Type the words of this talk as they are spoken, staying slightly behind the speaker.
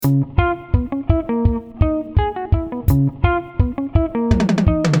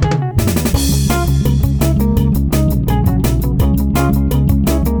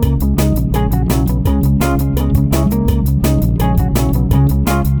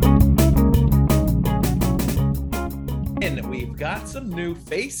got some new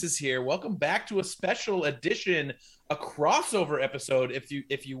faces here. Welcome back to a special edition, a crossover episode,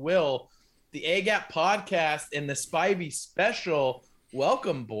 if you will, the A-Gap podcast and the Spivey special.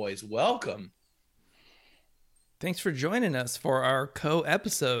 Welcome, boys. Welcome. Thanks for joining us for our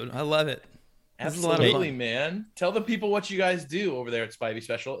co-episode. I love it. This is a lot of Absolutely, fun. man. Tell the people what you guys do over there at Spivey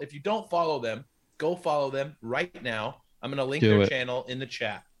Special. If you don't follow them, go follow them right now. I'm going to link their channel in the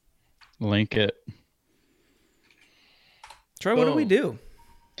chat. Link it. Troy, what do we do?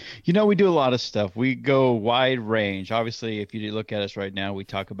 You know, we do a lot of stuff. We go wide range. Obviously, if you look at us right now, we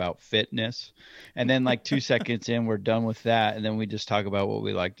talk about fitness. And then like 2 seconds in, we're done with that. And then we just talk about what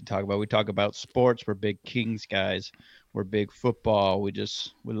we like to talk about. We talk about sports. We're big Kings guys. We're big football. We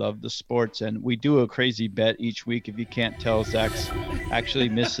love the sports. And we do a crazy bet each week. If you can't tell, Zack's actually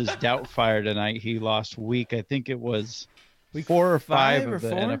misses Doubtfire tonight. He lost week. I think it was week 4 or 5 of the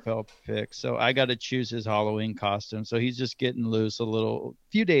NFL picks. So I got to choose his Halloween costume. So he's just getting loose a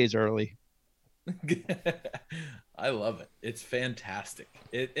few days early. I love it. It's fantastic.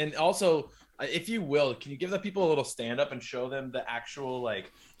 And also, if you will, can you give the people a little stand up and show them the actual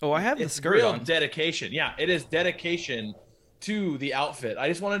Oh, I have the skirt real on. Dedication. Yeah, it is dedication to the outfit. I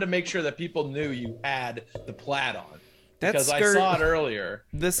just wanted to make sure that people knew you had the plaid on because I saw it earlier.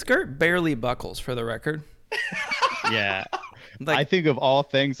 The skirt barely buckles, for the record. Yeah. I think of all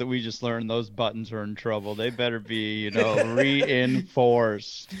things that we just learned, those buttons are in trouble. They better be,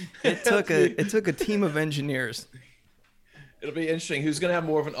 reinforced. It took a team of engineers. It'll be interesting. Who's going to have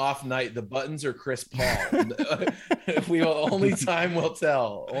more of an off night, the buttons or Chris Paul? Only time will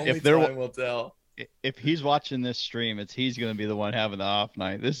tell. Time will tell. If he's watching this stream, he's going to be the one having the off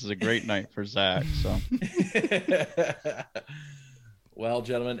night. This is a great night for Zack. So. Well,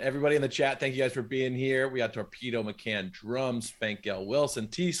 gentlemen, everybody in the chat, thank you guys for being here. We got Torpedo McCann Drums, Fankel Wilson,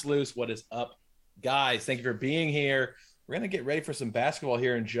 T. Sluice. What is up, guys? Thank you for being here. We're going to get ready for some basketball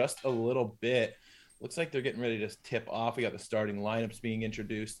here in just a little bit. Looks like they're getting ready to tip off. We got the starting lineups being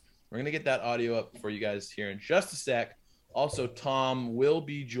introduced. We're going to get that audio up for you guys here in just a sec. Also, Tom will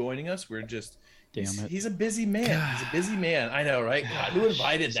be joining us. He's a busy man. He's a busy man. I know, right? God, who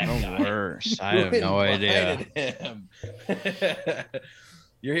invited that guy? Worse. I have no idea. Him?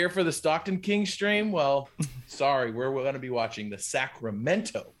 You're here for the Stockton Kings stream? Well, sorry. We're going to be watching the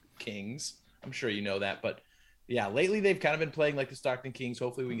Sacramento Kings. I'm sure you know that. But, yeah, lately they've kind of been playing like the Stockton Kings.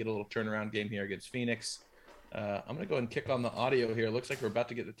 Hopefully we can get a little turnaround game here against Phoenix. I'm going to go and kick on the audio here. Looks like we're about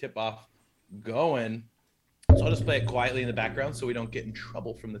to get the tip-off going. So I'll just play it quietly in the background so we don't get in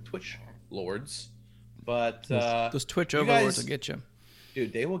trouble from the Twitch lords. But those Twitch overlords will get you.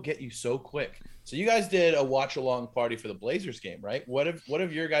 Dude, they will get you so quick. So you guys did a watch-along party for the Blazers game, right? What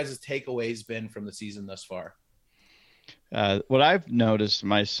have your guys' takeaways been from the season thus far? What I've noticed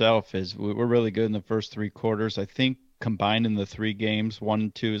myself is we're really good in the first 3 quarters. I think combined in the 3 games, 1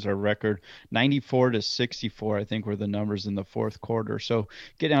 and 2 is our record. 94-64, I think, were the numbers in the fourth quarter. So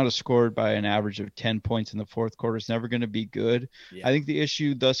getting outscored by an average of 10 points in the fourth quarter is never going to be good. Yeah. I think the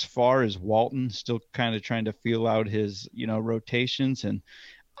issue thus far is Walton still kind of trying to feel out his, rotations. And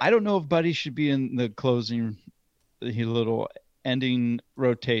I don't know if Buddy should be in the closing, little ending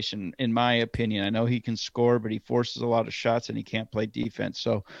rotation, in my opinion. I know he can score, but he forces a lot of shots and he can't play defense.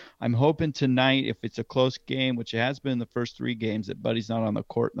 So I'm hoping tonight, if it's a close game, which it has been the first 3 games, that Buddy's not on the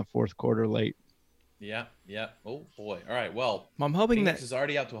court in the fourth quarter late. Yeah. Oh boy. All right. Well, I'm hoping Phoenix that is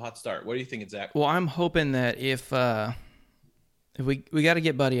already out to a hot start. What do you think, Zack? Well, I'm hoping that if we got to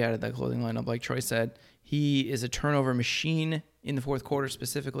get Buddy out of that closing lineup, like Troy said, he is a turnover machine in the fourth quarter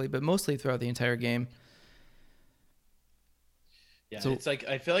specifically, but mostly throughout the entire game. Yeah, so it's like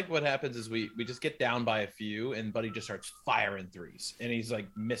I feel like what happens is we just get down by a few and Buddy just starts firing threes and he's like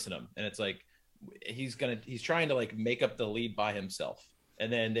missing them, and it's like he's trying to like make up the lead by himself, and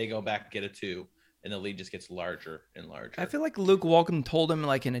then they go back and get a 2 and the lead just gets larger and larger. I feel like Luke Walton told him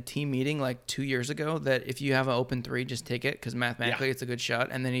like in a team meeting like 2 years ago that if you have an open 3, just take it because mathematically it's a good shot,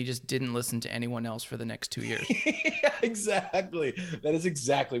 and then he just didn't listen to anyone else for the next 2 years. Yeah, exactly. That is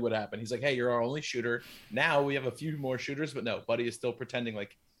exactly what happened. He's like, hey, you're our only shooter. Now we have a few more shooters, but no, Buddy is still pretending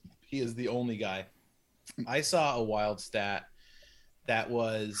like he is the only guy. I saw a wild stat that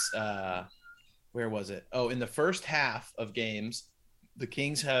was, where was it? Oh, in the first half of games, the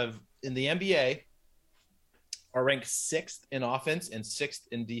Kings have, in the NBA, are ranked 6th in offense and 6th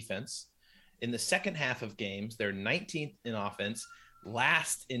in defense. In the second half of games, they're 19th in offense,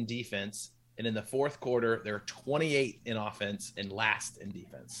 last in defense, and in the fourth quarter, they're 28th in offense and last in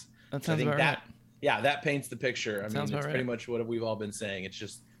defense. That sounds about right. Yeah, that paints the picture. I mean, it's right. pretty much what we've all been saying.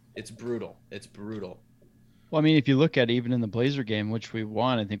 It's brutal. It's brutal. Well, I mean, if you look at even in the Blazer game, which we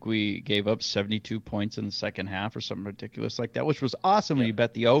won, I think we gave up 72 points in the second half or something ridiculous like that, which was awesome when you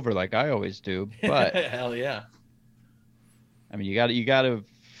bet the over like I always do. But Hell yeah. I mean, you got to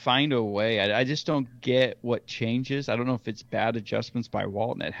find a way. I just don't get what changes. I don't know if it's bad adjustments by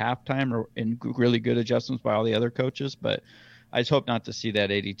Walton at halftime or in really good adjustments by all the other coaches, but I just hope not to see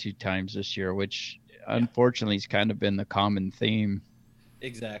that 82 times this year, which unfortunately has kind of been the common theme.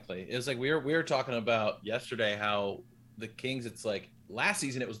 Exactly. It was like we were talking about yesterday how the Kings, it's like last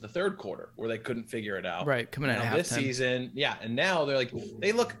season it was the third quarter where they couldn't figure it out. Right, coming out of halftime. This season, yeah, and now they're like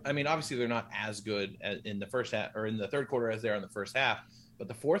they look. I mean, obviously they're not as good in the first half or in the third quarter as they are in the first half, but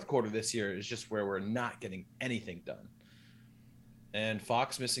the fourth quarter this year is just where we're not getting anything done. And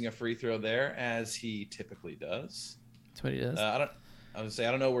Fox missing a free throw there as he typically does. That's what he does. I would say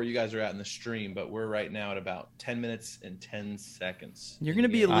I don't know where you guys are at in the stream, but we're right now at about 10 minutes and 10 seconds. You're going to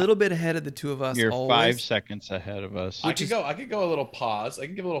be a little bit ahead of the two of us. You're always. 5 seconds ahead of us. I could go a little pause. I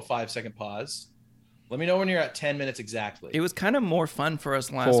can give a little 5-second pause. Let me know when you're at 10 minutes exactly. It was kind of more fun for us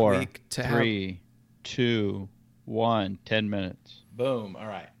last week to 3, 2, 1, 10 minutes. Boom. All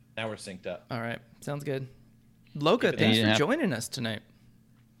right. Now we're synced up. All right. Sounds good. Loca, thanks for joining us tonight.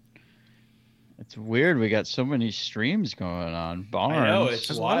 It's weird. We got so many streams going on. Barnes. I know. It's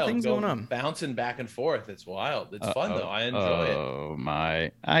There's wild. A lot of things going on. Bouncing back and forth. It's wild. It's fun, though. I enjoy it. Oh,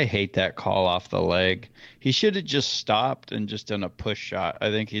 my. I hate that call off the leg. He should have just stopped and just done a push shot.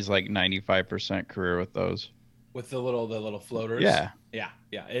 I think he's like 95% career with those. With the little floaters? Yeah. Yeah.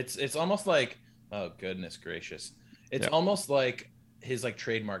 Yeah. It's almost like, oh, goodness gracious. It's almost like his like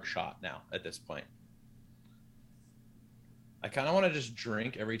trademark shot now at this point. I kind of want to just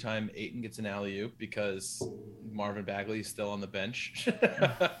drink every time Ayton gets an alley-oop because Marvin Bagley is still on the bench.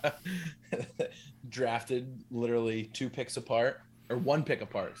 Drafted literally 2 picks apart, or 1 pick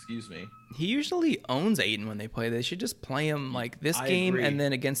apart, excuse me. He usually owns Ayton when they play. They should just play him like this game and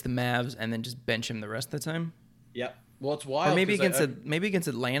then against the Mavs and then just bench him the rest of the time. Yep. Well, it's wild. Or maybe against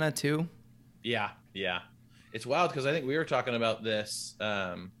Atlanta too. Yeah. It's wild because I think we were talking about this,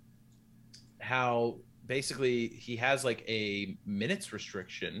 how basically he has like a minutes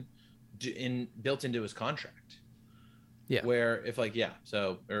restriction built into his contract. Yeah. Where if like,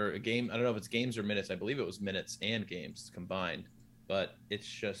 or a game, I don't know if it's games or minutes. I believe it was minutes and games combined, but it's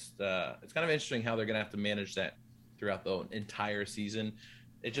just, it's kind of interesting how they're going to have to manage that throughout the entire season.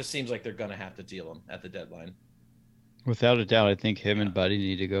 It just seems like they're going to have to deal him at the deadline. Without a doubt, I think him and Buddy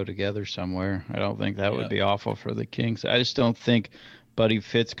need to go together somewhere. I don't think that would be awful for the Kings. I just don't think Buddy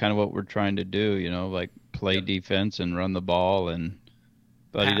fits kind of what we're trying to do, like play defense and run the ball, and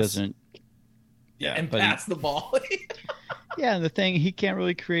Buddy doesn't. Yeah, and pass the ball. Yeah, and the thing, he can't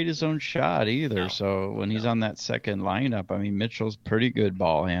really create his own shot either. No. So when he's on that second lineup, I mean, Mitchell's pretty good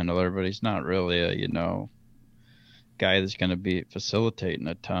ball handler, but he's not really a, guy that's going to be facilitating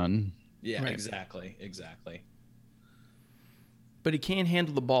a ton. Yeah, right. Exactly. But he can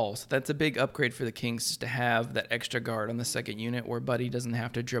handle the ball, so that's a big upgrade for the Kings to have that extra guard on the second unit where Buddy doesn't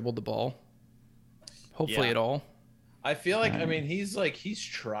have to dribble the ball. Hopefully at all. I feel like, I mean, he's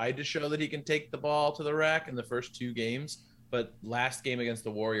tried to show that he can take the ball to the rack in the first 2 games, but last game against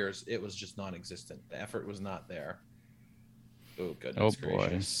the Warriors, it was just non-existent. The effort was not there. Oh, goodness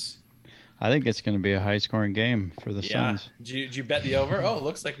gracious. I think it's going to be a high-scoring game for the Suns. Did you bet the over? Oh, it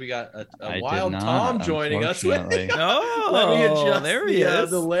looks like we got a wild Tom joining us. Oh, let me adjust there he is.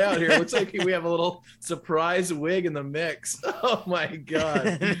 The layout here. Looks like we have a little surprise wig in the mix. Oh my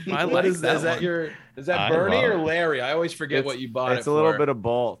god! I like is that Bernie or Larry? I always forget what you bought. It's a little bit of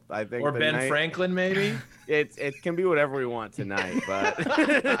both, I think. Or Ben Franklin, maybe. It can be whatever we want tonight, but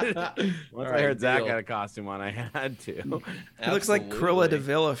once I heard Zack had a costume on, I had to. It looks like Cruella de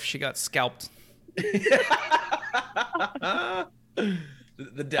Vil if she got scalped.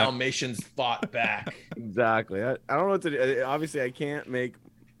 The Dalmatians fought back. Exactly. I don't know what to do. Obviously, I can't make.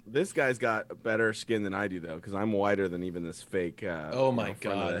 This guy's got better skin than I do, though, because I'm whiter than even this fake. Oh my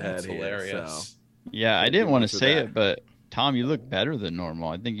god, that's hilarious. So. Yeah, I didn't want to say it, but Tom, you look better than normal.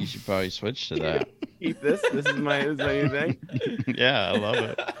 I think you should probably switch to that. Keep this. This is my new thing. Yeah, I love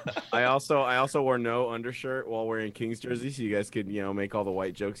it. I also wore no undershirt while wearing Kings jersey, so you guys could make all the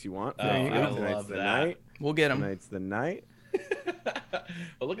white jokes you want. I love that. Night. We'll get them. Tonight's the night.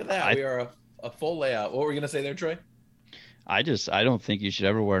 Well, look at that. We are a full layout. What were we gonna say there, Troy? I don't think you should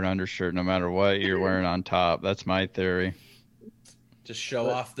ever wear an undershirt, no matter what you're wearing on top. That's my theory. Just show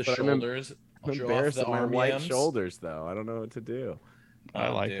off the shoulders. I'm embarrassed of my white shoulders, though. I don't know what to do. I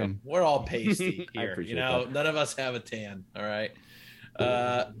like them. We're all pasty I here. appreciate that. None of us have a tan. All right.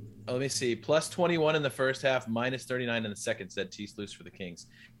 Let me see. Plus 21 in the first half, minus 39 in the second, said T. Sluice for the Kings.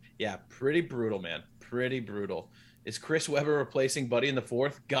 Yeah, pretty brutal, man. pretty brutal. Is Chris Webber replacing Buddy in the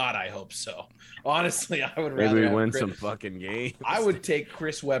fourth? God, I hope so. Honestly, I would rather Maybe we have win Chris. some fucking games. I would take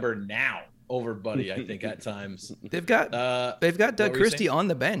Chris Webber now over Buddy, I think, at times. They've got Doug Christie on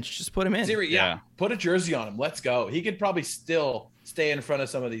the bench. Just put him in. Yeah, put a jersey on him. Let's go. He could probably still stay in front of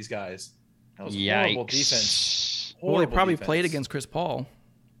some of these guys. That was horrible defense. Well, he probably defense. played against Chris Paul.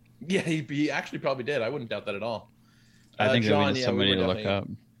 Yeah, he actually probably did. I wouldn't doubt that at all. I think John, there's somebody to look up.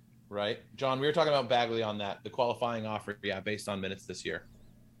 Right. John, we were talking about Bagley on that, the qualifying offer, based on minutes this year.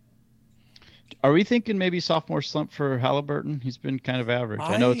 Are we thinking maybe sophomore slump for Halliburton? He's been kind of average.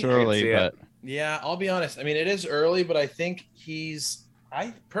 I know it's early, but... Yeah, I'll be honest. I mean, it is early, but I think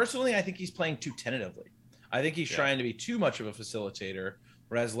I think he's playing too tentatively. I think he's trying to be too much of a facilitator,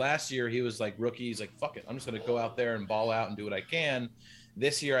 whereas last year he was like rookie. He's like, fuck it. I'm just going to go out there and ball out and do what I can.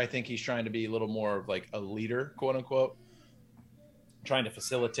 This year, I think he's trying to be a little more of like a leader, quote unquote. Trying to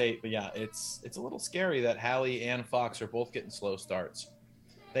facilitate, but yeah, it's a little scary that Hallie and Fox are both getting slow starts.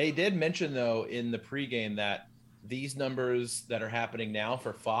 They did mention though in the pregame that these numbers that are happening now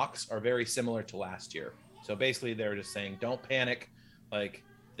for Fox are very similar to last year. So basically, they're just saying, don't panic. Like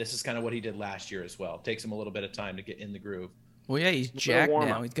this is kind of what he did last year as well. It takes him a little bit of time to get in the groove. Well, yeah, he's jacked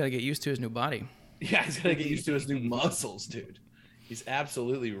now. He's got to get used to his new body. Yeah, he's got to get used to his new muscles, dude. He's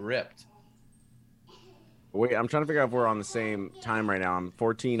absolutely ripped. Wait, I'm trying to figure out if we're on the same time right now. I'm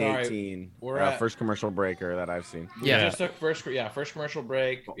 14-18. We're at first commercial breaker that I've seen. We just took first commercial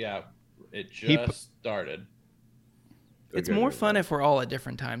break. Yeah, it just started. It's more fun if we're all at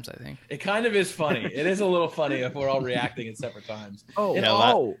different times, I think. It kind of is funny. It is a little funny if we're all reacting at separate times. And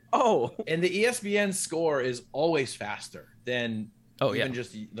the ESPN score is always faster than even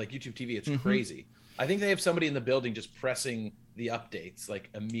just like YouTube TV. It's crazy. I think they have somebody in the building just pressing the updates like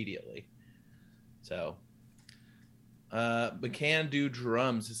immediately. So McCann do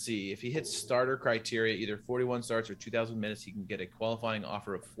drums to see if he hits starter criteria, either 41 starts or 2,000 minutes, he can get a qualifying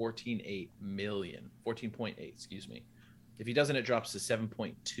offer of 14.8 million. 14.8, excuse me. If he doesn't, it drops to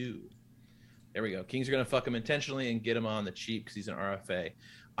 7.2. There we go. Kings are going to fuck him intentionally and get him on the cheap because he's an RFA.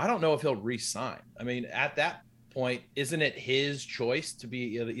 I don't know if he'll re-sign. I mean, at that point, isn't it his choice to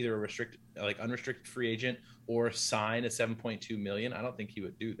be either a unrestricted free agent or sign a 7.2 million? I don't think he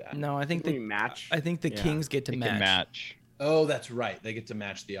would do that. No, I think match. I think the Kings get to match. Oh, that's right. They get to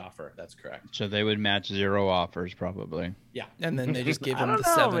match the offer. That's correct. So they would match 0 offers probably. Yeah. And then they just give him the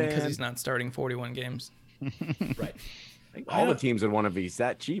 7 because he's not starting 41 games. Right. I think all the teams would want to be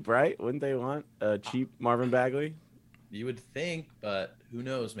that cheap, right? Wouldn't they want a cheap Marvin Bagley? You would think, but who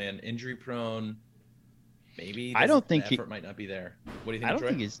knows, man? Injury prone. Maybe I don't think the effort might not be there. What do you think?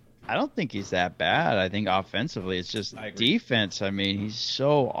 I don't think he's that bad. I think offensively, it's just defense. I mean, he's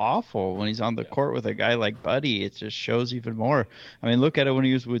so awful when he's on the court with a guy like Buddy. It just shows even more. I mean, look at it when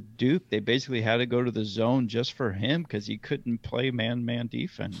he was with Duke. They basically had to go to the zone just for him because he couldn't play man-man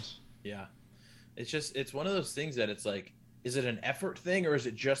defense. Yeah, it's one of those things that it's like, is it an effort thing or is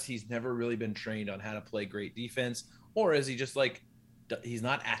it just he's never really been trained on how to play great defense, or is he just like he's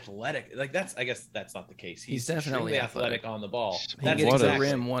not athletic? Like I guess that's not the case. He's definitely athletic on the ball. He gets to the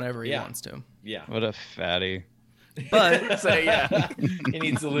rim whenever he wants to. Yeah. What a fatty. But he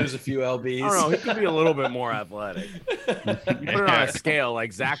needs to lose a few lbs. I don't know. He could be a little bit more athletic. You put it on a scale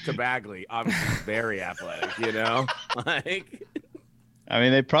like Zack to Bagley, obviously very athletic. You know, like. I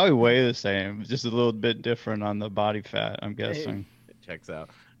mean, they probably weigh the same, just a little bit different on the body fat, I'm guessing. It checks out.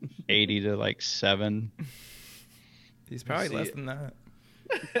 80 to like 7. He's probably less than that.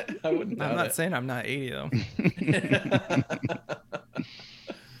 I'm not saying I'm not 80 though.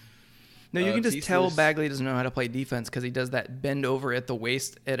 No, you can just tell Bagley doesn't know how to play defense because he does that bend over at the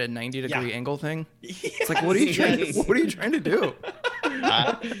waist at a 90-degree angle thing. It's like, what are you trying to do?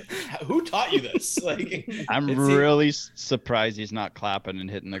 Who taught you this? Like, I'm really surprised he's not clapping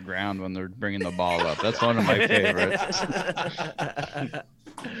and hitting the ground when they're bringing the ball up. That's one of my favorites.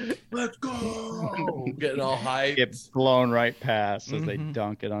 Let's go! Getting all hyped. Get blown right past as they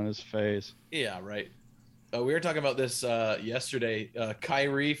dunk it on his face. Yeah, right. We were talking about this yesterday.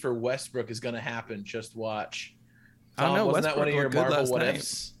 Kyrie for Westbrook is going to happen. Just watch. Tom, I don't know. Wasn't Westbrook that one of your Marvel what night.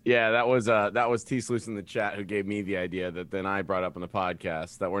 ifs? Yeah, that was T. Sluice in the chat who gave me the idea that then I brought up in the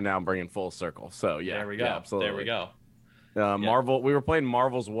podcast that we're now bringing full circle. So yeah, there we go. Yeah, absolutely. There we go. Marvel. We were playing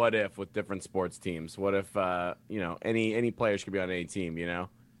Marvel's What If with different sports teams. What if any players could be on any team? You know.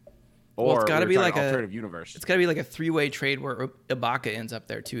 Or it's got to be like an alternative universe. It's got to be like a 3-way trade where Ibaka ends up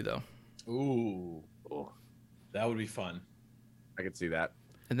there too, though. Ooh. That would be fun. I could see that.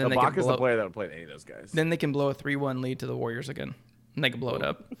 And then Ibaka's the player that would play any of those guys. Then they can blow a 3-1 lead to the Warriors again, and they can blow it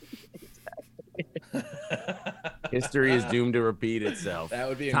up. History is doomed to repeat itself. That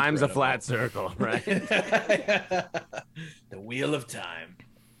would be Time's a incredible. flat circle, right? The wheel of time.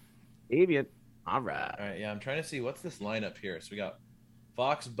 Avian. All right. All right, yeah, I'm trying to see what's this lineup here. So we got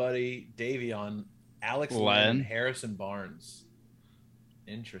Fox, Buddy, Davion, Alex Len, and Harrison Barnes.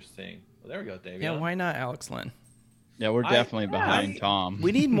 Interesting. Well, there we go, Davion. Yeah, why not Alex Len? Yeah, we're definitely behind Tom.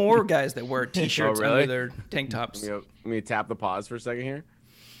 We need more guys that wear T-shirts really? under their tank tops. Let me tap the pause for a second here.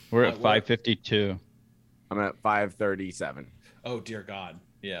 We're at 552. I'm at 537. Oh dear God.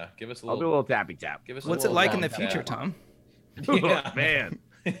 Yeah, give us a I'll do a little. little tappy tap. Give us. What's a it little like in the long future, tap. Tom? Yeah, Man,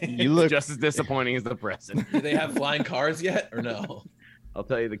 You look just as disappointing as the present. Do they have flying cars yet or no? I'll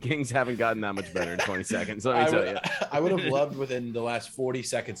tell you, the Kings haven't gotten that much better in 20 seconds. Let me tell you. I would have loved within the last 40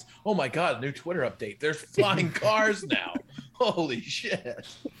 seconds. Oh my God, new Twitter update. There's flying cars now. Holy shit.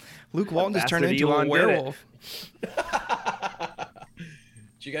 Luke Walton just turned Bastard into Elon a did it. werewolf.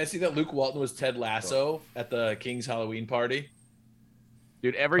 Did you guys see that Luke Walton was Ted Lasso at the Kings Halloween party?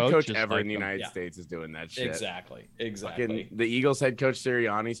 Dude, every Coach coach is ever like in the them. United Yeah. States is doing that shit. Exactly. Fucking the Eagles head coach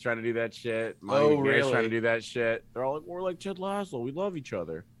Sirianni's trying to do that shit. Monty Oh, McNair's really? trying to do that shit. They're all like, we're like Ted Lasso. We love each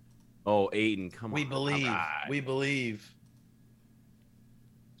other. Oh, Aiden, come We on. believe. All right. We believe.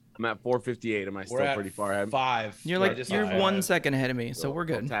 I'm at 458. Am I We're still at pretty far ahead? 5. You're Yeah, like just you're 5. 1 second ahead of me, so we're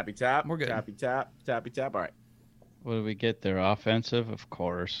good. Tappy tap. We're good. Tappy tap. Tappy tap. All right. What do we get there? Offensive, of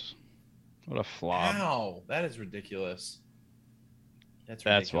course. What a flop. Wow, that is ridiculous. That's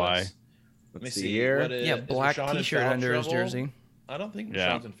That's why. ridiculous. Let me Let's see see here. what is- Yeah, is black Rashawn in T-shirt foul under his trouble? jersey. I don't think Yeah.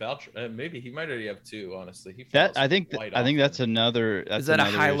 Rashawn's in foul trouble. Maybe he might already have 2. Honestly, he That fouls I think quite that's often. another. That's Is that a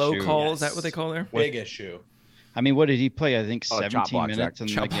another high-low issue. call? Is that Yes. what they call there? big issue. I mean, what did he play? I think Oh, chop 17 block, minutes Zack.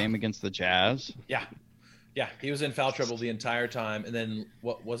 in Chop the block. game against the Jazz. Yeah, he was in foul trouble the entire time. And then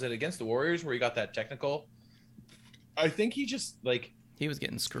what was it against the Warriors where he got that technical? I think he just like He was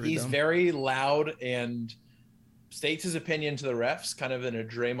getting screwed. he's though. very loud and states his opinion to the refs, kind of in a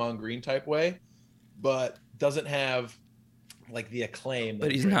Draymond Green type way, but doesn't have like the acclaim. But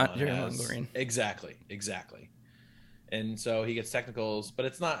that he's not Draymond Draymond has. Green. Exactly. And so he gets technicals, but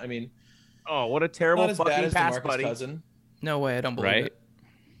it's not. I mean, Oh, what a not terrible as bad fucking as pass, DeMarcus buddy. Cousin. No way, I don't believe Right? it.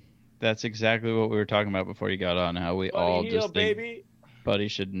 That's exactly what we were talking about before you got on. How we all Buddy heel, just think baby. Buddy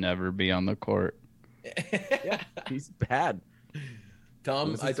should never be on the court. Yeah, he's bad.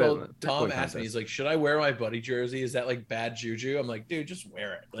 Tom, This I is told a Tom Bitcoin asked me, contest. he's like, should I wear my buddy jersey? Is that like bad juju? I'm like, dude, just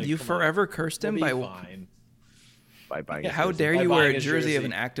wear it. Like, You come on. forever cursed him We'll be by. fine. By buying Yeah, his how jersey. dare By you wear buying a his jersey of jersey.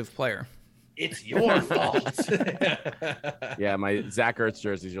 an active player? It's your fault. Yeah, my Zach Ertz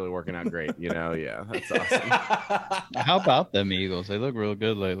jersey's really working out great. Yeah, that's awesome. How about them Eagles? They look real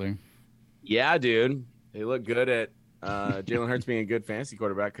good lately. Yeah, dude, they look good at Jalen Hurts being a good fantasy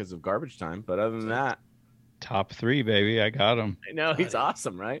quarterback because of garbage time. But other than that, Top 3, baby. I got them. I know he's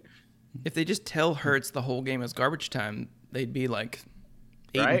awesome, right? If they just tell Hurts the whole game is garbage time, they'd be like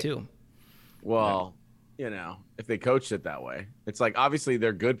 8-2. Well, if they coached it that way, it's like obviously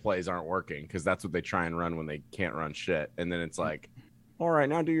their good plays aren't working because that's what they try and run when they can't run shit. And then it's like, all right,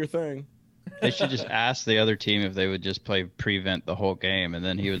 now do your thing. They should just ask the other team if they would just play prevent the whole game, and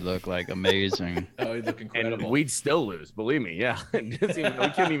then he would look like amazing. Oh, he'd look incredible. And we'd still lose, believe me. Yeah, we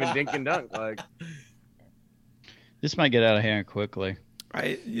couldn't even dink and dunk. Like, This might get out of hand quickly.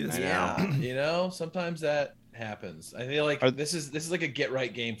 Right? Yeah, sometimes that happens. I feel like Are- this is like a get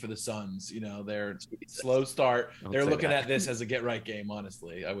right game for the Suns. They're slow start. Don't They're say looking that. at this as a get right game.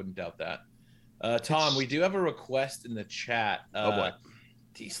 Honestly, I wouldn't doubt that. Tom, we do have a request in the chat. Oh, boy.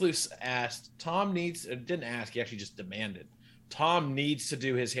 T. Sluice asked. Tom didn't ask. He actually just demanded. Tom needs to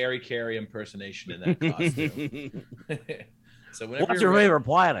do his Harry Carey impersonation in that costume. So whenever what's you're your ready- favorite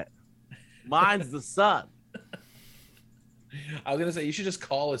planet? Mine's the sun. I was gonna say you should just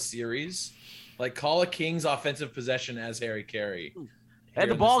call a series, like call a Kings offensive possession as Harry Carey, And the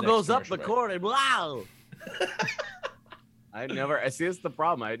Here in ball this next goes up the commercial break. court and wow. I see it's the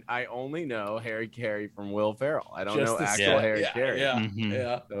problem. I only know Harry Carey from Will Ferrell. I don't Just know the actual skit. Harry Yeah, Carey. Yeah, Mhm.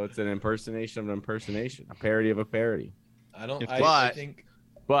 yeah. So it's an impersonation of an impersonation, a parody of a parody. I don't. If I, they- I But- think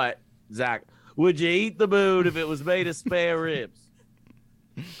But Zach, would you eat the mood if it was made of spare ribs?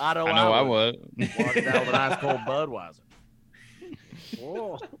 I know I would. Walk down with an ice cold Budweiser.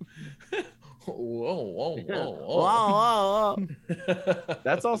 Whoa. whoa, Whoa, whoa.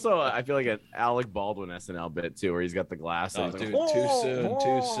 That's also, I feel like, an Alec Baldwin SNL bit too, where he's got the glass. Oh, and he's dude, like, too "Whoa, soon, whoa."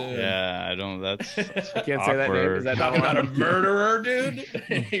 too soon. Yeah, I don't. That's I can't say that name. Is that not Talking about a allowed? murderer, dude.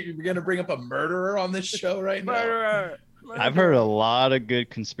 You're gonna bring up a murderer on this show right now? Murderer. I've heard a lot of good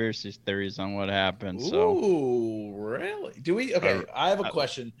conspiracy theories on what happened. So Ooh, really? Do we? Okay, I have a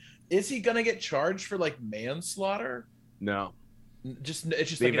question. Is he gonna get charged for like manslaughter? No. It's just The like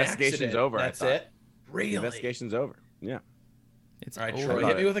an investigation's accident. over, I That's thought. it. Really? The investigation's over. Yeah. It's All right, over. Troy,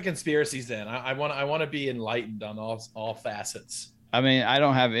 hit me with the conspiracies then. I want to be enlightened on all facets. I mean, I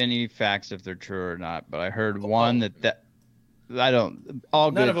don't have any facts if they're true or not, but I heard one that I don't.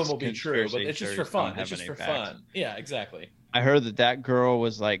 All None good of them will be true, but conspiracy it's just for theories don't fun. have It's just any for facts. fun. Yeah, exactly. I heard that girl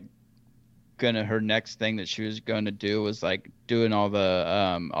was like her next thing that she was gonna do was like doing all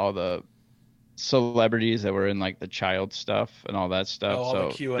the celebrities that were in like the child stuff and all that stuff. Oh, all so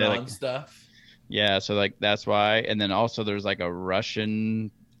the QAnon like, stuff. yeah, so like that's why. And then also there's like a Russian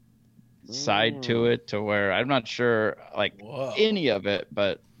side to it, to where I'm not sure like Whoa. any of it,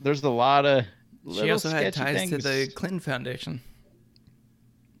 but there's a lot of She also had sketchy ties to things. the Clinton Foundation.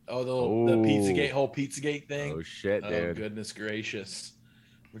 Oh, the Pizzagate, whole Pizzagate thing. Oh shit, dude. Oh goodness gracious.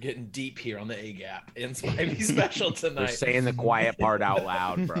 We're getting deep here on the A Gap. It's Spivey special tonight. They're saying the quiet part out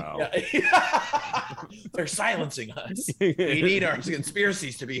loud, bro. Yeah. They're silencing us. We need our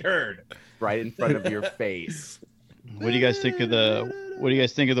conspiracies to be heard. Right in front of your face. What do you guys think of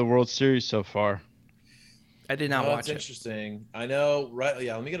the World Series so far? I did not watch It's interesting. I know, right?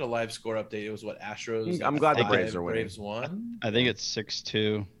 Yeah, let me get a live score update. It was what, Astros? I'm glad the 5, Braves are winning. Braves won. I think it's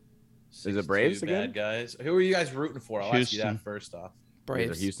 6-2. Is it Braves 6-2, again? Bad guys. Who are you guys rooting for? I'll ask you Houston. that first off. These are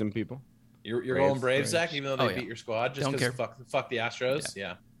Braves. Houston people. You're Braves. going Braves, Braves. Zach, even though they Oh, yeah. beat your squad, just Don't because care. fuck the Astros.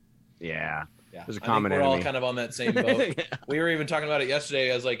 Yeah. Yeah. Yeah. There's a I common think we're all enemy. kind of on that same boat. We were even talking about it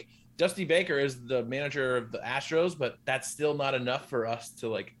yesterday as like Dusty Baker is the manager of the Astros, but that's still not enough for us to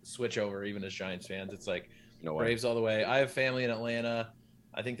like switch over even as Giants fans. It's like No way. Braves all the way. I have family in Atlanta.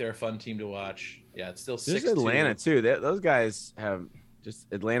 I think they're a fun team to watch. Yeah, it's still There's 6-2. Atlanta too. Those guys have just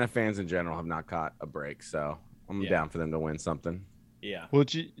Atlanta fans in general have not caught a break. So I'm down for them to win something. Yeah. Well,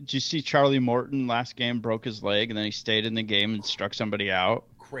 did you see Charlie Morton last game broke his leg and then he stayed in the game and struck somebody out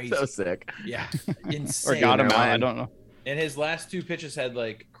Crazy. So sick. Yeah. or Insane. got him out? Ryan. I don't know. And his last two pitches had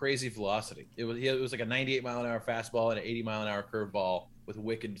like crazy velocity. It was like a 98-mile-an-hour fastball and an 80-mile-an-hour curveball with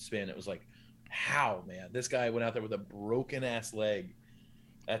wicked spin. It was like, how, man? This guy went out there with a broken ass leg.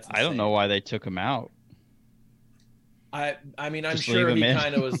 That's insane. I don't know why they took him out. I mean, I'm Just sure leave he him in.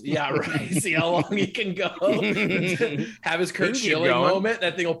 kind of was. Yeah, right. See how long he can go. Have his Kurt He can keep Schilling going. moment.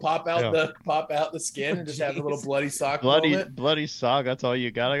 That thing will pop out the skin and just have a little bloody sock moment. Bloody sock. That's all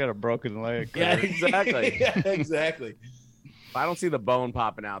you got. I got a broken leg. Yeah, Exactly. Yeah, exactly. I don't see the bone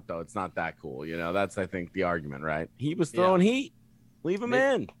popping out though. It's not that cool. You know, that's I think the argument, right? He was throwing heat. Leave him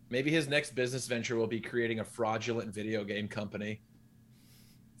in. Maybe his next business venture will be creating a fraudulent video game company.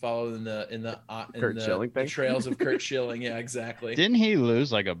 Follow in the Kurt Schilling thing? trails of Kurt Schilling. Yeah, exactly. Didn't he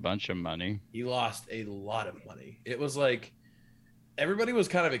lose like a bunch of money? He lost a lot of money. It was like everybody was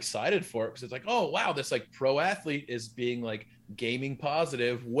kind of excited for it because it's like, oh wow, this like pro athlete is being like gaming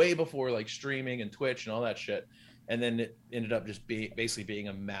positive way before like streaming and Twitch and all that shit. And then it ended up just basically being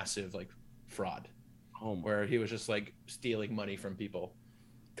a massive like fraud, where he was just like stealing money from people,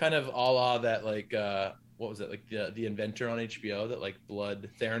 kind of a la that like what was it, like the Inventor on HBO, that like Blood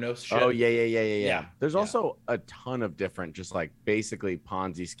Theranos shit. Oh yeah. There's Yeah. also a ton of different, just like basically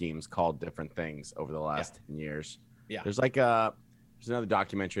Ponzi schemes called different things over the last 10 years. Yeah. There's like there's another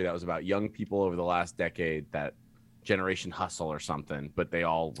documentary that was about young people over the last decade, that Generation Hustle or something, but they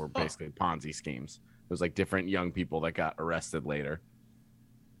all were basically Ponzi schemes. It was like different young people that got arrested later.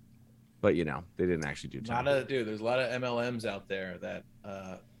 But you know, they didn't actually do time. There's a lot of MLMs out there that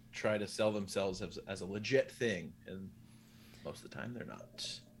try to sell themselves as a legit thing, and most of the time they're not.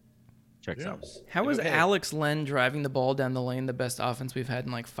 Checks out. How is Alex Len driving the ball down the lane the best offense we've had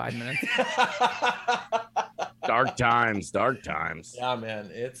in like 5 minutes? Dark times. Yeah, man,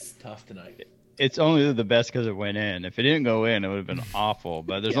 it's tough tonight. It's only the best because it went in. If it didn't go in, it would have been awful.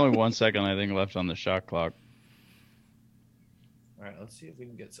 But there's only 1 second, I think, left on the shot clock. All right, let's see if we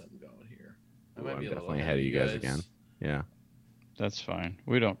can get something going here. I'm definitely ahead of you guys again. Yeah. That's fine.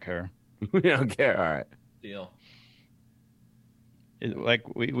 We don't care. We don't care. All right. Deal. Like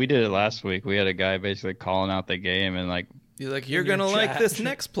we did it last week. We had a guy basically calling out the game and like, You're like, you're your gonna like chat. this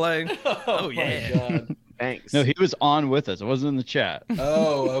next play. Oh yeah. my god. Thanks. no, he was on with us. It wasn't in the chat.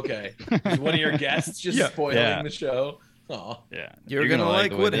 Oh, okay. Is one of your guests just Yeah. spoiling Yeah. the show? Oh. Yeah, You're gonna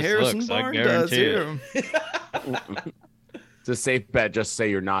like the way what this Harrison looks, I Barnes does guarantee it. here. It's a safe bet. Just say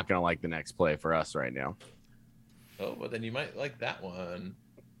you're not going to like the next play for us right now. Oh, well then you might like that one.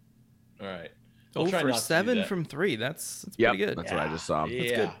 All right. Oh, try for not to do 7 that. from 3. That's Yep, pretty good. that's what I just saw.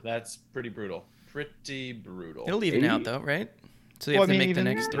 Yeah, that's pretty brutal. Pretty brutal. It'll even out though, right? So you have to make the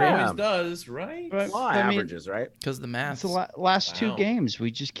next It 3 always does, right? But, Law I mean, averages, right? because the math. it's the last two Wow. games.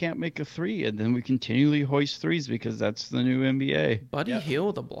 We just can't make a 3, and then we continually hoist 3s because that's the new NBA. Buddy Yep.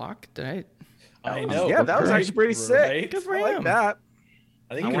 Hield a block. Did I? I know. Yeah, that was right? actually pretty sick. Good for I like him. that.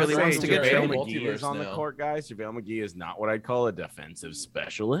 I think He he really really wants to get JaVale traded. McGee is multiverse on the now. court, guys. JaVale McGee is not what I'd call a defensive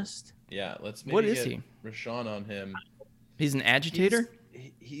specialist. Yeah, let's maybe What is get he? Rashawn on him. He's an agitator.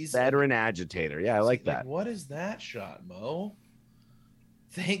 He's Veteran agitator. Yeah, I like that. What is that shot, Mo?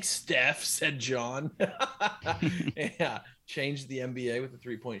 Thanks, Steph, said John. Yeah, changed the NBA with the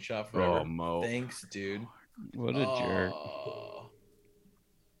 3-point shot forever. Oh, Mo. Thanks, dude. What a jerk. Can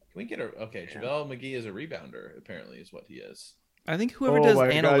we get okay, JaVale McGee is a rebounder, apparently, is what he is. I think whoever Oh does my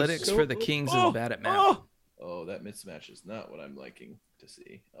God, analytics so- for the Kings is bad at math. Oh, that mismatch is not what I'm liking to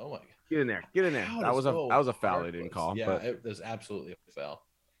see. Oh my God. Get in there. Get in there. How That was does- a foul they didn't call. Yeah, But it was absolutely a foul.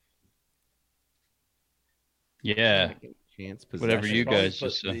 Yeah. chance Whatever possession. you Probably guys put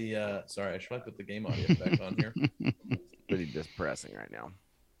just said. the sorry, I should probably put the game audio back on here. Pretty depressing right now.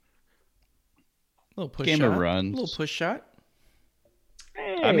 Little push Game shot. of runs. Little push shot. I'm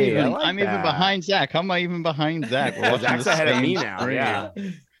Hey, I even like I'm even that. behind Zach. How am I even behind Zach? We're watching Zach's the ahead of same me now, screen. yeah.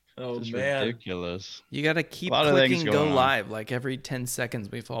 Oh It's man. ridiculous. You got to keep lot of things clicking go going on. live. Like every 10 seconds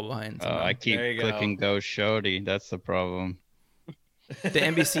we fall behind. Oh, somehow. I keep There you clicking go shorty. That's the problem. The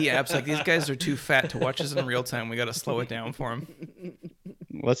NBC app's like, these guys are too fat to watch this in real time. We got to slow it down for them.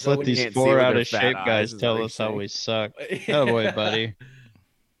 Let's So let when you these can't see 4 with out their of fat shape eyes, guys is tell what us you're how saying. we suck. Oh boy, buddy.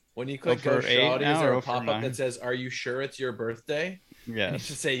 When you click for go 8 shawty, is now there or a for pop-up 9? that says, "Are you sure it's your birthday?" You Yes,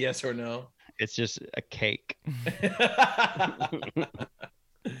 should say yes or no. it's just a cake.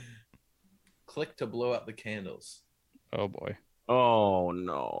 Click to blow out the candles. Oh boy. Oh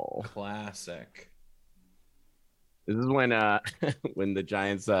no. Classic. This is when when the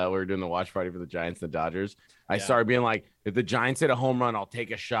Giants we were doing the watch party for the Giants and the Dodgers. I Yeah. started being like, if the Giants hit a home run, I'll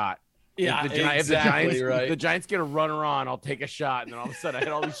take a shot. Yeah, if the, Gi- exactly if right. the Giants get a runner on, I'll take a shot. And then all of a sudden I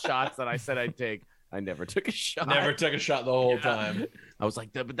had all these shots that I said I'd take. I never took a shot. Never took a shot the whole time. I was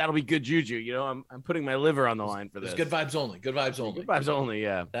like, but that'll be good juju. You know, I'm putting my liver on the line for There's this. good vibes only. Good vibes only. Good vibes only,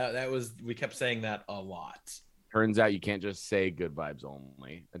 yeah. That was we kept saying that a lot. Turns out you can't just say good vibes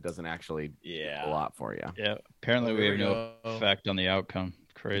only. It doesn't actually do Yeah. a lot for you. Yeah. Apparently Oh, we here have we no go. effect on the outcome.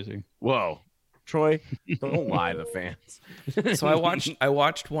 Crazy. Whoa. Troy, don't lie to the fans. So I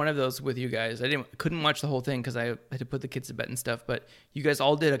watched one of those with you guys. Couldn't watch the whole thing because I had to put the kids to bed and stuff. But you guys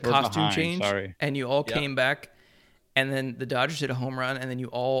all did a We're costume behind, change, sorry. and you all Yep. came back. And then the Dodgers hit a home run, and then you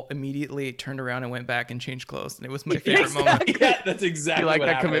all immediately turned around and went back and changed clothes. And it was my favorite moment. Yeah, that's exactly You like what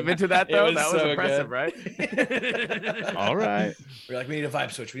that happened. commitment to that, It though? was That was so impressive, good. right? All right. We're like, we need a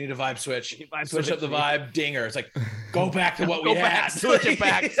vibe switch. We need a vibe switch. Vibe Switch up the switch. vibe. Dinger. It's like, go back to what we Go had. back, switch it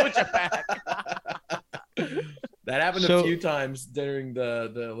back, switch it back. That happened a So- few times during the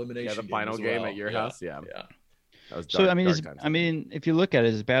elimination. Yeah, the game final as game well. at your Yeah, house, yeah. Yeah. That was So dark, I mean, dark times. if you look at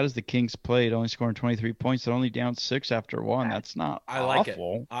it, as bad as the Kings played, only scoring 23 points, they're only down 6 after 1. That's not I like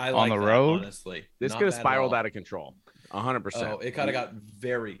awful it. I on like the that, road. honestly. This Not could have bad at spiraled all. out of control. 100%. Oh, it kind of got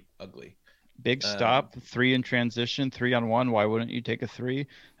very ugly. Big stop, 3 in transition, 3 on 1. Why wouldn't you take a 3?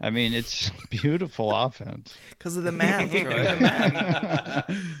 I mean, it's beautiful offense. Because of the math, Troy. The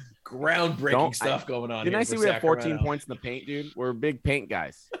math. Groundbreaking stuff going on. Didn't here I see for we have 14 Sacramento. points in the paint, dude? We're big paint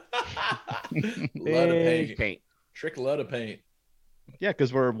guys. Load of Big paint. paint. Trick load of paint. Yeah,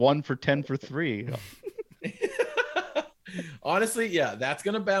 because we're 1 for 10 for 3. Honestly, yeah, that's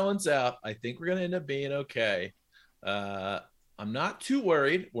gonna balance out. I think we're gonna end up being okay. I'm not too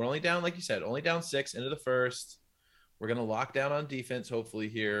worried. We're only down, like you said, only down 6 into the first. We're gonna lock down on defense, hopefully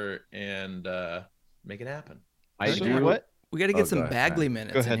here, and make it happen. I So do. what? We got to Oh, get some go ahead, Bagley Sam.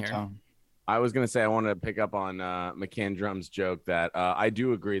 minutes Go in ahead, here. Tom. I was going to say I want to pick up on McCann Drum's joke that I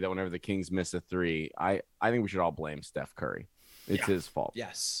do agree that whenever the Kings miss a 3, I think we should all blame Steph Curry. It's his fault.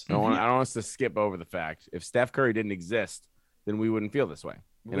 Yes, I don't want us to skip over the fact if Steph Curry didn't exist, then we wouldn't feel this way,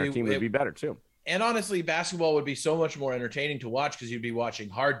 and our team would be better too. And honestly, basketball would be so much more entertaining to watch because you'd be watching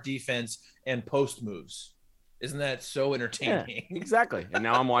hard defense and post moves. Isn't that so Yeah, entertaining? exactly. And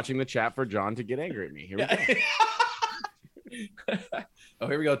now I'm watching the chat for John to get angry at me. Here we go. Oh,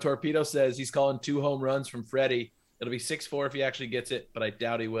 here we go. Torpedo says he's calling 2 home runs from Freddie. It'll be 6-4 if he actually gets it, but I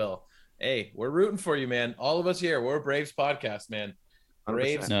doubt he will. Hey, we're rooting for you, man. All of us here. We're a Braves podcast, man. 100%.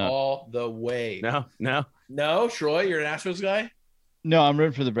 Braves No. all the way. No. Troy, you're an Astros guy? No, I'm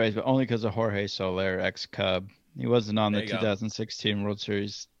rooting for the Braves, but only because of Jorge Soler, ex-Cub. He wasn't on the There you go. 2016 World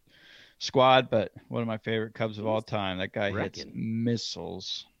Series squad, but one of my favorite Cubs of all time. That guy hits Wrecking.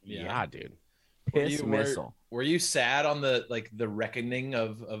 missiles. Yeah, dude. Were Piss you- missile. Were you sad on the reckoning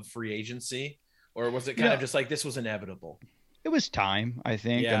of free agency? Or was it kind of just like this was inevitable? It was time, I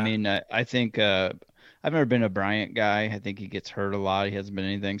think. Yeah. I mean, I think I've never been a Bryant guy. I think he gets hurt a lot. He hasn't been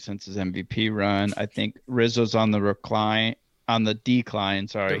anything since his MVP run. I think Rizzo's on the on the decline.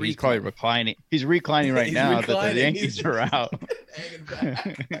 Sorry, The he's probably reclining. He's reclining right He's now that the reclining. Yankees He's are out. hanging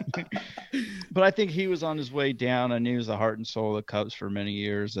back. But I think he was on his way down. I knew he was the heart and soul of the Cubs for many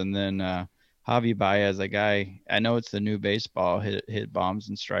years. And then Javi Baez, a guy, I know it's the new baseball, hit bombs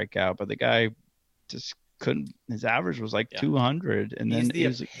and strike out, but the guy just couldn't. His average was like 200. And he's then the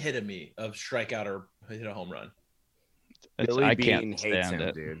epitome of strikeout or hit a home run. Billy Bean can't hates stand him,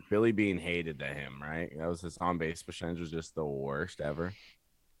 it. dude. Billy Bean hated him, right? That was his on base percentage was just the worst ever.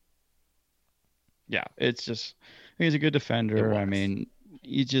 Yeah, it's just he's a good defender. I mean,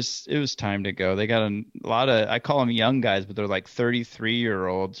 it was time to go. They got a lot of, I call them young guys, but they're like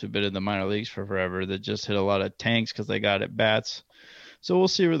 33-year-olds who've been in the minor leagues for forever that just hit a lot of tanks because they got at bats. So we'll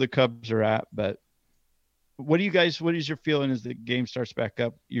see where the Cubs are at. But what is your feeling as the game starts back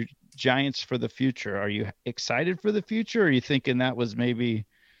up? Your Giants for the future. Are you excited for the future? Or are you thinking that was maybe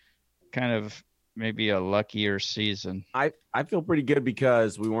a luckier season? I feel pretty good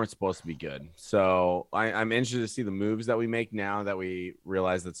because we weren't supposed to be good. So I'm interested to see the moves that we make now that we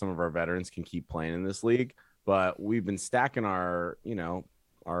realize that some of our veterans can keep playing in this league. But we've been stacking our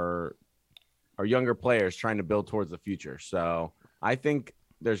younger players trying to build towards the future. So I think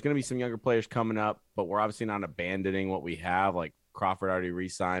there's going to be some younger players coming up, but we're obviously not abandoning what we have. Like Crawford already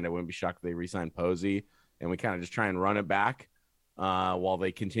re-signed. I wouldn't be shocked if they re-signed Posey, and we kind of just try and run it back. While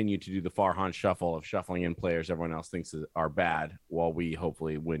they continue to do the Farhan shuffle of shuffling in players everyone else thinks are bad, while we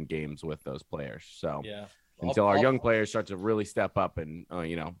hopefully win games with those players. So until our young players start to really step up and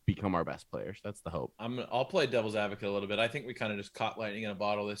become our best players, that's the hope. I'll play devil's advocate a little bit. I think we kind of just caught lightning in a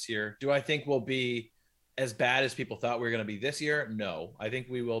bottle this year. Do I think we'll be as bad as people thought we were going to be this year? No, I think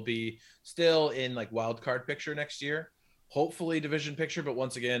we will be still in like wild card picture next year, hopefully division picture. But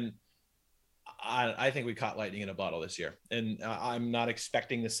once again, I think we caught lightning in a bottle this year, and I'm not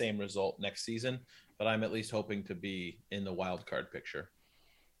expecting the same result next season, but I'm at least hoping to be in the wild card picture.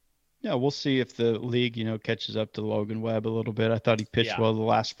 Yeah, we'll see if the league, catches up to Logan Webb a little bit. I thought he pitched well the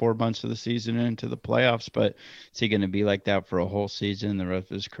last 4 months of the season and into the playoffs, but is he going to be like that for a whole season, the rest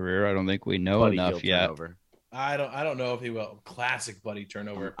of his career? I don't think we know enough yet. Turnover. I don't know if he will. Classic Buddy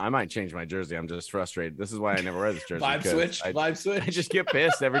turnover. I might change my jersey. I'm just frustrated. This is why I never wear this jersey. Vibe switch. I just get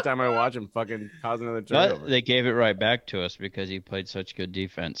pissed every time I watch him fucking cause another turnover. But they gave it right back to us because he played such good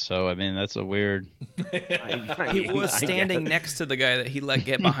defense. So I mean, that's a weird. He was standing next to the guy that he let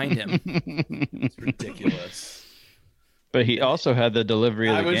get behind him. It's ridiculous. But he also had the delivery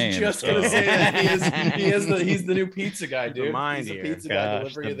of the game. I was just gonna say that he's the new pizza guy, dude. He's the pizza guy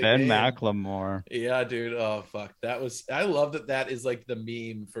delivery of the Ben game. McLemore. Yeah, dude. Oh fuck, I love that is like the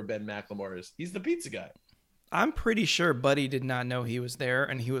meme for Ben McLemore. He's the pizza guy. I'm pretty sure Buddy did not know he was there,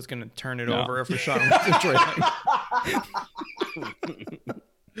 and he was gonna turn it over if Rashawn was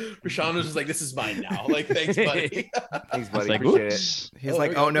Rashawn was just like, "This is mine now." Like, thanks, buddy. Thanks, buddy. Like, appreciate oops. it. He's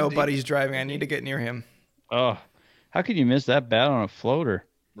like, "Oh no, Buddy's driving. I need to get near him." Oh. How could you miss that bat on a floater?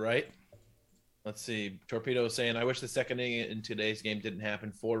 Right. Let's see. Torpedo is saying, I wish the second inning in today's game didn't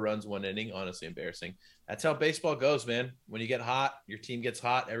happen. 4 runs, 1 inning. Honestly, embarrassing. That's how baseball goes, man. When you get hot, your team gets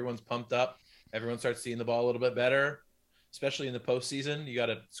hot. Everyone's pumped up. Everyone starts seeing the ball a little bit better, especially in the postseason. You got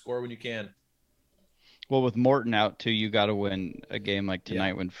to score when you can. Well, with Morton out, too, you got to win a game like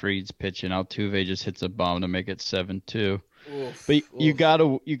tonight when Fried's pitching. Altuve just hits a bomb to make it 7-2. But you got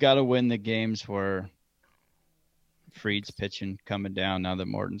to win the games where Fried's pitching coming down now that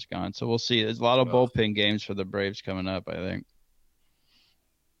Morton's gone. So we'll see. There's a lot of bullpen games for the Braves coming up, I think.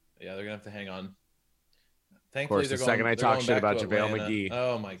 Yeah, they're going to have to hang on. Thankfully, of course, the second I talk shit about JaVale McGee.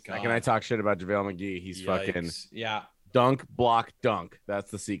 Oh, my God. Second I talk shit about JaVale McGee, he's fucking dunk, block, dunk.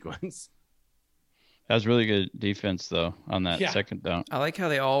 That's the sequence. That was really good defense, though, on that second dunk. I like how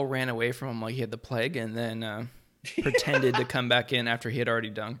they all ran away from him like he had the plague and then pretended to come back in after he had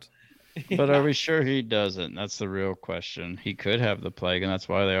already dunked. But are we sure he doesn't? That's the real question. He could have the plague, and that's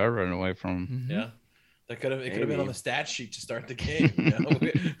why they are running away from him. Yeah, it could have been on the stat sheet to start the game.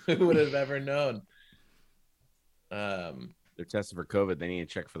 Who would have ever known? They're tested for COVID. They need to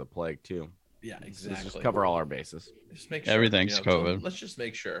check for the plague too. Yeah, exactly. Let's just cover all our bases. Just make sure everything's COVID. Let's just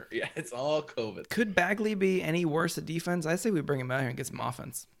make sure. Yeah, it's all COVID. Could Bagley be any worse at defense? I say we bring him out here and get some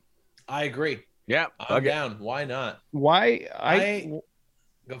offense. I agree. Yeah, I'm down. Why not?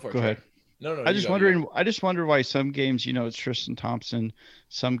 Go for it. Go ahead. No. I just wonder why some games, it's Tristan Thompson.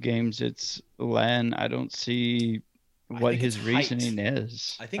 Some games it's Len. I don't see what his reasoning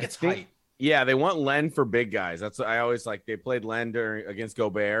is. I think it's height. Yeah, they want Len for big guys. That's what I always like. They played Len against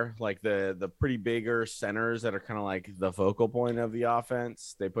Gobert, like the pretty bigger centers that are kind of like the focal point of the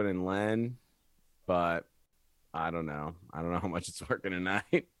offense. They put in Len, but I don't know. I don't know how much it's working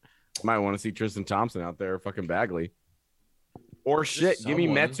tonight. Might want to see Tristan Thompson out there, fucking Bagley. Or shit, give me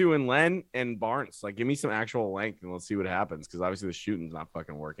someone. Metu and Len and Barnes. Like, give me some actual length and let's see what happens. Because obviously the shooting's not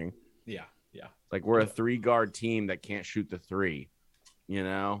fucking working. Yeah, yeah. Like, we're a 3-guard team that can't shoot the 3. You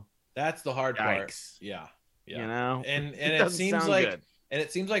know, That's the hard part. Yikes. Yeah, yeah. You know, and it it doesn't seems sound like good. and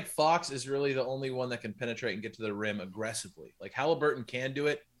it seems like Fox is really the only one that can penetrate and get to the rim aggressively. Like Halliburton can do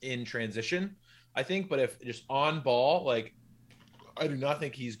it in transition, I think, but if just on ball, like I do not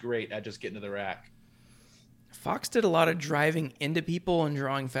think he's great at just getting to the rack. Fox did a lot of driving into people and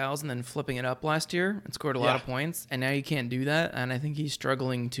drawing fouls and then flipping it up last year and scored a lot of points. And now you can't do that. And I think he's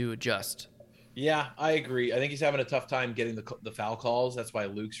struggling to adjust. Yeah, I agree. I think he's having a tough time getting the foul calls. That's why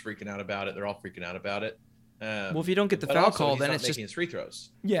Luke's freaking out about it. They're all freaking out about it. Well, if you don't get the but foul also, call, he's then not it's making just his free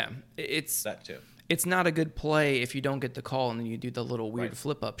throws. Yeah, it's That too. It's not a good play if you don't get the call and then you do the little weird Right.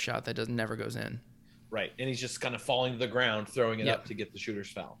 flip up shot that never goes in. Right, and he's just kind of falling to the ground, throwing it up to get the shooter's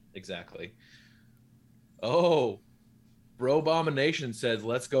foul. Exactly. Oh, Brobomination says,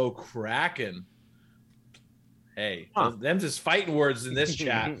 "Let's go Kraken." Hey, them's just fighting words in this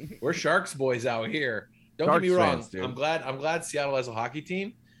chat. We're Sharks boys out here. Don't Sharks get me wrong. fans, dude. I'm glad Seattle has a hockey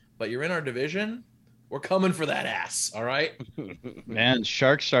team, but you're in our division. We're coming for that ass. All right. Man,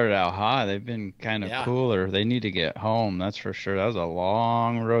 Sharks started out hot. They've been kind of Yeah. cooler. They need to get home. That's for sure. That was a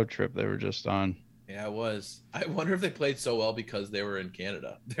long road trip they were just on. Yeah, it was. I wonder if they played so well because they were in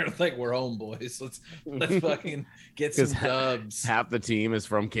Canada. They're like, we're home, boys. Let's fucking get some dubs. Half the team is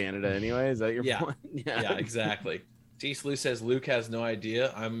from Canada anyway. Is that your Yeah. point? Yeah, exactly. T. Slew says Luke has no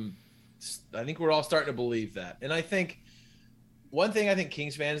idea. I think we're all starting to believe that. And I think one thing I think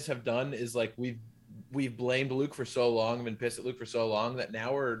Kings fans have done is like we've blamed Luke for so long and been pissed at Luke for so long that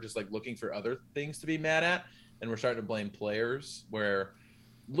now we're just like looking for other things to be mad at, and we're starting to blame players where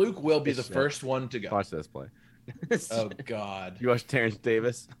Luke will be the first one to go. Watch this play. Oh God. You watch Terrence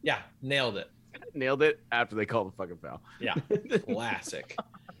Davis? Yeah, nailed it. Nailed it after they called the fucking foul. Yeah. Classic.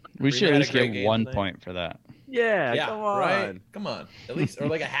 We should had at a least great get game 1 tonight. point for that. Yeah, come on. Right. Come on. At least or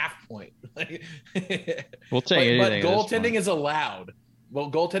like a half point. We'll take but anything. goaltending is allowed. Well,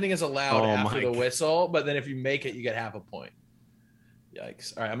 goaltending is allowed Oh after my the God. whistle, but then if you make it, you get half a point.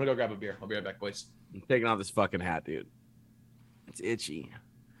 Yikes. All right, I'm going to go grab a beer. I'll be right back, boys. I'm taking off this fucking hat, dude. It's itchy.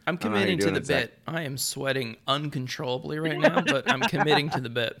 I'm I don't know how committing you're to the doing it, bit. I am sweating uncontrollably right now, but I'm committing to the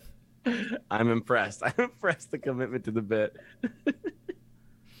bit. I'm impressed. I'm impressed the commitment to the bit.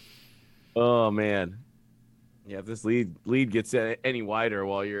 Oh man. Yeah, if this lead gets any wider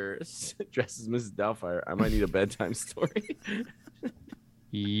while you're dressed as Mrs. Doubtfire, I might need a bedtime story.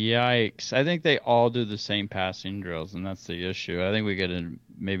 Yikes. I think they all do the same passing drills, and that's the issue. I think we got to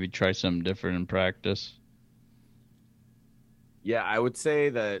maybe try something different in practice. Yeah, I would say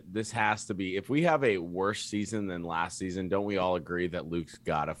that this has to be, if we have a worse season than last season, don't we all agree that Luke's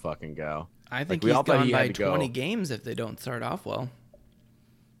got to fucking go? I think we he's all thought gone he by had to go. 20 games if they don't start off well.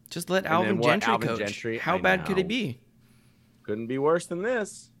 Just let And then Alvin what? Gentry Alvin coach. Gentry? How I bad could know. it be? Couldn't be worse than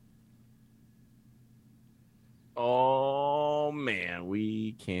this. Oh, man,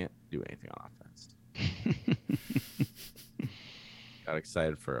 we can't do anything on offense. Got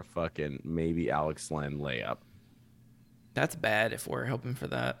excited for a fucking maybe Alex Len layup. That's bad if we're hoping for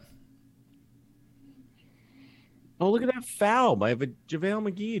that. Oh, look at that foul by JaVale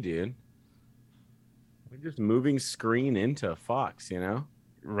McGee, dude. We're just moving screen into Fox, you know?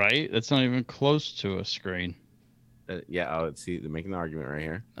 Right? That's not even close to a screen. Yeah, let's see. They're making the argument right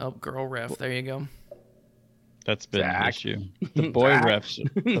here. Oh, girl ref. There you go. That's been an Zach. issue. The boy Zach.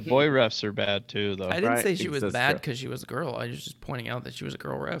 refs are bad too, though. I didn't Right, say she was that's bad true. because she was a girl. I was just pointing out that she was a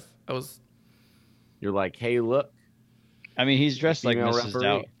girl ref. You're like, hey, look. I mean, he's dressed like Female Mrs. referee.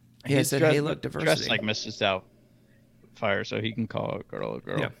 Doubt. Yeah, I He's said, dressed, hey, look, dressed diversity. like Mrs. Doubtfire, so he can call a girl a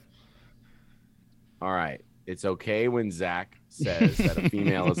girl. Yeah. All right. It's okay when Zach says that a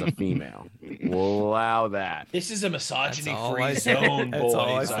female is a female. We'll allow that. This is a That's all I misogyny-free said. zone, That's all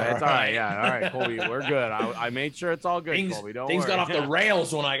I boys. said. It's all right. Yeah. All right, Colby. We're good. I made sure it's all good, Things, Colby. Don't things worry. got off the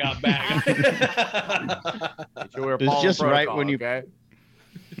rails when I got back. Make sure we're It's following just right protocol, when you- Okay?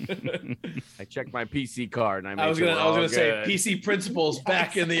 I checked my PC card and I made I was sure gonna, we're I was all gonna say good. PC principals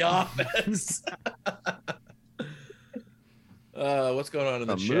back in the office. What's going on in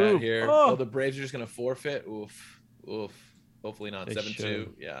the A chat move. here? Oh. Oh, the Braves are just gonna forfeit. Oof, oof. Hopefully not. They 7-2.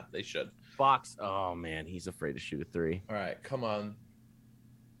 should. Yeah, they should. Fox. Oh man, he's afraid to shoot a three. All right, come on.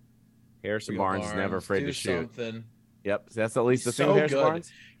 Harrison Here we go, Barnes is never afraid do to shoot. something. Yep, that's at least the He's thing so with Harrison good.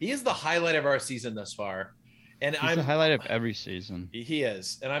 Barnes. He is the highlight of our season thus far, and He's the highlight of every season. He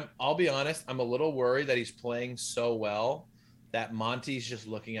is, and I'll be honest. I'm a little worried that he's playing so well that Monty's just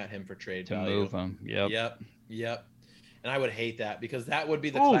looking at him for trade To value. move him. Yep. Yep. And I would hate that because that would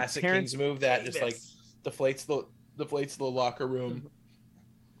be the Ooh, classic Terrence Kings move that just like Davis. deflates the deflates the locker room.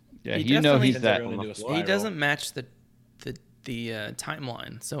 Yeah, He you know definitely he's Sends that. everyone into a He spiral. doesn't match the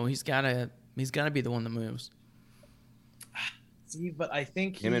timeline, so he's gotta be the one that moves. See, but I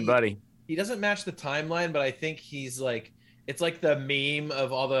think Him and Buddy. he doesn't match the timeline, but I think he's like, it's like the meme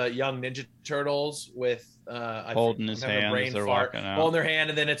of all the young Ninja Turtles with Holding his hand as they're walking out. holding their hand,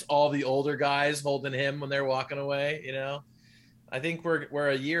 and then it's all the older guys holding him when they're walking away. You know, I think we're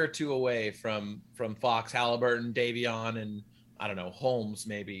a year or two away from Fox, Halliburton, Davion, and I don't know, Holmes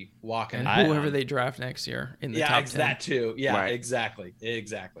maybe walking. And down. whoever they draft next year in the top 10. that too. Yeah, Right. exactly.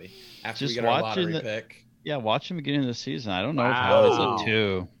 After Just we get our watching lottery pick. Yeah, watch him beginning of the season. I don't know if Wow. Hal is a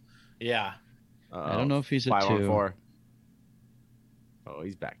 2. Yeah. I don't know if he's a 5 on 2. 4. Oh,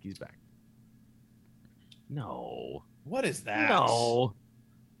 he's back. No. What is that? No.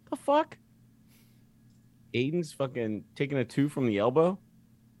 The fuck? Aiden's fucking taking a 2 from the elbow.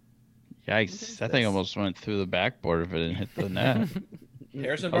 Yikes! That thing almost went through the backboard if it didn't hit the net.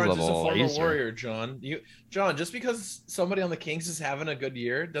 Harrison That was Barnes a is a little former laser. Warrior, John. John, just because somebody on the Kings is having a good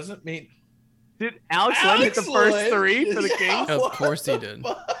year doesn't mean Did Alex Len hit the first Len? 3 for the Yeah. Kings? Of What course he the did.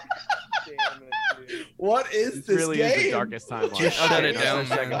 fuck? Damn it, dude. What is This this really game? is the darkest timeline. Just shut it no, down,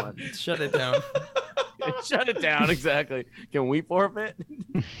 second man. one. Shut it down. Shut it down, exactly. Can we forfeit?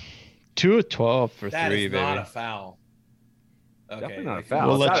 2 of 12 for That 3, is baby. not a foul. Okay, Definitely not a like, foul.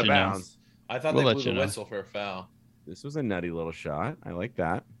 We'll It's let out of you know. bounds. I thought We'll they let blew you the know. whistle for a foul. This was a nutty little shot. I like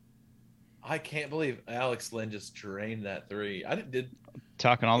that. I can't believe Alex Lynn just drained that 3.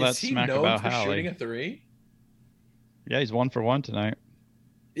 Talking all that Is he smack known about for shooting Hallie. a 3? Yeah, he's 1 for 1 tonight.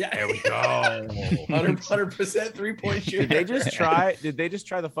 Yeah, There we go. 100% 3-point shooter. Did they just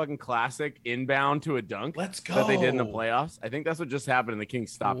try the fucking classic inbound to a dunk Let's go. that they did in the playoffs? I think that's what just happened and the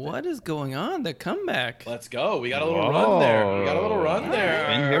Kings stopped it. What is going on? The comeback. Let's go. We got a little run there. We got a little run there.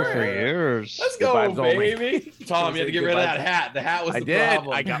 Been here for years. Let's Good go, vibes only. baby. Tom, you had to get Good rid of vibes. that hat. The hat was I the did.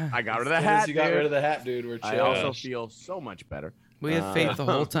 problem. I got rid of the As soon hat. as you got dude. rid of the hat, dude. We're I chill. also feel so much better. We have faith the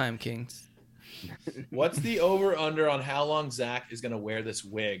whole time, Kings. What's the over under on how long Zack is gonna wear this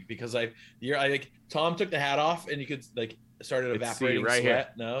wig? Because Tom took the hat off and you could started It's evaporating right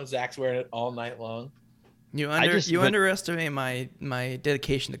sweat. No, Zach's wearing it all night long. You but- underestimate my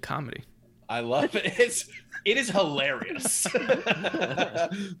dedication to comedy. I love it. It is hilarious.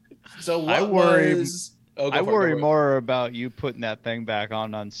 So what I worry- was? Oh, go I for it, worry go for it. more about you putting that thing back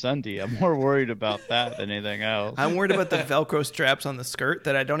on Sunday. I'm more worried about that than anything else. I'm worried about the Velcro straps on the skirt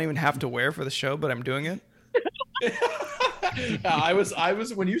that I don't even have to wear for the show, but I'm doing it. I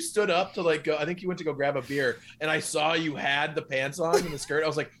was when you stood up to go. I think you went to go grab a beer, and I saw you had the pants on and the skirt. I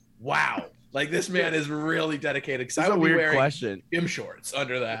was like, wow, this man is really dedicated. Because That's I a would be weird wearing question. gym shorts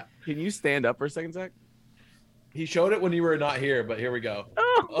under that. Can you stand up for a second, Zach? He showed it when you were not here, but here we go.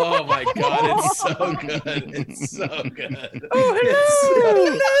 Oh my god, it's so good. It's so good.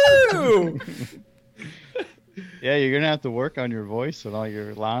 Hello! Yeah, you're gonna have to work on your voice and all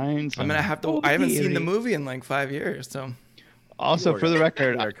your lines. I'm gonna have to. I haven't seen the movie in 5 years, so Also, for the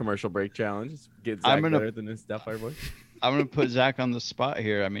record, our commercial break challenge. Get I'm Zach gonna- better than his Doubtfire voice. I'm gonna put Zach on the spot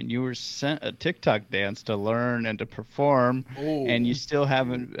here. I mean, you were sent a TikTok dance to learn and to perform, Ooh. and you still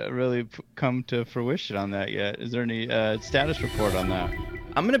haven't really come to fruition on that yet. Is there any status report on that?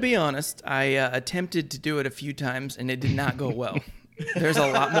 I'm gonna be honest. I attempted to do it a few times, and it did not go well. There's a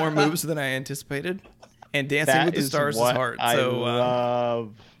lot more moves than I anticipated, and Dancing That with the is Stars is what hard. I So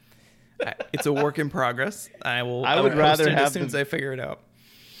love. it's a work in progress. I would would rather post it have as soon as I figure it out.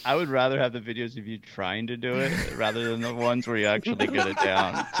 I would rather have the videos of you trying to do it rather than the ones where you actually get it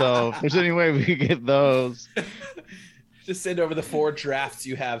down. So if there's any way we could get those. Just send over the 4 drafts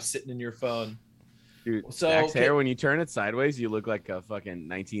you have sitting in your phone. Dude, So, Zach's okay. hair, when you turn it sideways, you look like a fucking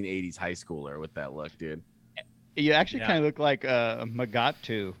 1980s high schooler with that look, dude. You actually Yeah. kind of look like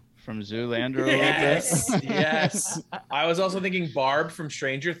Magatu from Zoolander a little bit. Yes, yes. I was also thinking Barb from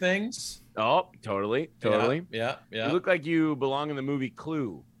Stranger Things. Oh, totally. Yeah. You look like you belong in the movie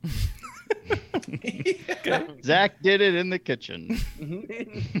Clue. Zach did it in the kitchen.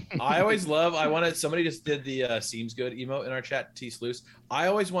 I wanted somebody just did the seems good emote in our chat, T Sluice. I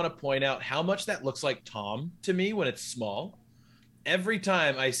always want to point out how much that looks like Tom to me when it's small. Every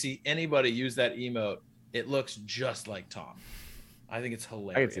time I see anybody use that emote, it looks just like Tom. I think it's I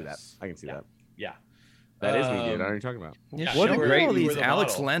hilarious. can see that. Yeah. That is me, dude. I know what you're talking about. Yeah, What show a me great- all you were these the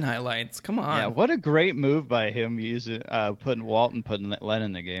Alex model. Len highlights. Come on. Yeah, what a great move by him using putting Walton putting Len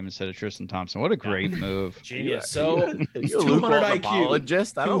in the game instead of Tristan Thompson. What a great move. Genius. So Are you a 200 Luke Walton IQ.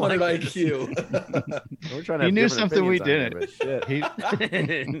 apologist? I don't 200 like IQ. We're trying to He have knew different something we opinions on here, but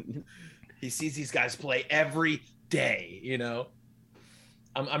shit. He He sees these guys play every day, you know.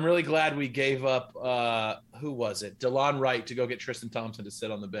 I'm really glad we gave up. Who was it? DeLon Wright to go get Tristan Thompson to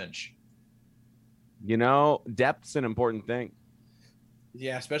sit on the bench. You know, depth's an important thing.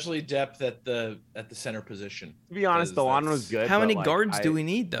 Yeah, especially depth at the center position. To be honest, DeLon was good. How many but, like, guards do we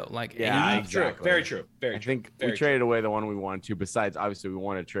need though? Like Yeah, 80? exactly. Very true. I think we traded away the one we wanted to. Besides, obviously, we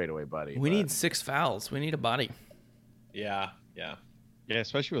wanted to trade away Buddy. We need 6 fouls. We need a body. Yeah. Yeah,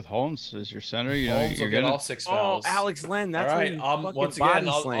 especially with Holmes as your center. You know, Holmes will get all 6 fouls. Oh, Alex Len. That's all right. Once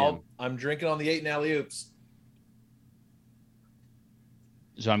again, I'm drinking on the 8 and alley-oops.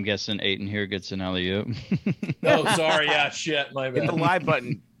 So I'm guessing Aiton here gets an alley-oop. Oh, sorry. Yeah, shit. My bad. Hit the live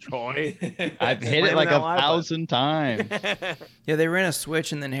button, Troy. I've hit it like 1,000 times. Yeah, they ran a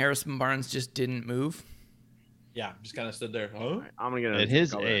switch and then Harrison Barnes just didn't move. Yeah, just kind of stood there. Huh? I'm gonna At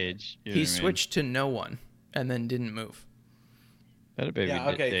his age, he switched to no one and then didn't move. Yeah,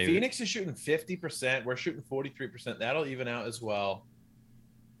 okay. David. Phoenix is shooting 50%. We're shooting 43%. That'll even out as well.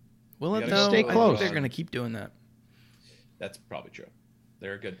 Will it though? Stay close. I think they're going to keep doing that. That's probably true.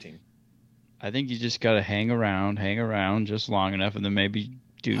 They're a good team. I think you just got to hang around just long enough, and then maybe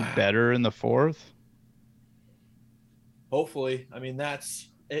do better in the fourth. Hopefully. I mean, that's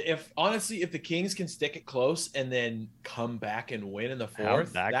if the Kings can stick it close and then come back and win in the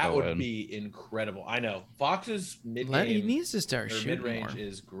fourth, that would be incredible. I know Fox's mid-game, he needs to start shooting mid-range more.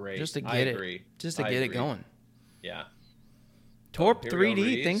 is great. Just to get it going. Yeah. Torp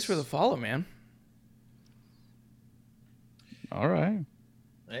 3D, thanks for the follow, man. All right.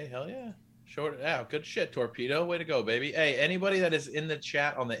 Hey, hell yeah. Short it out. Good shit, Torpedo. Way to go, baby. Hey, anybody that is in the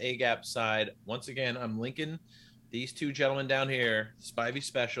chat on the A-Gap side, once again, I'm linking these 2 gentlemen down here, Spivey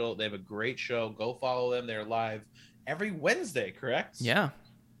Special. They have a great show. Go follow them. They're live every Wednesday, correct? Yeah.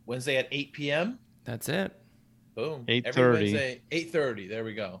 Wednesday at 8 p.m. That's it. Boom. 8:30. Every Wednesday, 8:30. There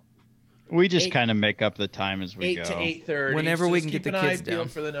we go. We just kind of make up the time as we 8 go. to 8:30. Whenever we can get the kids down.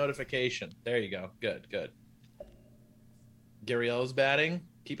 For the notification. There you go. Good. Gurriel's batting.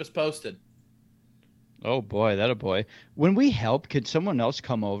 Keep us posted. Oh boy, that a boy. When we help, could someone else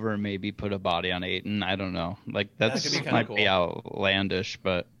come over and maybe put a body on Aiton? I don't know. Like that might be outlandish,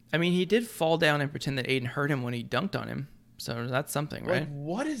 but I mean, he did fall down and pretend that Aiton hurt him when he dunked on him. So that's something, right?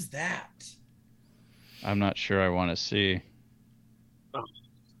 What is that? I'm not sure I want to see.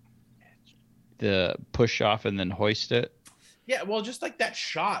 The push off and then hoist it. Yeah, well, just like that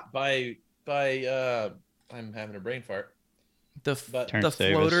shot by I'm having a brain fart. The floater,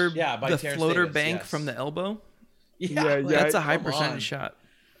 the floater bank from the elbow. Yeah, that's a high percentage shot.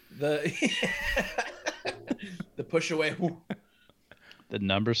 The push away. The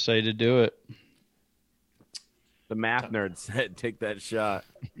numbers say to do it. The math nerds said take that shot.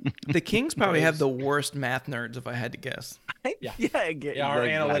 The Kings probably have the worst math nerds, if I had to guess. Yeah, our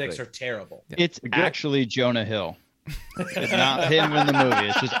analytics are terrible. It's actually Jonah Hill. It's not him in the movie.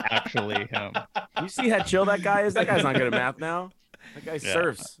 It's just actually him. You see how chill that guy is? That guy's not good at math now. That guy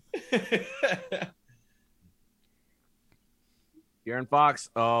surfs. Aaron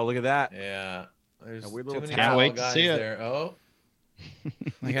Fox. Oh, look at that. Yeah. There's a weird little can't wait to see it. There. Oh.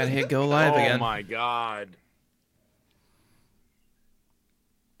 I got to hit go live again. Oh, my God.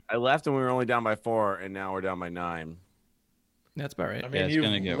 I left and we were only down by 4, and now we're down by 9. That's about right. I mean, you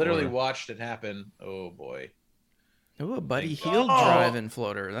literally watched it happen. Oh, boy. Oh, a Buddy Hield drive and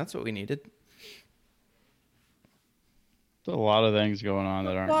floater. That's what we needed. There's a lot of things going on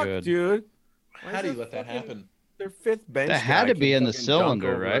that aren't good. Dude. How do you let that happen? Their 5th bench. That had to be in the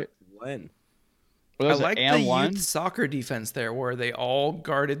cylinder, right? I like the youth soccer defense there, where they all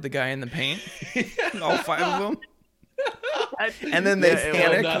guarded the guy in the paint. All 5 of them. And then they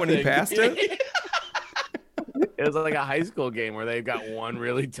panicked when he passed it. It was like a high school game where they've got one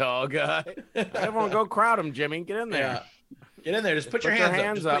really tall guy. Everyone go crowd him, Jimmy. Get in there. Yeah. Get in there. Just put your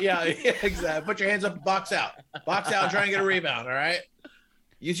hands up. Yeah, exactly. Put your hands up. Box out. Box out and try and get a rebound, all right?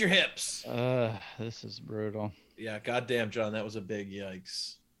 Use your hips. This is brutal. Yeah, goddamn, John. That was a big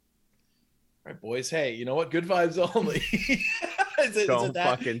yikes. All right, boys. Hey, you know what? Good vibes only. Is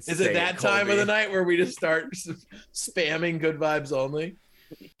it that time of the night where we just start spamming good vibes only?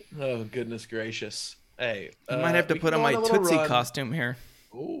 Oh, goodness gracious. Hey, I might have to put on my Tootsie costume here.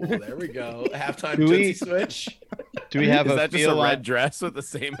 Oh, there we go. Halftime Tootsie switch. Do we have is that just a red dress with the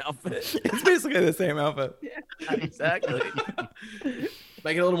same outfit? It's basically the same outfit. Yeah, exactly.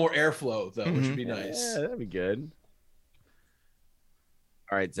 Make it a little more airflow, though, which would be nice. Yeah, that'd be good.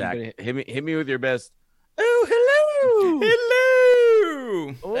 All right, Zach, hit me with your best. Oh, hello.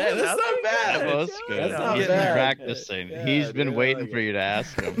 Ooh. Hey, that's not bad. That was good. That's not He's bad. practicing. Yeah, He's been dude, I waiting like for you to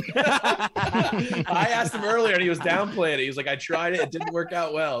ask him. I asked him earlier, and he was downplaying it. He was like, "I tried it; it didn't work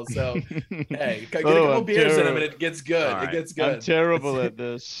out well." So, hey, get a couple I'm beers in him, terrible. and it gets good. All right. It gets I'm good. terrible at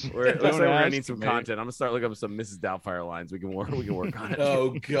this. Looks like Don't we're gonna ask need some me. content. I'm gonna start looking up some Mrs. Doubtfire lines. We can work on it.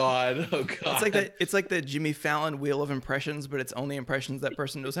 Oh God! Oh God! It's like the Jimmy Fallon wheel of impressions, but it's only impressions that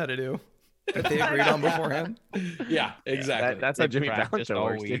person knows how to do that they agreed on beforehand. Yeah, exactly. That's how They Jimmy Fallon practiced show all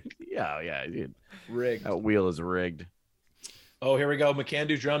works, dude. week. Yeah, dude. rigged. That wheel is rigged. Oh, here we go.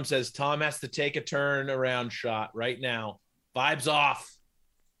 McCandu Drum says Tom has to take a turn around shot right now. Vibes off.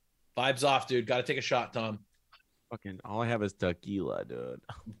 Vibes off, dude. Got to take a shot, Tom. Fucking all I have is tequila, dude.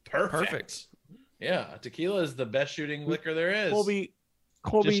 Perfect. Yeah, tequila is the best shooting liquor there is. Colby,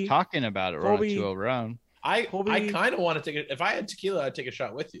 Just talking about it, we're on a Colby. 2-0 round. I Colby. kind of want to take it. If I had tequila, I'd take a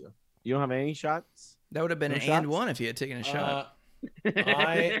shot with you. you don't have any shots? That would have been No an shots? and one if he had taken a shot.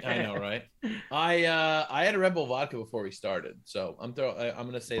 I know, right? I had a Red Bull vodka before we started, so I'm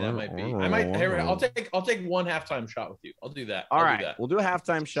gonna say that might be. I might. Hey, I'll take one halftime shot with you. I'll do that. All I'll right, do that. we'll do a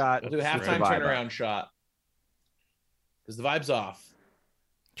halftime shot. We'll do a halftime Survive turnaround shot because the vibe's off.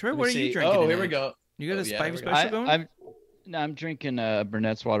 Troy, Let me what are see. you drinking? Oh, here we tonight? go. You got Oh, a yeah, spivey here we go. special going? I'm drinking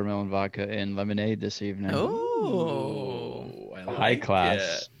Burnett's watermelon vodka and lemonade this evening. Oh, I like High class.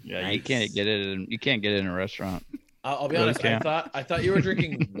 it. Yeah, Nice. you can't get it in a restaurant. I'll be Really honest. can't. I thought you were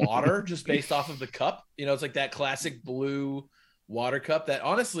drinking water just based off of the cup. You know, it's like that classic blue water cup. That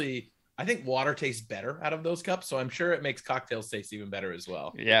honestly, I think water tastes better out of those cups. So I'm sure it makes cocktails taste even better as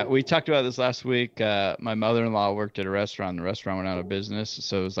well. Yeah, we talked about this last week. My mother-in-law worked at a restaurant. The restaurant went out of business,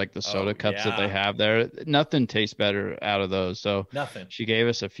 so it was like the soda cups that they yeah. have there. Nothing tastes better out of those. So Nothing. she gave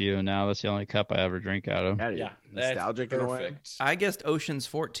us a few, and now that's the only cup I ever drink out of. Yeah, dude. Yeah, that's nostalgic in a way. perfect. I guessed Ocean's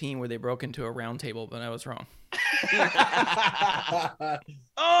 14 where they broke into a round table, but I was wrong.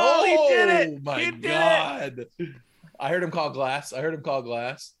 Oh, he did it! My He did God. I heard him call glass.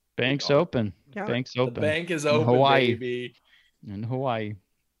 Bank's Oh, open. Count Bank's The open. bank is open, Hawaii. baby. In Hawaii.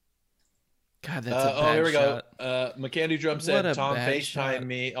 God, that's a bad Oh, here we shot. go. McCandy Drum What said, a Tom, bad FaceTime shot.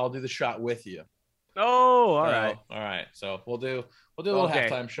 me. I'll do the shot with you. Oh, all right. All right. So we'll do a little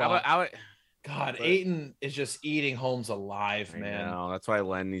halftime shot. God, but- Ayton is just eating Holmes alive, I man. know. That's why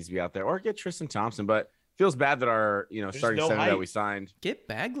Len needs to be out there, or get Tristan Thompson. But feels bad that our starting no center height. that we signed. Get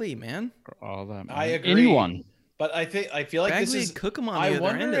Bagley, man. All that. I man. agree. Anyone. But I feel like Bagley this is cook him on I the other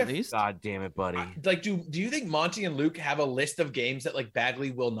wonder end at if- least. God damn it, buddy. like do you think Monty and Luke have a list of games that like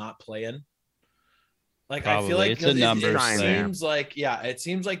Bagley will not play in? Like I feel Probably. like It's a numbers it thing. seems like it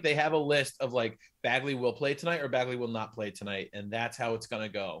seems like they have a list of like Bagley will play tonight or Bagley will not play tonight, and that's how it's gonna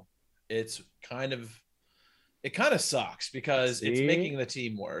go. It kind of sucks because it's See? making the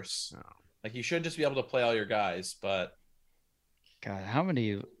team worse. No. Like you should just be able to play all your guys, but God, how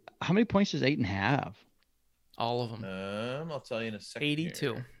many points does Ayton have? All of them. I'll tell you in a second.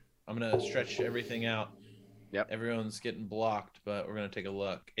 82. here. I'm gonna stretch everything out. Yep. Everyone's getting blocked, but we're gonna take a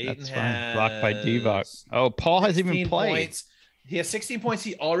look. Ayton That's fine. Blocked by Divock. has Oh, Paul hasn't even 16 played. points. He has 16 points.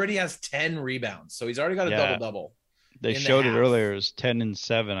 He already has 10 rebounds, so he's already got a Yeah. double. They in the showed it half. earlier. It was 10 and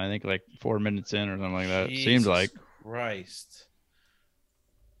 7. I think like 4 minutes in or something like that. It seems like. Christ.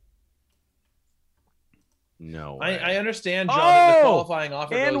 No. I understand, John, that the Oh! qualifying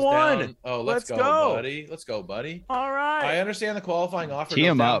offer And goes one. down. Oh, Let's let's go. buddy. Let's go, buddy. All right. I understand the qualifying offer Tee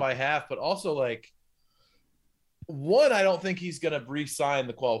goes him down up. by half, but also like one, I don't think he's gonna re-sign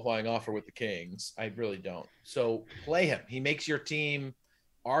the qualifying offer with the Kings. I really don't. So play him. He makes your team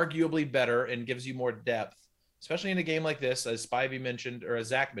arguably better and gives you more depth, especially in a game like this, as Spivey mentioned, or as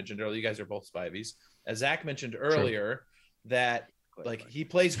Zach mentioned earlier. You guys are both Spiveys. As Zach mentioned earlier, that like he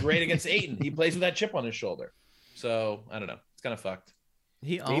plays great against Ayton. He plays with that chip on his shoulder. So I don't know. It's kind of fucked.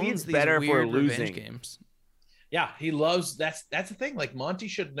 He Maybe owns it's these better if we're weird revenge losing. games. Yeah, he loves that's the thing. Like Monty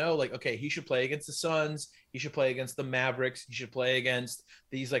should know, like, okay, he should play against the Suns, he should play against the Mavericks, he should play against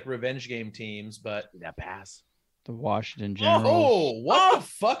these like revenge game teams. But that pass. The Washington Generals. oh, what the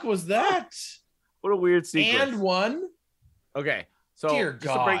fuck was that? What a weird sequence. And one. Okay. So Dear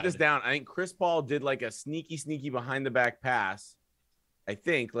just to break God. this down, I think Chris Paul did like a sneaky behind the back pass. I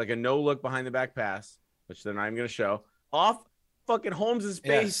think like a no look behind the back pass, which they're not even gonna show. Off fucking Holmes's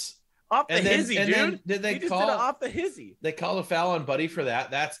face. Yes. Off the hizzy, and dude. then did they He just call did it off the hizzy. They call a foul on Buddy for that?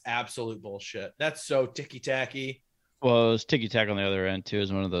 That's absolute bullshit. That's so ticky tacky. Well, it was ticky tack on the other end too. It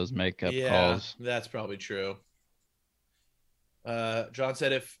was one of those makeup calls. That's probably true. John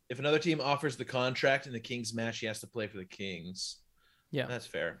said if another team offers the contract in the Kings match, he has to play for the Kings. Yeah. That's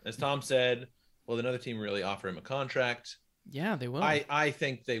fair. As Tom said, will another team really offer him a contract? Yeah, they will. I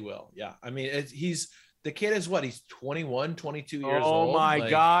think they will. Yeah. I mean, The kid is what? He's 21, 22 years Oh old. my Like,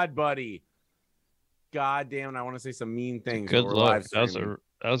 God, buddy. God damn it. I want to say some mean things. Good but we're look. live That streaming.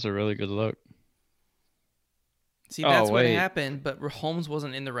 was a really good look. See, that's what wait. happened, but Holmes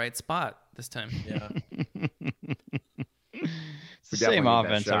wasn't in the right spot this time. yeah. It's the We same definitely need that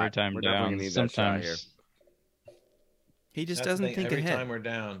offense shot. every time We're definitely down. gonna need that shot here. Sometimes He just That's the doesn't thing, think every ahead. time we're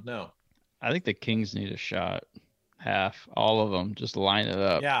down. No. I think the Kings need a shot. Half, all of them. Just line it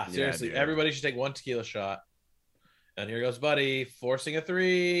up. Yeah, seriously. dude. Everybody should take one tequila shot. And here goes Buddy, forcing a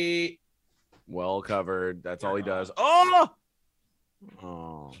 3. Well covered. That's all he You're does. Oh.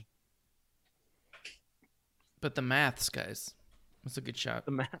 But the maths, guys. That's a good shot.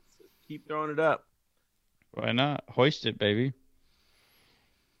 The math. Keep throwing it up. Why not? Hoist it, baby.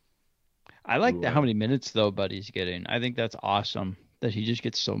 I like Ooh, how many minutes though Buddy's getting. I think that's awesome that he just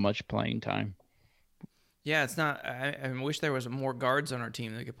gets so much playing time. Yeah, it's not. I wish there was more guards on our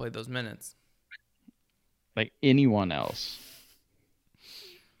team that could play those minutes. Like anyone else.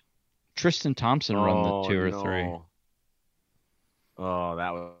 Tristan Thompson run the 2 or 3. Oh,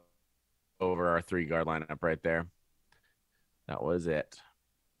 that was over our 3 guard lineup right there. That was it.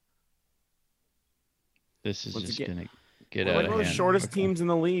 This is Once just again, gonna get We're out like of one of the hand. shortest quickly. teams in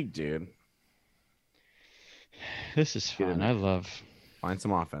the league, dude. This is Get in fun. there. I love. Find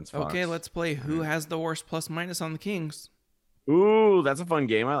some offense, Fox. Okay, let's play who has the worst plus minus on the Kings. Ooh, that's a fun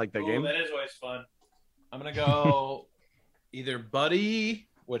game. I like that Ooh, game. that is always fun. I'm going to go either Buddy,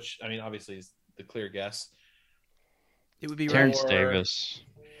 which, I mean, obviously is the clear guess. It would be Terrence right. Davis.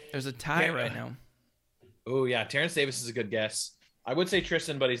 There's a tie Yeah. right now. Oh, yeah. Terrence Davis is a good guess. I would say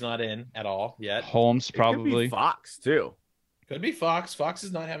Tristan, but he's not in at all yet. Holmes It could be probably. Fox too. Could be Fox. Fox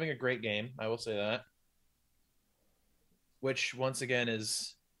is not having a great game. I will say that. Which, once again,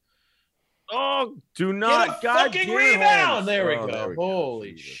 is... Oh, do not. Get a fucking damn rebound! Holmes. There we Oh, go.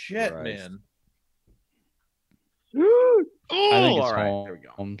 Holy Jesus shit, Christ. man. Ooh, I think it's all right. There we go.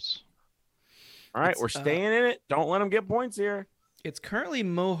 Holmes. All right, It's, we're staying in it. Don't let them get points here. It's currently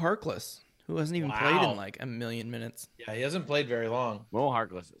Mo Harkless, who hasn't even played Wow. in like a million minutes. Yeah, he hasn't played very long. Mo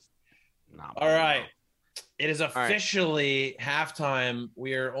Harkless is not. All right. It is officially halftime.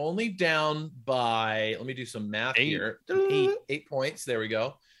 We are only down by, let me do some math 8. here. 8 points. There we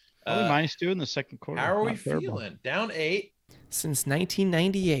go. Only -2 in the second quarter. How are we Not terrible. feeling? Down 8. Since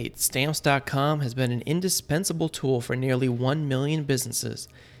 1998, Stamps.com has been an indispensable tool for nearly 1 million businesses.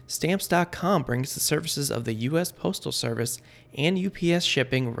 Stamps.com brings the services of the U.S. Postal Service and UPS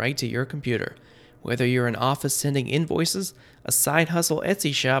shipping right to your computer. Whether you're an office sending invoices, a side hustle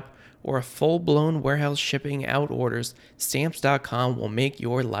Etsy shop, or a full-blown warehouse shipping out orders, Stamps.com will make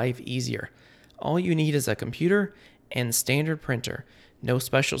your life easier. All you need is a computer and standard printer. No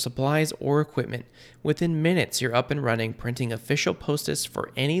special supplies or equipment. Within minutes, you're up and running, printing official post-its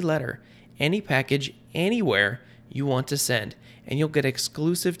for any letter, any package, anywhere you want to send. And you'll get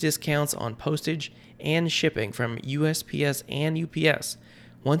exclusive discounts on postage and shipping from USPS and UPS.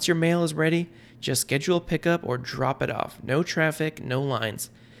 Once your mail is ready, just schedule a pickup or drop it off. No traffic, no lines.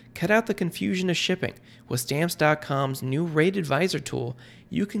 Cut out the confusion of shipping. With Stamps.com's new Rate Advisor tool,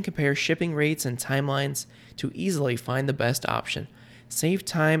 you can compare shipping rates and timelines to easily find the best option. Save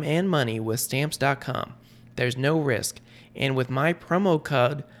time and money with Stamps.com. There's no risk. And with my promo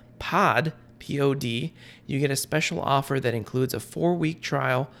code POD, P-O-D, you get a special offer that includes a 4-week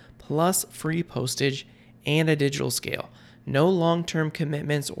trial plus free postage and a digital scale. No long-term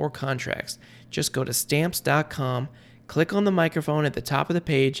commitments or contracts. Just go to Stamps.com, click on the microphone at the top of the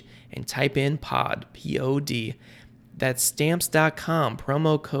page, and type in POD, P-O-D. That's Stamps.com,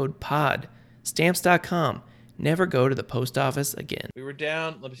 promo code POD. Stamps.com. Never go to the post office again. We were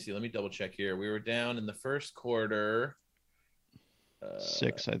down. Let me see. Let me double check here. We were down in the first quarter.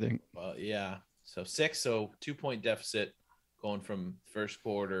 6, I think. Yeah. So 6. So 2-point deficit going from first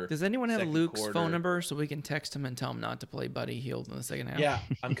quarter. Does anyone have second Luke's quarter. phone number so we can text him and tell him not to play Buddy Hield in the second half? Yeah.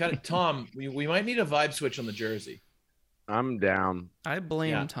 I'm kind of Tom. We might need a vibe switch on the jersey. I'm down. I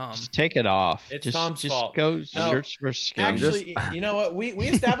blame Yeah. Tom. Just take it off. It's just, Tom's just fault. go No, search for skins. Actually, you know what? We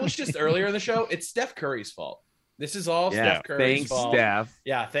established this earlier in the show. It's Steph Curry's fault. This is all Yeah. Steph Curry's Thanks, fault. Steph.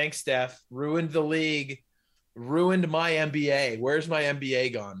 Yeah, thanks, Steph. Ruined the league. Ruined my NBA. Where's my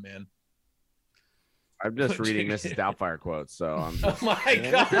NBA gone, man? I'm just reading Mrs. Doubtfire quotes, so I'm Oh just, my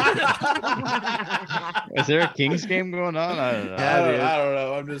god! Is there a Kings game going on? I don't know. I don't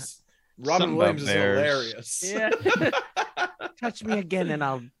know. I'm just Robin Something Williams about is Bears. hilarious. touch me again and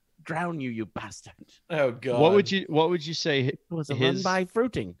I'll drown you, you bastard. Oh god. What would you say It was a His- run by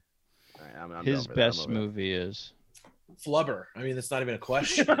fruiting. All right, I'm his over that. best I'm over movie is? Flubber? I mean, that's not even a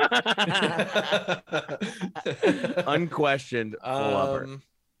question. that. Unquestioned flubber.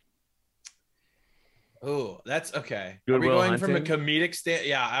 Oh, that's okay. Good Are we Will going from a Hunting? comedic stand?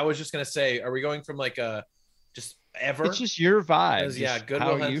 Yeah, I was just gonna say, are we going from like a just ever? It's just your vibe. Because yeah, Just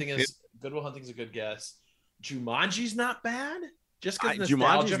how you feel. Good Will Hunting's a good guess. Jumanji's not bad. Just because Jumanji's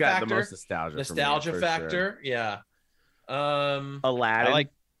nostalgia got factor. the most nostalgia. Nostalgia for me, factor. Sure. Yeah. Aladdin. I like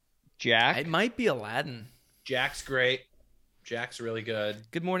Jack. It might be Aladdin. Jack's great. Jack's really good.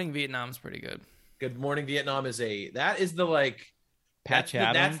 Good Morning Vietnam's pretty good. Good Morning Vietnam is that is the like Patch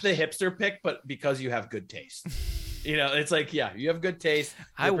that's Adams. the hipster pick, but because you have good taste. You know, it's like, yeah, you have good taste.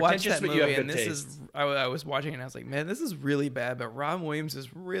 I You're watched that pretentious, but you have movie, and good this taste. is I was watching it, and I was like, man, this is really bad, but Robin Williams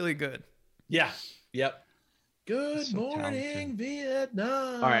is really good. Yeah. Yep. Good So morning, talented.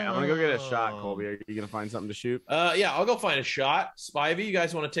 Vietnam. All right, I'm gonna go get a shot, Colby. Are you gonna find something to shoot? Yeah, I'll go find a shot. Spivey, you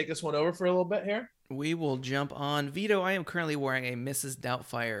guys want to take this one over for a little bit here? We will jump on. Vito, I am currently wearing a Mrs.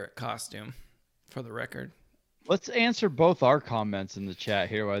 Doubtfire costume, for the record. Let's answer both our comments in the chat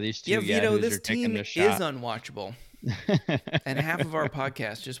here while these two Yeah, Vito, yahoos this are taking team their is shot. unwatchable. And half of our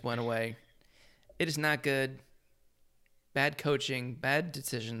podcast just went away. It is not good. Bad coaching, bad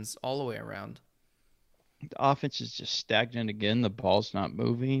decisions all the way around. The offense is just stagnant again. The ball's not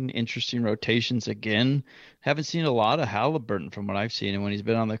moving. Interesting rotations again. Haven't seen a lot of Halliburton from what I've seen. And when he's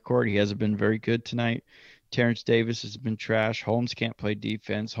been on the court, he hasn't been very good tonight. Terrence Davis has been trash. Holmes can't play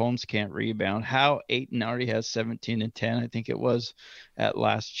defense. Holmes can't rebound. How Ayton already has 17 and 10, I think it was, at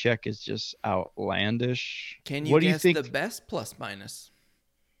last check, is just outlandish. Can you What do guess you think? the best plus minus?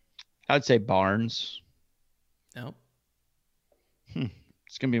 I'd say Barnes. Nope.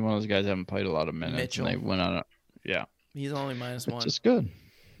 It's going to be one of those guys that haven't played a lot of minutes. Mitchell. And they went on a, yeah. He's only minus Which one. is good.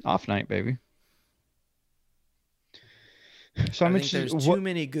 Off night, baby. So I I'm think interested. there's too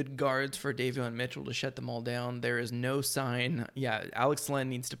many good guards for Davion Mitchell to shut them all down. There is no sign. Yeah, Alex Len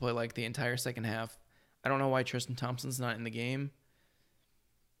needs to play like the entire second half. I don't know why Tristan Thompson's not in the game.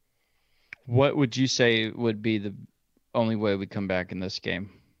 What would you say would be the only way we come back in this game?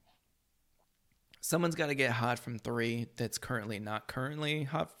 Someone's got to get hot from three that's not currently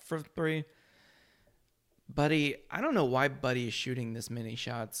hot for three. Buddy, I don't know why Buddy is shooting this many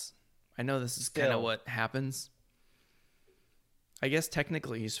shots. I know this is kind of what happens. I guess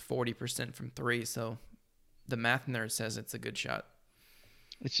technically he's 40% from three, so the math nerd says it's a good shot.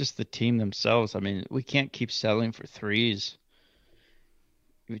 It's just the team themselves. I mean, we can't keep settling for threes.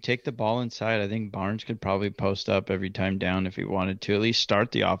 If we take the ball inside, I think Barnes could probably post up every time down if he wanted to, at least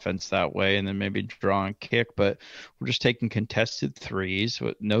start the offense that way and then maybe draw and kick. But we're just taking contested threes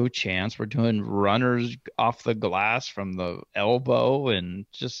with no chance. We're doing runners off the glass from the elbow and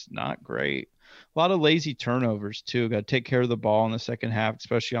just not great. A lot of lazy turnovers, too. Got to take care of the ball in the second half,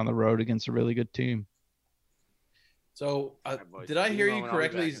 especially on the road against a really good team. So, did I hear you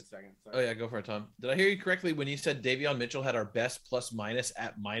correctly? Oh, yeah, go for it, Tom. Did I hear you correctly when you said Davion Mitchell had our best plus minus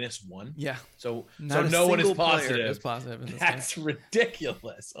at -1? Yeah. So Not a no one is single player positive. is positive in this That's game.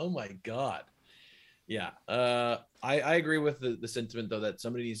 ridiculous. Oh, my God. Yeah. I agree with the sentiment, though, that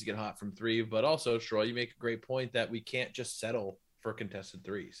somebody needs to get hot from three. But also, Troy, you make a great point that we can't just settle for contested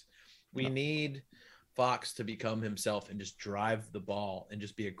threes. We need Fox to become himself and just drive the ball and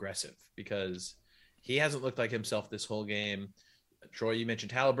just be aggressive because he hasn't looked like himself this whole game. Troy, you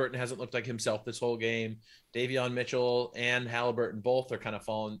mentioned Halliburton hasn't looked like himself this whole game. Davion Mitchell and Halliburton both are kind of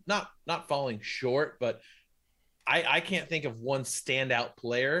falling, not falling short, but I can't think of one standout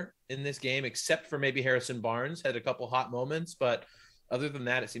player in this game except for maybe Harrison Barnes had a couple hot moments, but other than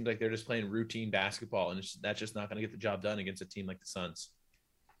that, it seems like they're just playing routine basketball, and that's just not going to get the job done against a team like the Suns.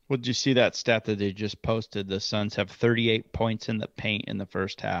 Well, did you see that stat that they just posted? The Suns have 38 points in the paint in the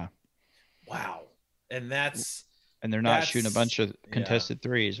first half. Wow. And they're not shooting a bunch of contested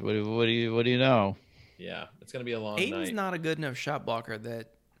threes. What do you know? Yeah, it's going to be a long Aiden's night. not a good enough shot blocker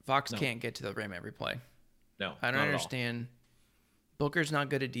that Fox can't get to the rim every play. No, I don't understand. Booker's not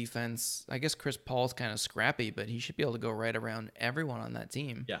good at defense. I guess Chris Paul's kind of scrappy, but he should be able to go right around everyone on that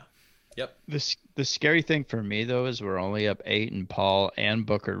team. Yeah. Yep. The scary thing for me, though, is we're only up 8, and Paul and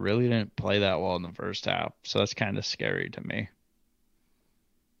Booker really didn't play that well in the first half. So that's kind of scary to me.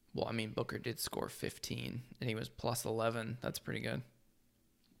 Well, I mean, Booker did score 15, and he was plus 11. That's pretty good.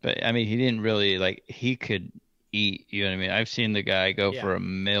 But, I mean, he didn't really, he could eat. You know what I mean? I've seen the guy go for $1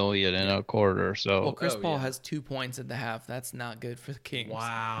 million in a quarter. So Well, Chris Paul has 2 points at the half. That's not good for the Kings.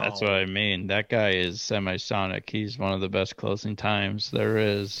 Wow. That's what I mean. That guy is semisonic. He's one of the best closing times there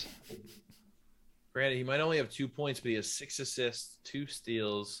is. Granted, he might only have 2 points, but he has 6 assists, 2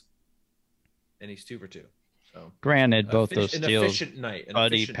 steals, and he's 2 for 2. So, granted, both those an steals, efficient night.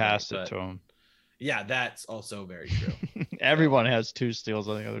 Buddy passed it to him. Yeah, that's also very true. Everyone has 2 steals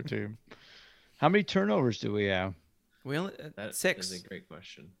on the other team. How many turnovers do we have? We only That 6. is a great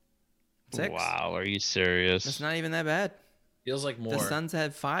question. 6. Wow, are you serious? It's not even that bad. Feels like more. The Suns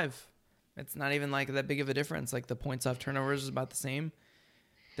had 5. It's not even like that big of a difference. Like the points off turnovers is about the same.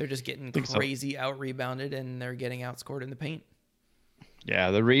 They're just getting crazy out rebounded and they're getting outscored in the paint.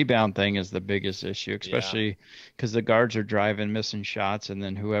 Yeah, the rebound thing is the biggest issue, especially because the guards are driving, missing shots, and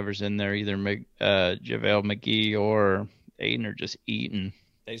then whoever's in there, either JaVale McGee or Aiden, are just eating.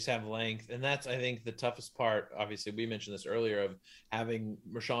 They just have length. And that's, I think, the toughest part. Obviously, we mentioned this earlier of having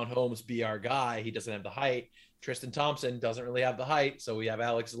Rashawn Holmes be our guy. He doesn't have the height. Tristan Thompson doesn't really have the height. So we have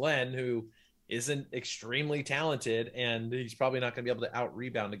Alex Len, who isn't extremely talented, and he's probably not going to be able to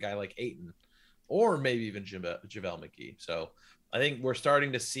out-rebound a guy like Ayton or maybe even JaVale McGee. So I think we're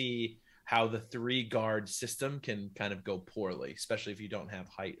starting to see how the 3-guard system can kind of go poorly, especially if you don't have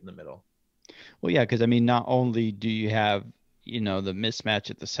height in the middle. Well, yeah, because, I mean, not only do you have, the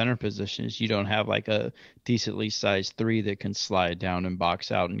mismatch at the center positions, you don't have like a decently sized 3 that can slide down and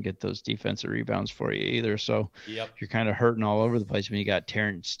box out and get those defensive rebounds for you either. So you're kind of hurting all over the place when you got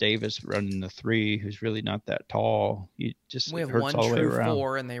Terrence Davis running the 3, who's really not that tall. We have one true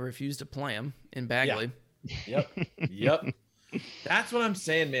 4, and they refuse to play him in Bagley. Yeah. Yep. That's what I'm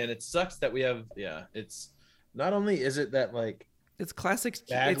saying, man. It sucks that we have. Yeah, it's not only is it that like. It's classic.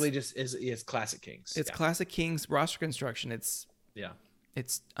 Bagley is classic Kings. It's classic Kings roster construction. It's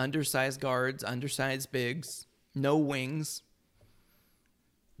undersized guards, undersized bigs, no wings.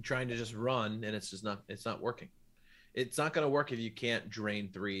 Trying to just run, and it's not working. It's not going to work if you can't drain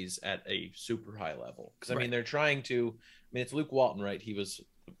threes at a super high level. Because I mean, they're trying to. I mean, it's Luke Walton, right? He was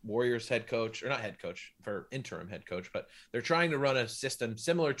Warriors head coach, or not head coach, for interim head coach, but they're trying to run a system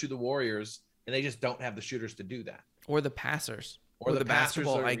similar to the Warriors, and they just don't have the shooters to do that, or the passers. Or the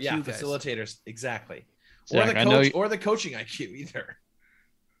basketball IQ guys. Facilitators, exactly. Zack, Or the coaching IQ either.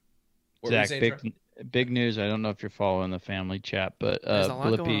 Zack, big news. I don't know if you're following the family chat, but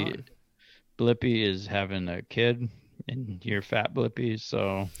Blippy is having a kid, and you're fat Blippy.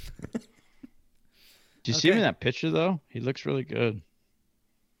 So, did you see him in that picture though? He looks really good.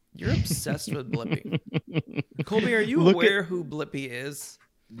 You're obsessed with Blippy. Colby, are you aware who Blippy is?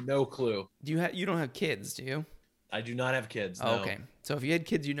 No clue. You don't have kids, do you? I do not have kids. No. Oh, okay. So if you had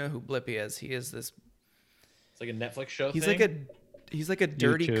kids, you know who Blippy is. He is this. It's like a Netflix show. He's like a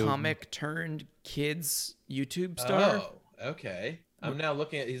dirty YouTube comic turned kids YouTube star. Oh, okay. I'm now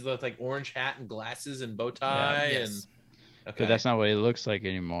looking at. He's like orange hat and glasses and bow tie yes. Okay. But that's not what he looks like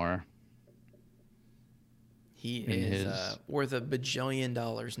anymore. He is worth $1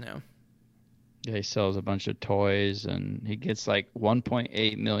 bajillion now. Yeah, he sells a bunch of toys, and he gets like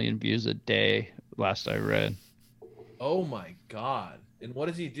 1.8 million views a day. Last I read. Oh my God! And what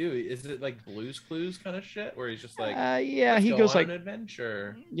does he do? Is it like Blue's Clues kind of shit, where he's just like, he goes like an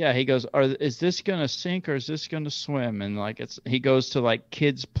adventure. Yeah, he goes, is this gonna sink or is this gonna swim? And like he goes to like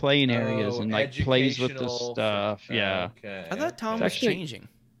kids playing areas and like plays with the stuff. Yeah. Okay. I thought Tom was changing.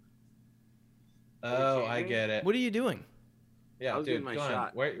 Oh, I get it. What are you doing? Yeah, dude, go on.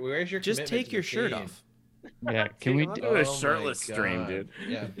 Where's your? Just take your shirt off. Yeah, can we do a shirtless stream, dude?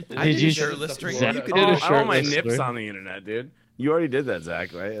 Yeah. I did a shirtless stream. Zack did I want my nips on the internet, dude. You already did that,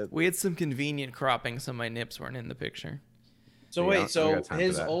 Zack, right? We had some convenient cropping, so my nips weren't in the picture. So wait, so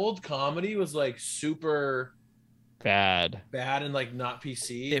his old comedy was like super bad and like not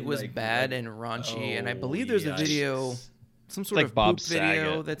PC. It was bad and raunchy, and I believe there's a video, some sort of Bob poop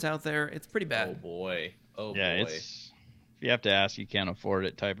video that's out there. It's pretty bad. Oh boy. Yeah, it's if you have to ask, you can't afford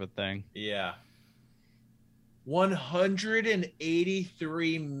it type of thing. Yeah.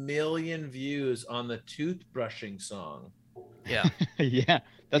 183 million views on the toothbrushing song. Yeah. Yeah,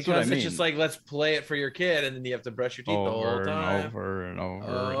 that's what I mean. It's just like, let's play it for your kid, and then you have to brush your teeth the whole time. Over and over.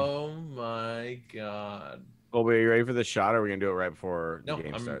 Oh my God. Well, are you ready for the shot, or are we gonna do it right before the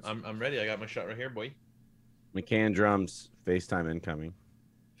game starts? I'm ready. I got my shot right here, boy. McCann drums. FaceTime incoming.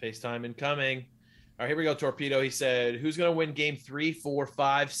 FaceTime incoming. All right, here we go, Torpedo. He said, who's going to win game 3, 4,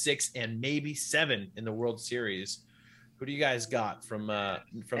 5, 6, and maybe 7 in the World Series? Who do you guys got from not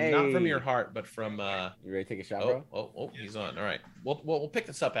from your heart, but from you ready to take a shot, bro? Oh, he's on. All right. We'll pick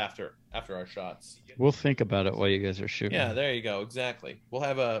this up after our shots. We'll think about it while you guys are shooting. Yeah, there you go. Exactly. We'll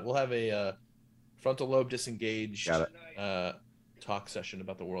have a frontal lobe disengaged talk session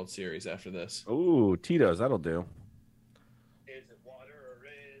about the World Series after this. Ooh, Tito's, that'll do. Is it water or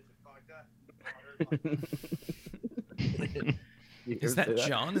is it vodka? Is that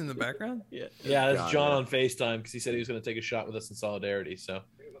John in the background? Yeah, that's John on FaceTime because he said he was going to take a shot with us in solidarity. So,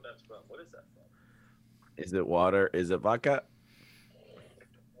 what is that from? Is it water? Is it vodka?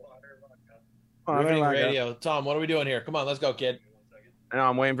 Riveting radio. Tom, what are we doing here? Come on, let's go, kid. No,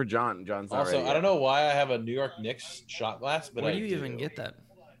 I'm waiting for John. John's not also, ready I don't know why I have a New York Knicks shot glass, but where do you even get that?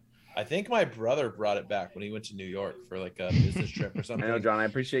 I think my brother brought it back when he went to New York for like a business trip or I something. know, John. I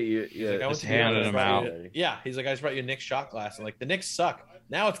appreciate you. He's like, I went just to New York, handed I them brought out. you- Yeah, he's like, I just brought you a Knicks shot glass, and like the Knicks suck.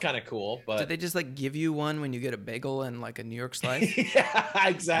 Now it's kind of cool, but Did they just like give you one when you get a bagel and like a New York slice? yeah,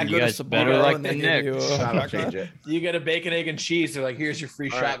 exactly. You go to guys better Sapporo like and the they give you Knicks. a- I'll change it. You get a bacon, egg, and cheese. They're like, here's your free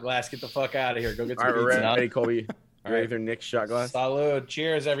All shot right. glass. Get the fuck out of here. Go get All some right, we're pizza. ready, Colby. All Ready right. for Nick's shot glass? Salud.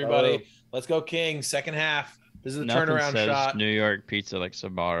 Cheers, everybody. Salud. Let's go Kings. Second half. This is the Nothing turnaround says shot. New York pizza like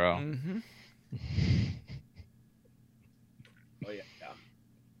Sbarro. Mm-hmm. Oh yeah.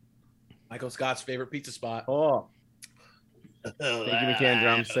 Michael Scott's favorite pizza spot. Oh. Thank you, McCann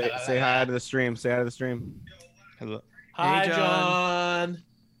Drum. Say hi to the stream. Say hi to the stream. Hello. Hi, Hey, John.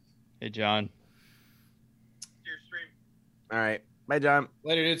 Hey, John. Your stream. All right. Bye, John.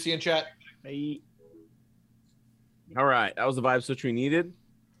 Later, dude. See you in chat. Bye. All right. That was the vibe switch we needed.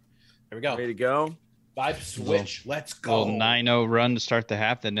 Here we go. Ready to go. Vibe switch. Let's go. Little 9-0 run to start the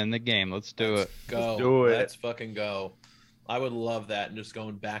half, then end the game. Let's do it. Go. Let's do it. Let's fucking go. I would love that, and just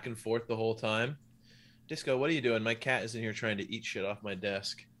going back and forth the whole time. Disco, what are you doing? My cat is in here trying to eat shit off my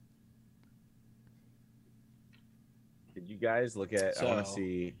desk. Did you guys look at? I want to So-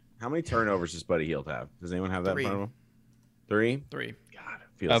 see how many turnovers does Buddy Hield have. Does anyone have that in front of him? 3. 3. God, it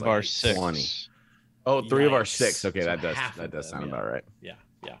feels Of like our 20. 6. Oh, 3 of our Yikes. 6. Okay, So that half of does them, sound yeah. about right. Yeah.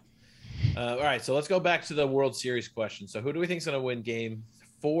 All right, so let's go back to the World Series question. So who do we think is going to win game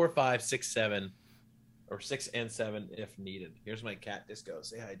 4, 5, 6, 7, or 6 and 7 if needed? Here's my cat, Disco.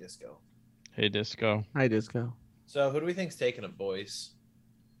 Say hi, Disco. Hey, Disco. Hi, Disco. So who do we think's taking it, boys?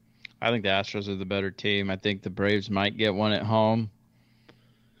 I think the Astros are the better team. I think the Braves might get one at home.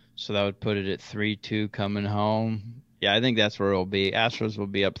 So that would put it at 3-2 coming home. Yeah, I think that's where it'll be. Astros will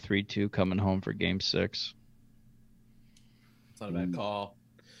be up 3-2 coming home for game 6. It's not a bad call.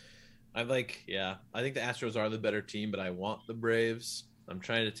 I think the Astros are the better team, but I want the Braves. I'm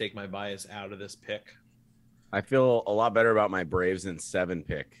trying to take my bias out of this pick. I feel a lot better about my Braves in 7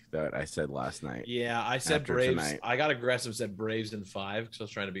 pick that I said last night. Yeah, I said After Braves. tonight. I got aggressive, said Braves in 5 because I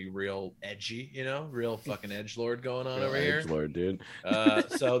was trying to be real edgy, real fucking edgelord going on over here. Lord, dude.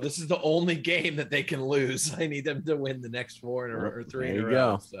 So this is the only game that they can lose. I need them to win the next 4 in a row, or 3 There in a you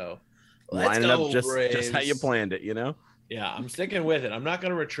row. go. So let's Line it go, up just how you Braves. planned it, you know? Yeah, I'm sticking with it. I'm not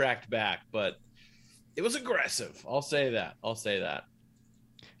going to retract back, but it was aggressive. I'll say that.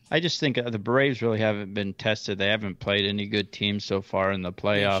 I just think the Braves really haven't been tested. They haven't played any good teams so far in the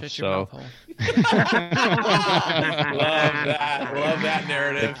playoffs. Shut your mouth hole. Love that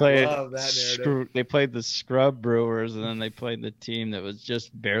narrative. They played Love that narrative. they played the scrub Brewers, and then they played the team that was just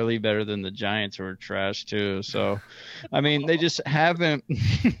barely better than the Giants, who were trash too. So, I mean, they just haven't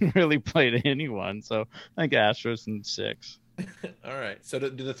really played anyone. So I think Astros in 6. All right. So do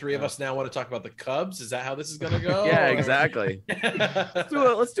the 3 of us now want to talk about the Cubs? Is that how this is going to go? Yeah, or- exactly.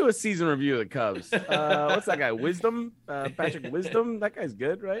 Let's do a season review of the Cubs. What's that guy? Wisdom? Patrick Wisdom? That guy's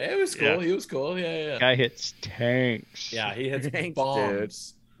good, right? It was cool. Yeah. He was cool. Yeah. Guy hits tanks. Yeah, he hits Thanks,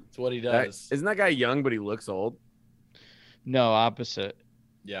 bombs. That's what he does. Isn't that guy young, but he looks old? No, opposite.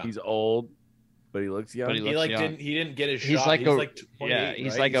 Yeah. He's old, but he looks young. But he He looks like young. didn't get his He's shot. like He's a- like 28, Yeah,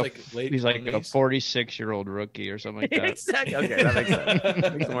 he's right? like late he's like a 20s. 46-year-old rookie or something like that. Exactly. Okay, that makes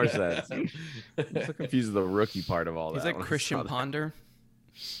sense. Makes more sense. I'm so confused with the rookie part of all He's that. like when I Christian saw that. Ponder.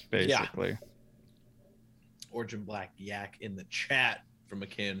 Basically. Origin Black Yak in the chat from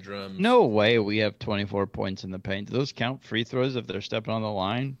McCann Drums. No way we have 24 points in the paint. Do those count free throws if they're stepping on the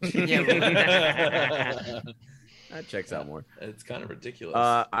line? Yeah, That checks out more. It's kind of ridiculous.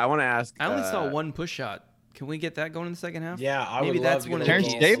 I want to ask. I only saw one push shot. Can we get that going in the second half? yeah, I maybe would that's love one to of get a the Terrence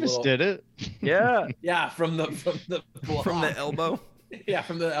little- Davis little- did it Yeah, Yeah, from the From the elbow. yeah,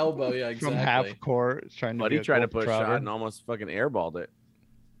 from the elbow. Yeah, from exactly. half court, trying to but be he a tried to gold push shot trouter. and almost fucking airballed it.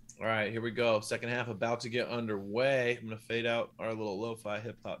 All right, here we go. Second half about to get underway. I'm gonna fade out our little lo-fi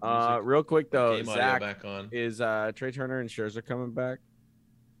hip hop music. Real quick though, Game audio Zach, back on. is Trey Turner and Scherzer coming back?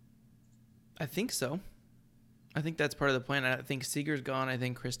 I think so. I think that's part of the plan. I think Seager's gone. I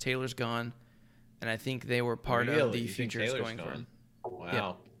think Chris Taylor's gone. And I think they were part of Really? the You think futures Taylor's going gone? for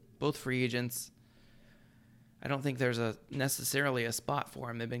Wow. both free agents. I don't think there's necessarily a spot for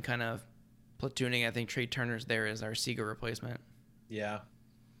him. They've been kind of platooning. I think Trey Turner's there as our Seager replacement. Yeah.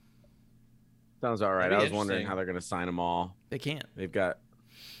 Sounds all right. That'd I be was wondering interesting. how they're going to sign them all. They can't. They've got.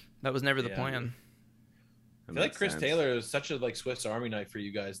 That was never the Yeah. plan. I feel like Chris Taylor is such a like Swiss Army knife for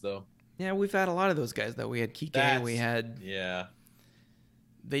you guys, though. Yeah, we've had a lot of those guys, though. We had Kike. We had... Yeah.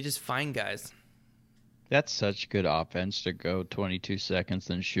 They just find guys. That's such good offense to go 22 seconds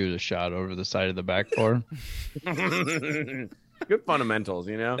and shoot a shot over the side of the backboard. Good fundamentals,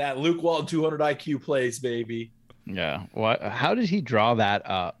 you know. That Luke Walton 200 IQ plays, baby. Yeah. What? How did he draw that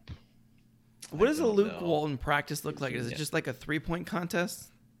up? What does a don't Luke know. Walton practice look like? Is it just like a 3-point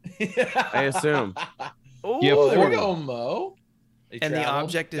contest? I assume. You have Oh, there four. we go, Mo. He And the traveled.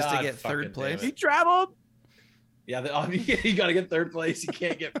 object is to God get fucking third damn place? it. He traveled. Yeah, you got to get third place. You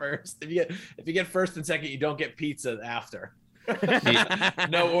can't get first. If you get first and second, you don't get pizza after.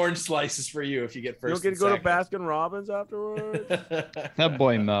 No orange slices for you if you get You first. don't get to go and to Baskin Robbins afterwards. second. That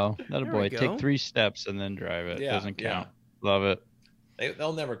boy Mo. That There we boy. go. Take 3 steps and then drive it. Yeah, Doesn't yeah. count. Love it.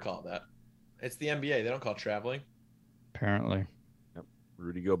 They'll never call that. It's the NBA. They don't call traveling. Apparently.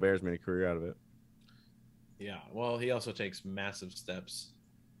 Rudy Gobert's made a career out of it. Yeah. Well, he also takes massive steps.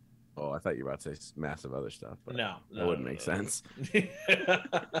 Oh, I thought you were about to say massive other stuff. But No, that wouldn't make sense. sense.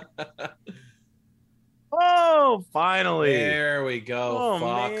 Oh, finally. There we go, Oh,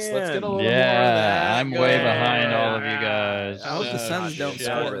 Fox. man. Let's get a little more of Yeah, that. I'm Go way ahead. behind all of you guys. I hope the Oh, Suns don't shit.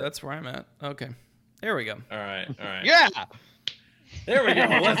 score. That's where I'm at. Okay. There we go. All right. Yeah. There we go.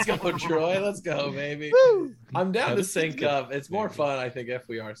 Let's go, Troy. Let's go, baby. I'm down to This is sync good. up. It's more fun, I think, if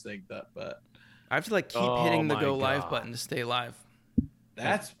we are synced up. But I have to like keep Oh hitting the my go live God. button to stay live.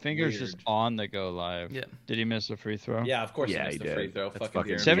 that's Fingers weird. just on the go live. Yeah. Did he miss a free throw? Yeah, of course. Yeah, he missed he the free did. throw. That's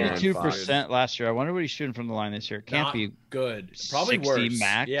Fucking fucking guaranteed. 72% last year. I wonder what he's shooting from the line this year. It can't Not be, good. Probably 60 worse.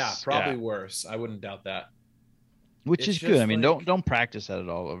 max? Yeah, probably Yeah. worse. I wouldn't doubt that. which It's is good. just I mean, like- don't practice that at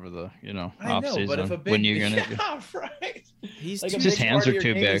all over the I off know, season but if a big when you're gonna. yeah, right. He's Like a too His big hands part of are your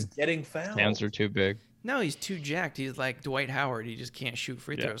too game is big. Getting fouled. Hands are too big. No, he's too jacked. He's like Dwight Howard. He just can't shoot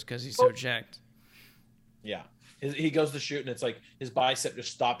free Yeah. throws because he's so jacked. Yeah. He goes to shoot, and it's like his bicep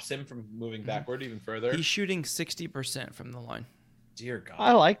just stops him from moving backward even further. He's shooting 60% from the line. Dear God.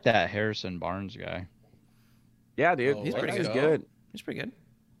 I like that Harrison Barnes guy. Yeah, dude. Oh, He's let's pretty He's go. good. He's pretty good.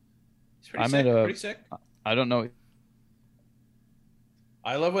 He's pretty I'm sick. at a- Pretty sick. I don't know.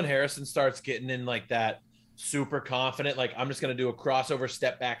 I love when Harrison starts getting in like that super confident, like I'm just gonna do a crossover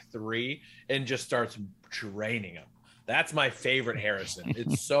step back 3 and just starts draining him. That's my favorite Harrison.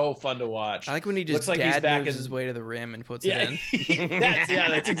 It's so fun to watch. I like when he just Looks like he's dad back moves in- his way to the rim and puts Yeah, it in.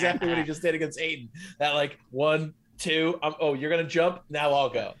 that's exactly what he just did against Aiden. That like 1, 2. Oh, you're gonna jump. Now I'll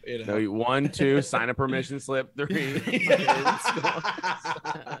go. You know? No, 1, 2, sign a permission slip. 3.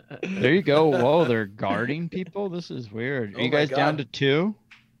 There you go. Whoa, they're guarding people. This is weird. Are Oh you my guys down to God. 2?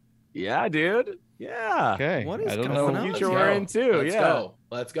 Yeah, dude. Yeah. Okay. What is I don't going know. on? Future Let's we're go. in too. Let's yeah. go.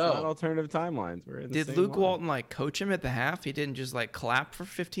 Let's It's not go. alternative timelines. We're in the Did same Luke line. Walton like coach him at the half? He didn't just like clap for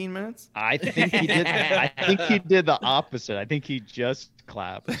 15 minutes? I think he did. I think he did the opposite. I think he just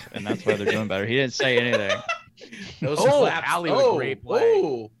clapped, and that's why they're doing better. He didn't say anything. Those Oh, claps. Allie with a great play.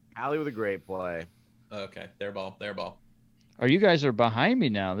 Oh. Allie with a great play. Okay, their ball. Their ball. Or you guys are behind me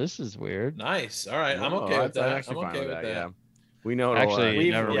now. This is weird. Nice. All right, I'm No, okay with I'm that. actually I'm fine okay with that. Yeah. We know. Actually, We've-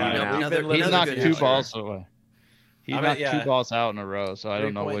 never yeah, mind. no, we've Another- been He's living knocked a good 2 shooter. balls away. He I mean, knocked yeah. 2 balls out in a row, so I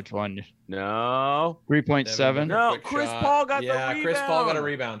don't know 3 which one. No. 3.7. No, Quick Chris shot. Paul got the Yeah, Chris Paul got a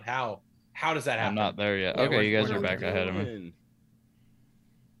rebound. rebound. How does that happen? I'm not there yet. Yeah, Okay, you guys we're are not back ahead of me. doing?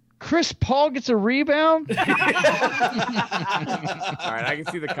 Chris Paul gets a rebound? All right, I can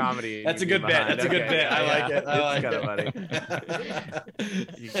see the comedy. That's a you good bit. behind. That's a good Okay, bit. I yeah, like it. I like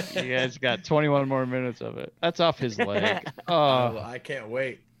it's it. kinda You guys got 21 more minutes of it. That's off his leg. Oh, Oh, I can't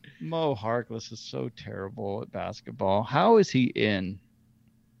wait. Mo Harkless is so terrible at basketball. How is he in?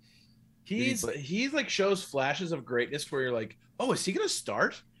 He's like shows flashes of greatness where you're like, oh, is he gonna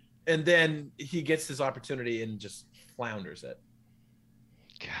start? And then he gets this opportunity and just flounders it.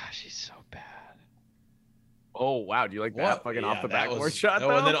 Gosh, he's so bad. Oh wow, do you like that fucking off the that backboard was- shot? Oh,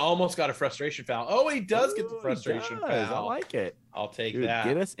 though? and then almost got a frustration foul. Oh, he does get the Ooh, he frustration does. foul. I like it. I'll take Dude, that.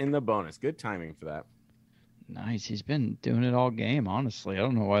 get us in the bonus. Good timing for that. Nice. He's been doing it all game, honestly. I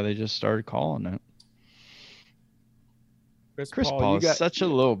don't know why they just started calling it. Chris Paul is such a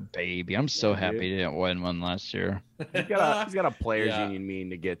little baby. I'm so Yeah, happy dude. he didn't win one last year. He's got a players Yeah. union meeting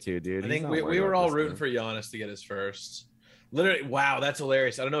to get to, dude. I He's think not we worried were about all this rooting thing. for Giannis to get his first. Literally, wow, that's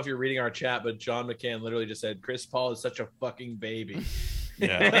hilarious. I don't know if you're reading our chat, but John McCann literally just said, Chris Paul is such a fucking baby.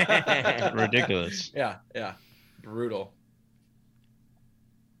 Yeah. Ridiculous. Yeah, brutal.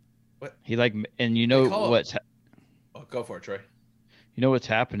 He like, and you know They call him- what's Oh, go for it, Troy. you know what's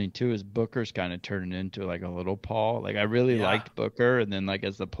happening too is Booker's kind of turning into like a little Paul. Like I really Yeah. liked Booker, and then like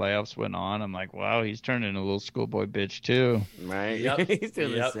as the playoffs went on, I'm like, wow, he's turning into a little schoolboy bitch too. Right? Yep. He's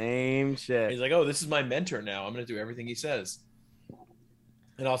doing the Yep. same shit. He's like, oh, this is my mentor now. I'm going to do everything he says.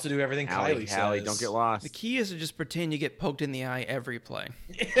 And also do everything Kylie says. Don't get lost. The key is to just pretend you get poked in the eye every play.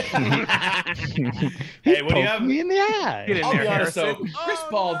 Hey, when you have, me in the eye. Get in I'll there, be honest though, Harrison. Chris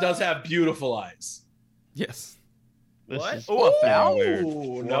Paul does have beautiful eyes. Yes. This What? is Oh, a fucking foul? weird. Ooh, no,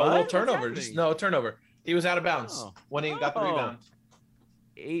 What? little What's turnover. happening? Just no turnover. He was out of bounds Oh. when he got the Oh. rebound.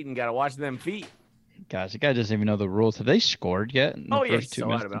 Aiden, gotta watch them feet. Gosh, the guy doesn't even know the rules. Have they scored yet in the Oh, yeah, first 2 so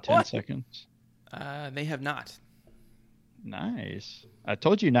minutes out of and it. 10 What? seconds? They have not. Nice. I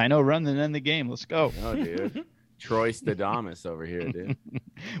told you 9-0 run and end the game. Let's go. Oh, dude. Troy Stadamus over here, dude.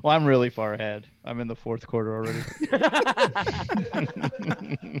 Well, I'm really far ahead. I'm in the fourth quarter already.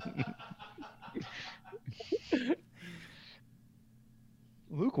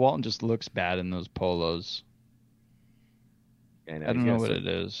 Luke Walton just looks bad in those polos. I don't know what it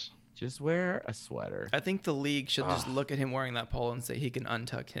is. Just wear a sweater. I think the league should just look at him wearing that polo and say he can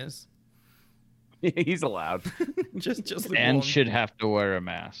untuck his. He's allowed. just Luke And Walton. should have to wear a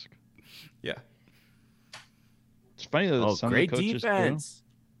mask. Yeah. It's funny that some great of the coaches defense.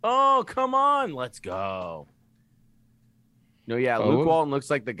 Oh, come on. Let's go. No, yeah, Oh. Luke Walton looks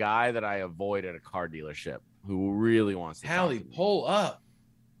like the guy that I avoid at a car dealership who really wants to Hallie, talk to me. pull up.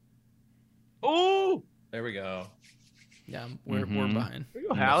 Oh, There we go. Yeah, we're Mhm. behind. there you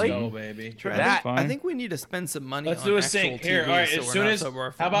go, Let's Hallie. go, baby. Trey, That- I think we need to spend some money Let's on do a actual sync here. TV All right, so as we're soon not as so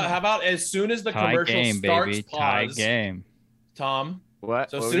far how from- about as soon as the Tie commercial game, starts, baby. Tie pause. game. Tom.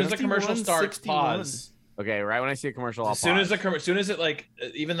 What? So as What soon was as the it? commercial 61, starts, 61. pause. Okay, right when I see a commercial, I'll As soon as pause.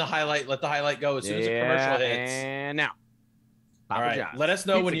 even the highlight, let the highlight go. As soon as the commercial hits. And now. All Papa right, John's. let us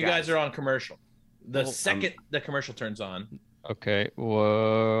know when Pizza you guys are on commercial. The Well, second the commercial turns on. Okay.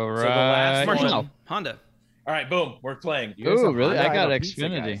 Well, So the last right. one- Commercial. now. Honda. All right, boom, we're playing. You guys Ooh, have really? Honda? I got know Pizza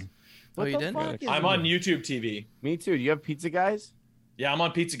Xfinity. Guys. Oh, you What the did? fuck is I'm it? on YouTube TV. Me too. Do you have Pizza Guys? Yeah, I'm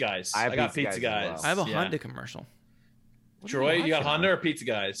on Pizza Guys. I have I got Pizza Pizza Guys as Guys. well. I have a Yeah. Honda commercial. What are Troy, you got watching Honda on? or Pizza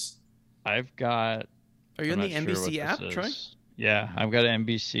Guys? I've got. Are you I'm in the not sure NBC what app, this Troy? is. Yeah, I've got an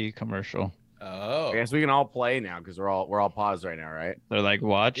NBC commercial. Oh. I guess we can all play now because we're all paused right now, right? They're like,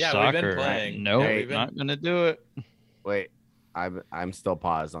 watch Yeah, we've soccer. been playing. Nope, Yeah, we've been- not gonna do it. Wait, I'm still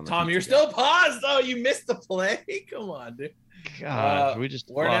paused on the. Tom, Pizza you're Guys. still paused though. You missed the play. Come on, dude. God, we just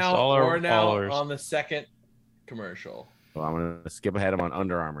we're lost now all our we're now followers. on the second commercial. Well, I'm gonna skip ahead. I'm on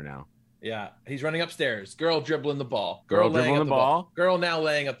Under Armour now. Yeah, he's running upstairs. Girl dribbling the ball. Girl laying dribbling up the ball. Girl now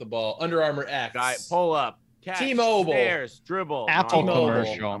laying up the ball. Under Armour X. Guy, pull up. Catch, T-Mobile. Stairs, dribble. Apple I'm a little-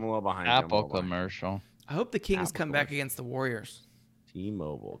 commercial. I'm a little behind. you. I'm a Apple little behind. commercial. I hope the Kings Apple come back commercial. against the Warriors.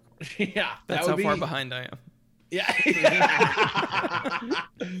 T-Mobile. Yeah, That's that how would far be- behind I am. Yeah.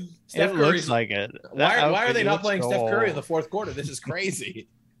 It looks like it. Why are outfit they not looks playing Steph Curry in the gold. fourth quarter? This is crazy.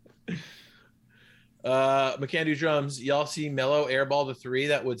 McCann drums. Y'all see Melo airball the three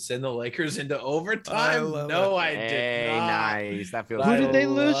that would send the Lakers into overtime? love No, it. I did Hey, not. nice. That feels Who good. did they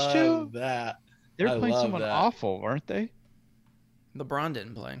lose to? love That. They were I playing love someone that. awful, weren't they? LeBron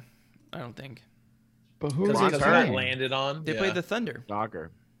didn't play. I don't think. But who Because was he LeBron's got hurt. playing? landed on. They Yeah. played the Thunder.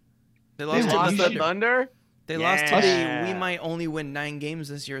 Soccer. They They lost to lost the the Thunder. Thunder. They lost to the Yeah. we might only win 9 games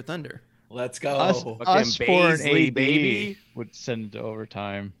this year Thunder. Let's go. Us, Fucking us for an Baisley, AD baby. would send it to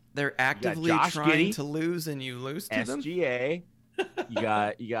overtime. They're actively Josh trying Giddey. to lose and you lose to them. SGA.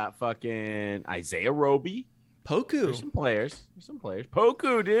 You got fucking Isaiah Roby. There's Poku. some players.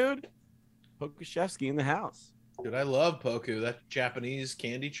 Poku, dude. Pokushevsky in the house. Dude, I love Poku. That Japanese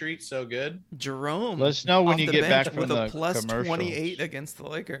candy treat, so good. Jerome. Let us know when off you the get bench back from with a the plus commercials. 28 against the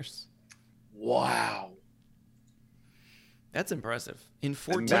Lakers. Wow. That's impressive. In back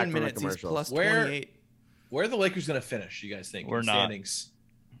 14 from the minutes, he's commercials. plus Where- 28. Where are the Lakers going to finish, you guys think? We're in not. standings?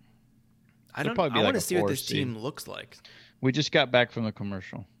 I They'll don't. probably be I like want a to see what 4 this seed. team looks like. We just got back from the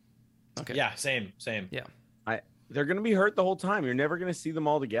commercial. Okay. Yeah, same. Yeah. They're going to be hurt the whole time. You're never going to see them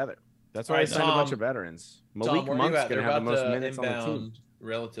all together. That's why All I right, signed a bunch Tom. of veterans. Tom, Malik where are Monk's you at? going They're to have the about most to minutes on the team. inbound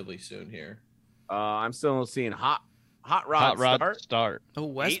relatively soon here. I'm still seeing hot Hot rod rod start. Oh,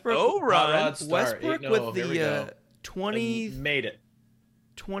 Westbrook. 8-0 run. Hot rod start, Westbrook 8-0, with here we go. the 20, And made it.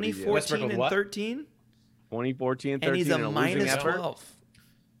 2014 Westbrook with and what? 13, 2014 and 13 and he's a losing minus effort. 12.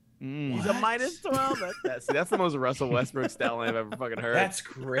 He's a minus 12. That's the most Russell Westbrook stat line I've ever fucking heard. That's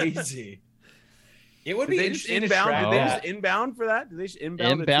crazy. It would Did be they just interesting to inbound? track Did they that. just inbound for that? Did they just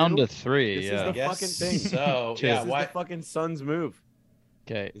inbound, Inbound to to two? 3, This is yeah. the Yes, fucking thing. So Two. yeah, This is why? the fucking Suns move.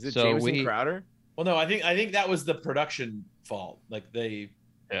 Okay, Is it so Jameson we Crowder? Well, no, I think that was the production fault. Like they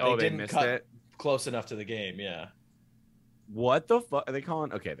Oh, they didn't missed cut it. close enough to the game. Yeah. What the fuck are they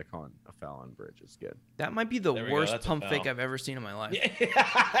calling? Okay, they're calling a foul on Bridge. It's good. That might be the There we go, worst that's a pump fake foul. I've ever seen in my life.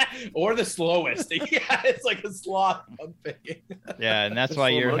 Yeah. Or the slowest. Yeah, it's like a sloth pump fake. yeah, and that's The why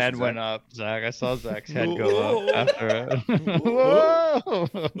slow your head motion, went Zach. up, Zach. I saw Zach's head go Whoa. up after it.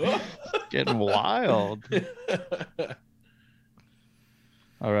 Whoa! Getting wild.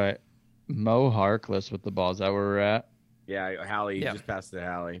 All right, Mo Harkless with the ball. Is that where we're at? Yeah, Hallie. You Yeah. just passed to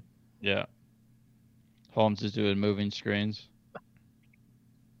Hallie. Yeah. Holmes is doing moving screens.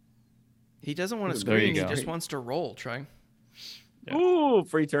 He doesn't want to There you screen. He go. just wants to roll, Trey. Yeah. Ooh,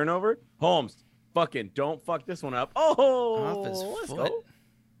 free turnover. Holmes, fucking don't fuck this one up. Oh, Off his let's foot. go.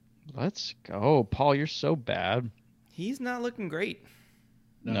 Let's go, Paul. You're so bad. He's not looking great.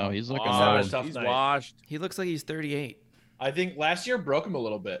 No, he's looking having a old. tough He's night. washed. He looks like he's 38. I think last year broke him a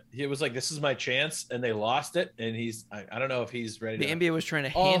little bit. He was like, "This is my chance," and they lost it. And I don't know if he's ready. The to... NBA was trying to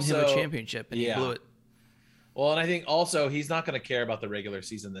hand him a Also, championship, and he blew it. Well, and I think also he's not going to care about the regular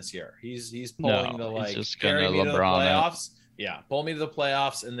season this year. He's pulling the he's like just carry gonna me to the LeBron it. playoffs. Yeah, pull me to the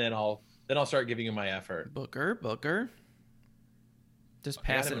playoffs, and then I'll start giving him my effort. Booker. Just I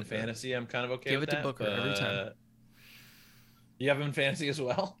pass got it him in fantasy. I'm kind of okay Give with it to that, Booker every time. but- You have him in fantasy as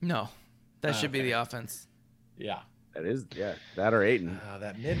well? No, that should be Okay. the offense. Yeah. That is, that or Aiden.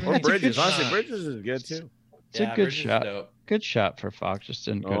 That mid Or That's a Bridges. good Honestly, shot. Bridges is good too. It's a Yeah, good Bridges is shot. dope. Good shot for Fox. Just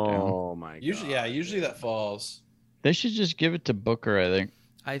didn't go down. Oh my god. Usually that falls. They should just give it to Booker, I think.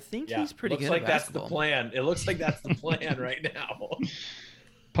 I think Yeah, he's pretty looks good like at that's basketball. the plan. It looks like that's the plan right now.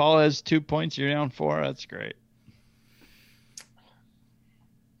 Paul has 2 points. You're down 4. That's great.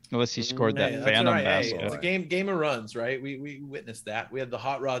 Unless he scored that Hey, that's phantom all right. Hey, basket. it's a game of runs, right? We witnessed that. We had the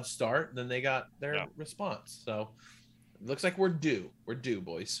hot rod start, and then they got their response. So it looks like we're due. We're due,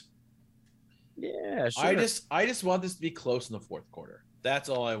 boys. Yeah, sure. I just want this to be close in the fourth quarter. That's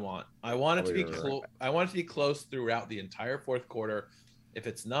all I want. I want it to be close. I want it to be close throughout the entire fourth quarter. If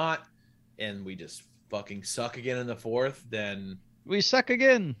it's not, and we just fucking suck again in the fourth, then We suck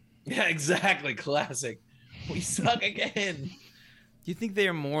again. yeah, exactly. Classic. We suck again. Do you think they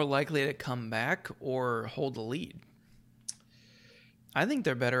are more likely to come back or hold the lead? I think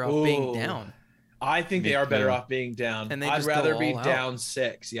they're better off being Ooh. down. I think Me they are better too. off being down. And they I'd just rather go be all out. down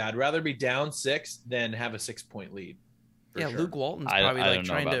 6. Yeah, I'd rather be down 6 than have a 6-point lead. for Yeah, sure. Luke Walton's I probably don't like know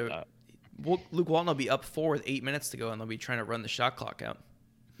trying about to. that. Well, Luke Walton will be up 4 with 8 minutes to go, and they'll be trying to run the shot clock out.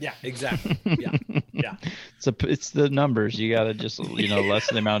 Yeah, exactly. Yeah. It's the numbers. You got to just,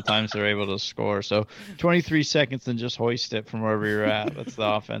 lessen the amount of times they're able to score. So 23 seconds and just hoist it from wherever you're at. That's the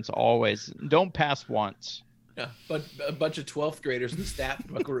offense. Always. Don't pass once. Yeah, but a bunch of 12th graders in the stat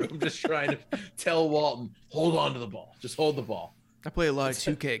book room just trying to tell Walton, hold on to the ball. Just hold the ball. I play a lot of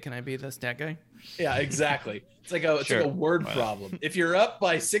 2K. Can I be the stat guy? Yeah, exactly. It's like a Sure. word Why not? problem. If you're up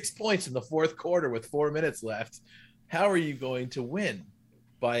by 6 points in the fourth quarter with 4 minutes left, how are you going to win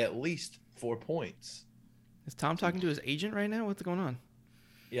by at least 4 points? Is Tom talking to his agent right now? What's going on?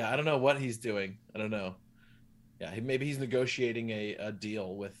 Yeah, I don't know what he's doing. I don't know. Yeah, maybe he's negotiating a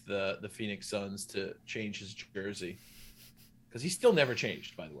deal with the Phoenix Suns to change his jersey. Because he's still never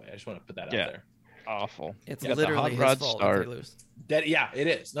changed, by the way. I just want to put that Yeah. out there. Awful. It's You got the literally hot his rod fault start. if they lose. Yeah, it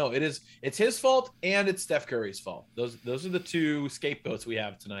is. No, it is. It's his fault and it's Steph Curry's fault. Those are the two scapegoats we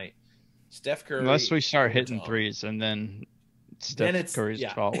have tonight. Steph Curry. Unless we start and hitting Tom. threes, and then Then Steph Curry's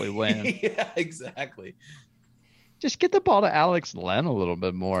yeah. fault we win. Yeah, exactly. Just get the ball to Alex Len a little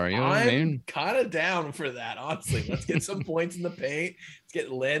bit more. You know what I mean? I'm kind of down for that, honestly. Let's get some points in the paint. Let's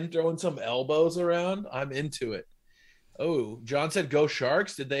get Len throwing some elbows around. I'm into it. Oh, John said go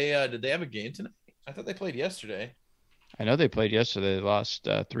Sharks. Did they have a game tonight? I thought they played yesterday. I know they played yesterday. They lost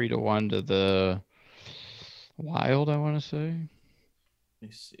 3-1 to the Wild, I want to say. Let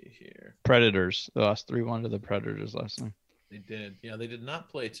me see here. Predators. They lost 3-1 to the Predators last night. They did. Yeah, they did not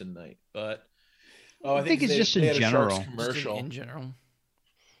play tonight, but I think it's just they in had a Sharks general. Just commercial. in general.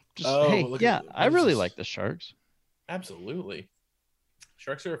 Just, Oh, hey, look yeah, at- I what is really this? like the Sharks. Absolutely.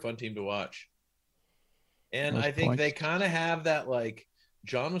 Sharks are a fun team to watch. And Most I think they points. kind of have that, like,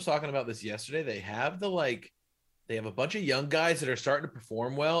 John was talking about this yesterday. They have they have a bunch of young guys that are starting to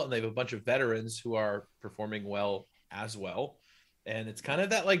perform well, and they have a bunch of veterans who are performing well as well. And it's kind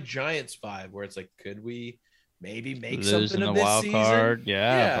of that, like, Giants vibe where it's like, could we maybe make Lose something in of the this wild season? card.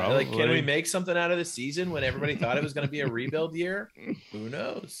 Yeah, probably. like, can we make something out of the season when everybody thought it was going to be a rebuild year? Who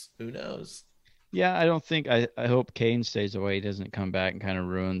knows? Who knows? Yeah, I don't think I hope Kane stays away. He doesn't come back and kind of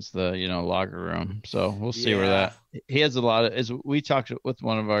ruins the locker room. So we'll see where that. He has a lot of. As we talked with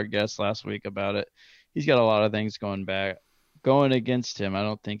one of our guests last week about it, he's got a lot of things going against him. I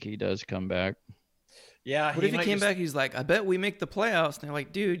don't think he does come back. Yeah. What if he might came just- back? He's like, I bet we make the playoffs. And they're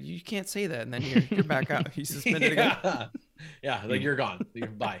like, dude, you can't say that. And then you're back out. He's suspended again. Yeah, like you're gone. You're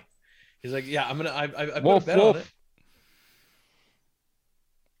bye. He's like, yeah, I'm gonna. I put Wolf, a bet wolf. on it,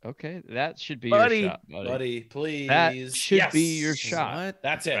 Okay, that should be Buddy. your shot, buddy. buddy. Please. That should Yes. be your shot. What?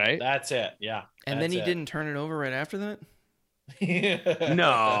 That's it. Right? That's it. Yeah. And then that's he it. didn't turn it over right after that?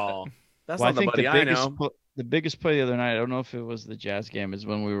 No, that's Well, I not the think buddy the I biggest know. the biggest play the other night. I don't know if it was the Jazz game. Is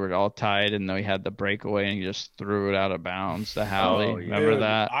when we were all tied and we had the breakaway and he just threw it out of bounds to Howie. Oh, yeah. Remember Dude,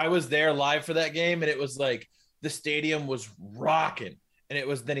 that? I was there live for that game, and it was like the stadium was rocking, and it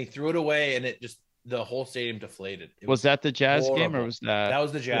was. Then he threw it away, and it just the whole stadium deflated. It Was that the Jazz game or horrible. was that? That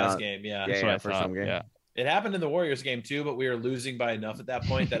was the Jazz Yeah. game. Yeah. That's what I first thought, home game. Yeah. It happened in the Warriors game too, but we were losing by enough at that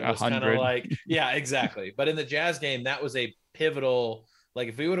point that it was kind of 100. like, yeah, exactly. But in the Jazz game, that was a pivotal. Like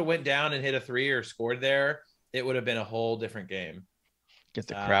if we would have went down and hit a 3 or scored there, it would have been a whole different game. Get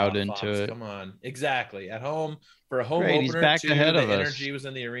the crowd into Fox, it. Come on, exactly at home for a home Great, he's opener. back Too, ahead the of us. energy was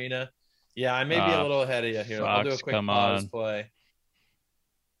in the arena. Yeah, I may be a little ahead of you here. I'll do a Fox, quick come pause on. play.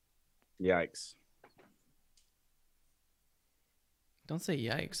 Yikes. Don't say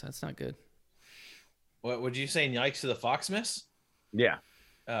yikes. That's not good. What would you say? Yikes to the Fox miss? Yeah.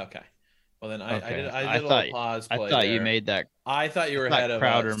 Okay. Well then Okay. I did I a thought- little pause play. I thought you there. made that. I thought you were I thought ahead of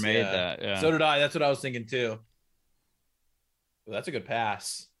Crowder us. made Yeah. that. Yeah. So did I. That's what I was thinking too. Well, that's a good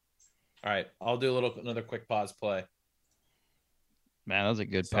pass. All right, I'll do another quick pause play. Man, that was a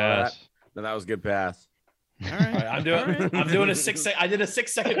good Saw pass. No, that was a good pass. All All right. right, I'm doing a 6 second. I did a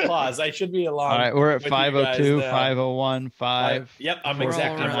 6-second pause. I should be along. All right, we're at with you guys 502, now. 501, 5. Yep, I'm We're all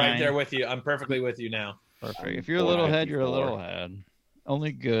exactly. I'm right around. there with you. I'm perfectly with you now. Perfect. If you're a little ahead, you're a 454. little ahead.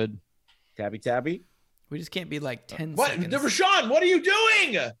 Only good. Tabby. We just can't be like 10 What, seconds. Rashawn? What are you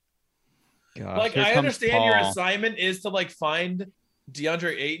doing? Gosh, Like, here I comes understand your Paul. assignment is to like find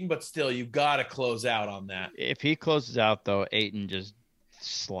DeAndre Ayton, but still, you gotta close out on that. If he closes out, though, Ayton just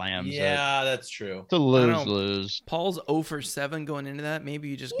slams it. Yeah, that's true. It's a know. lose-lose. Paul's 0 for 7 going into that. Maybe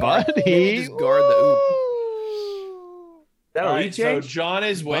you just Buddy. just guard the oop. That All a right, so change? John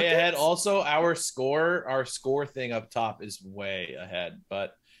is way Buckets? ahead. Also, our score thing up top is way ahead.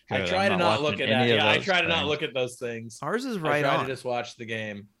 But I Good, try I'm to not not look watching at that. any of Yeah, I those try to not things. look at those things. Ours is I right try on. to just watch the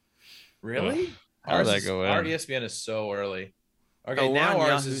game. Really? How did that is, go in? Our ESPN is so early. Okay, Oh, we're now on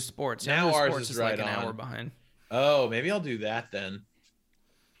ours Yahoo is Sports. now Yahoo ours Sports is is like right an on. hour behind. Oh, maybe I'll do that then.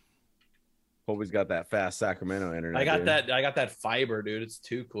 Always got that fast Sacramento internet. I got dude. that. I got that fiber, dude. It's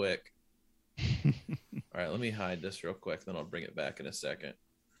too quick. All right, let me hide this real quick, then I'll bring it back in a second.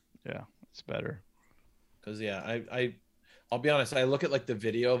 Yeah, it's better. Because yeah, I'll be honest. I look at like the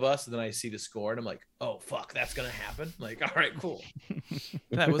video of us, and then I see the score, and I'm like, oh fuck, that's gonna happen. Like, all right, cool.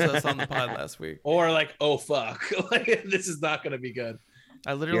 That was us on the pod last week. Or like, oh fuck, like this is not gonna be good.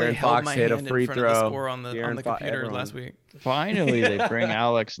 I literally De'Aaron held Fox my hit a hand free in front of the throw. score on the De'Aaron computer everyone. last week. Finally, they bring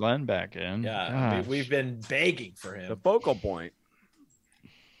Alex Len back in. Yeah, Gosh. we've been begging for the him. focal point.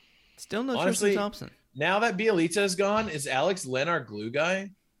 Still no Honestly- Tristan Thompson. Now that Bielitsa is gone, is Alex Len our glue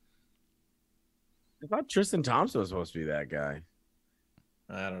guy? I thought Tristan Thompson was supposed to be that guy.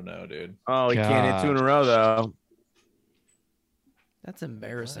 I don't know, dude. Oh, he can't hit 2 in a row though. That's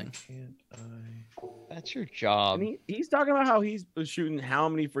embarrassing. Why can't I? That's your job. And he's talking about how he's shooting how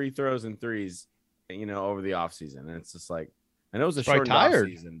many free throws and threes, over the offseason. And it's just like, I know it's a Probably short tired.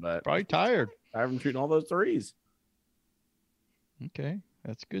 offseason, but Probably tired. I haven't shooting all those threes. Okay,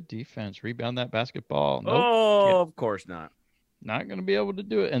 that's good defense. Rebound that basketball. Nope, Oh, of course not. not going to be able to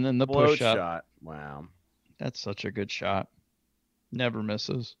do it. And then the Float push up. shot. Wow. That's such a good shot. Never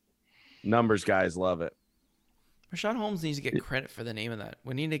misses. Numbers guys love it. Rashawn Holmes needs to get credit for the name of that.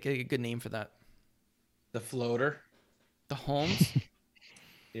 We need to get a good name for that. The floater. The Holmes.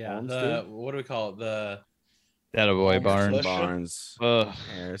 Yeah. Holmes, What do we call it? That a boy, Holmes Barnes. push. Barnes. Ugh,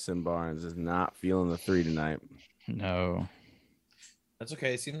 Harrison Barnes is not feeling the 3 tonight. no. That's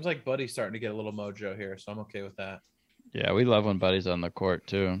okay. It seems like Buddy's starting to get a little mojo here, so I'm okay with that. Yeah, we love when Buddy's on the court,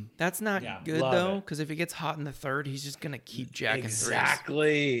 too. That's not Yeah, good love though, it. because if he gets hot in the third, he's just gonna keep jacking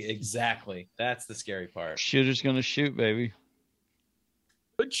threes. Exactly. That's the scary part. Shooter's going to shoot, baby.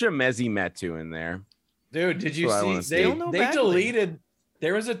 Put Shemezi Metu in there. Dude, did you That's what I see wanna see. they, Still no they Bagley. deleted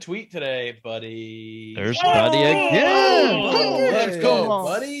there was a tweet today, Buddy. There's Oh! Buddy again. Oh, let's go, Come on.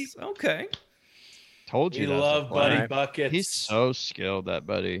 Buddy. Okay. Told you We that's the love plan. Buddy buckets. He's so skilled, that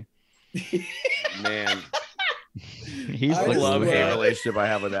Buddy. Man, He's I like love love hate that. relationship I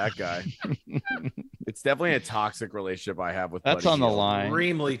have with that guy. It's definitely a toxic relationship I have with That's Buddy on the Hield. line.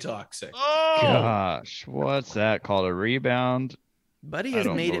 extremely toxic. Gosh, what's that called? A rebound? Buddy I has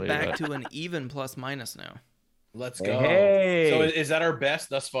don't made it believe back it. to an even plus minus now. Let's go. Hey. So is that our best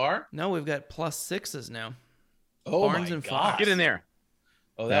thus far? No, we've got plus 6s now. Oh Barnes my and God. Fox. Get in there.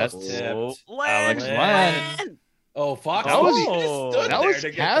 Oh, that's That's- tipped. Alex Len. Len. Oh, Fox. That was- he just stood That there was to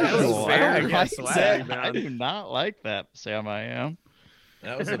get that. casual. That was I very don't like swag, that. man. I do not like that, Sam. I am.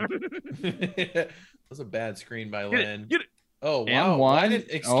 That was a that was a bad screen by Len. Get it. Oh And wow! one. Why did,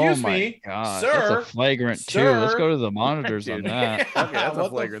 Oh excuse my me, gosh, sir. that's a flagrant two. Let's Sir. go to the monitors on that. Okay, that's What a the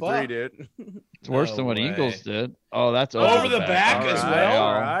flagrant fuck? 3, dude. It's worse No than what way. Eagles did. Oh, that's Over the back as Wow. well?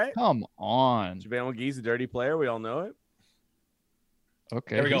 All right. Come on. JaVale McGee's a dirty player. We all know it.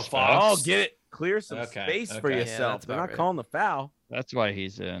 Okay. There we go, he's Fox. foul. Oh, get it. Clear some Okay, space for okay. Yeah, yourself. that's They're about not right. calling the foul. That's why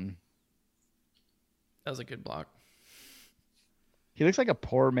he's in. That was a good block. He looks like a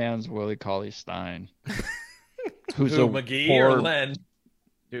poor man's Willie Cauley-Stein. Who's Who, a McGee poor... or Len?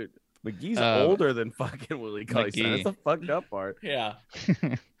 Dude, McGee's older than fucking Willie Cauley-Stein. McGee. That's the fucked up part. Yeah.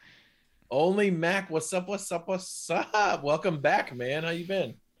 Only Mac. What's up? What's up? What's up? Welcome back, man. How you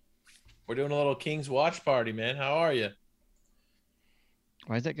been? We're doing a little Kings watch party, man. How are you?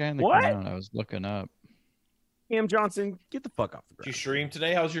 Why is that guy in the What? ground? I was looking up. Cam Johnson, get the fuck off the Did you ground. stream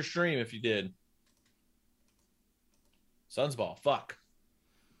today? How's your stream if you did? Sunsball. Fuck.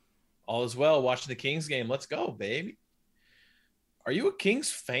 All is well. Watching the Kings game. Let's go, baby. Are you a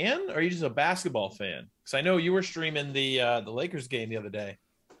Kings fan or are you just a basketball fan? Because I know you were streaming the Lakers game the other day.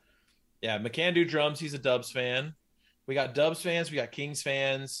 Yeah, McCann do drums. He's a Dubs fan. We got Dubs fans. We got Kings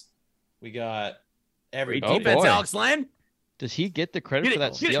fans. We got every Great Oh, defense, boy. Alex Len. Does he get the credit Get for it,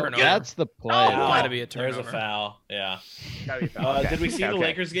 that get it. steal? Turnover. That's the play. Oh, Foul. gotta be a There's a turnover. foul. Yeah. Gotta be foul. Okay. Did we see the Okay.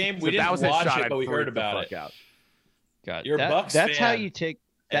 Lakers game? So We if that didn't was his watch shot, it, I'd but we freak heard the about fuck it. out. God, You're a Bucks that's how fan. you take.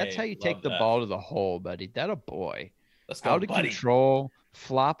 That's Hey, how you take love the that. ball to the hole, buddy. That a boy. Let's go, Out of buddy. control,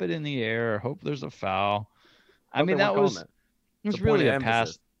 flop it in the air. Hope there's a foul. I Hope mean, they that weren't was calling it was the point really of a pass.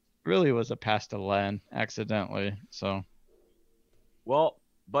 emphasis. Really was a pass to Len accidentally. So Well,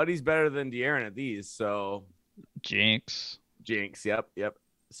 Buddy's better than De'Aaron at these, so jinx. jinx. Yep.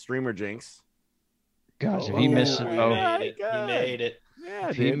 Streamer jinx. Gosh, if Oh, he missed he it, oh, made it. He God. made it. Yeah,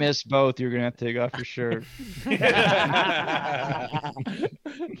 if he missed both, you're gonna have to take off your shirt.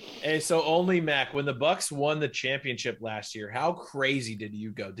 Hey, so only Mac, when the Bucks won the championship last year, how crazy did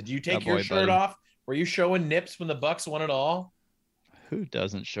you go? Did you take Oh, your boy, shirt buddy. off? Were you showing nips when the Bucks won it all? Who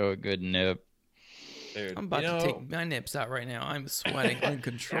doesn't show a good nip? Dude, I'm about to take my nips out right now. I'm sweating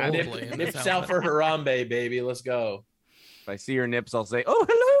uncontrollably. in this nips out outfit. for Harambe, baby. Let's go. If I see your nips, I'll say, "Oh,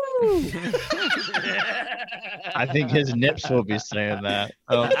 hello." I think his nips will be saying that.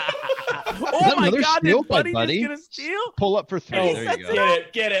 Oh my Another God! steal Did by Buddy Buddy. just gonna steal? Pull up for three. Oh, There you go.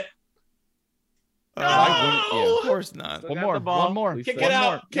 Get it. Why wouldn't you? Of course not. Still One got more. the ball. One more. We Kick fought. it One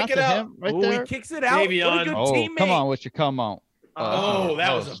out. more. Kick Not it to out. him, right Ooh, there. he kicks it out. What a Davion. good Oh, teammate. come on, with your come on. Oh,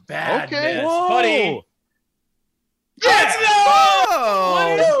 that was a bad Okay. miss. Whoa. Buddy. Let's go!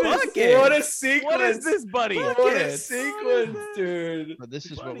 What is Bucket. What a sequence. What is this, Buddy? What a Buckets. sequence, dude. But this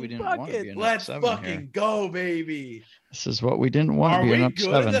is what Buddy we didn't want to bucket. be in Let's seven fucking here. go, baby. This is what we didn't want Are to be we in up good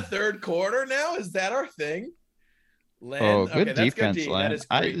in seven. the third quarter now? Is that our thing? Len? Oh, good Okay, that's defense, good D. Len. That is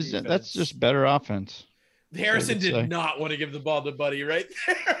great defense. That's just better offense. Harrison would say. did not want to give the ball to Buddy right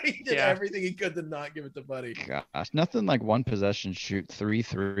there. He did Yeah. everything he could to not give it to Buddy. Gosh, nothing like one possession shoot 3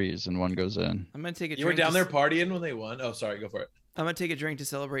 threes and one goes in. I'm gonna take a You were drink. down to there partying when they won? Oh, sorry. Go for it. I'm gonna take a drink to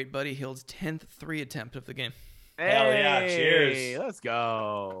celebrate Buddy Hield's 10th 3 attempt of the game. Hell yeah, Hey, cheers. Let's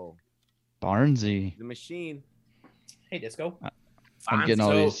go. Barnesy. The machine. Hey, Disco. I'm getting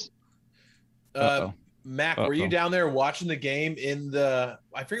all So- these. Uh-oh. Mac, were you Uh-oh. down there watching the game in the,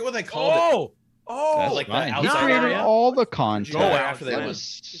 I forget what they called it. That's like the fine. He outside created area? all the Go contact. after they That win.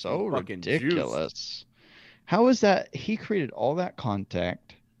 was so fucking ridiculous. How is that? He created all that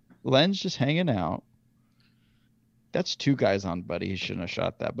contact. Len's just hanging out. That's 2 guys on Buddy. He shouldn't have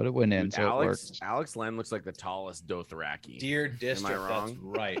shot that, but it went in, Dude, so it worked. Alex Len looks like the tallest Dothraki. Dear District, wrong? that's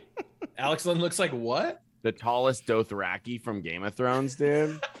right. Alex Lynn looks like what? The tallest Dothraki from Game of Thrones,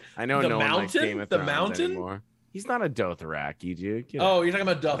 dude. I know The no one likes mountain? Game of The Thrones mountain? anymore. He's not a Dothraki, dude. Get Oh, out. you're talking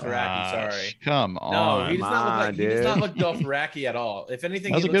about Dothraki. Gosh, Sorry. Come No, on. he does not look like Come he does on, not look Dothraki at all. If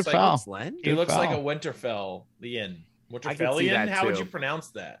anything, That was he a looks good like foul. Alex Len? he Good looks like a foul. Winterfellian. I can see Winterfellian? that How would too. you pronounce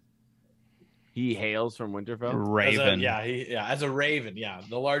that? He hails from Winterfell. As a, Raven. as a raven. Yeah,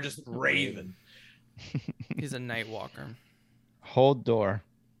 the largest raven. He's a night walker. Hold door.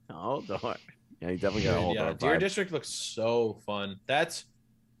 Oh, door. Yeah, he definitely got a hold Yeah, of Deer vibe. District looks so fun. That's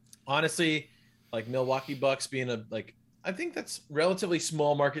honestly like Milwaukee Bucks being a like I think that's relatively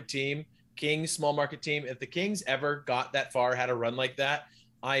small market team. Kings small market team. If the Kings ever got that far, had a run like that,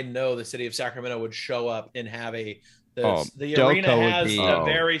 I know the city of Sacramento would show up and have the Doco arena would has be a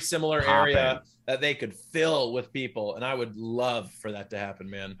very similar poppin'. area that they could fill with people, and I would love for that to happen,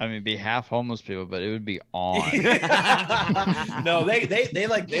 man. I mean, be half homeless people, but it would be on. No, they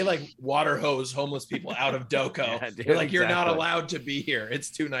like water hose homeless people out of Doco. Yeah, dude, They're like, you're not exactly. allowed to be here. It's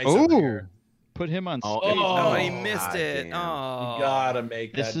too nice over Ooh, here. put him on Oh, stage. Oh, he Oh, missed God it. damn. Oh, You gotta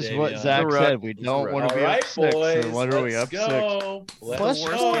make This that. is what Davion. Zach He's a said. rookie. We He's a don't rookie. want to All be right, up 6. boys. So what are we let's up 6? go. Let's Worst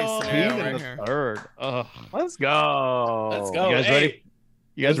go. case scenario in right the here. 3rd. Ugh. Let's go. Let's go. You guys Hey, ready?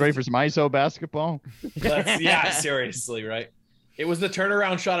 You guys ready for some ISO basketball? yeah, seriously, right? It was the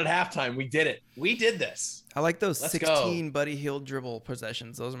turnaround shot at halftime. We did it. We did this. I like those Let's 16 Buddy Hield dribble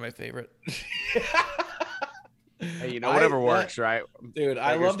possessions. Those are my favorite. Hey, whatever works, right? Dude,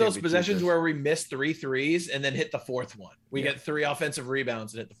 I Beggars love those can't be possessions choosers. where we miss 3 threes and then hit the fourth one. We get 3 offensive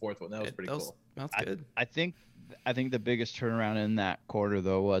rebounds and hit the fourth one. That was pretty cool. That's good. I think the biggest turnaround in that quarter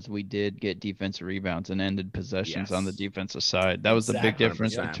though was we did get defensive rebounds and ended possessions on the Yes. defensive side. That was the big Exactly.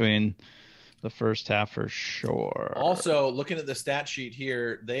 difference 100%. between the first half for sure. Also, looking at the stat sheet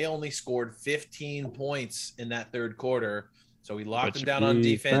here, they only scored 15 points in that third quarter. So we locked them down on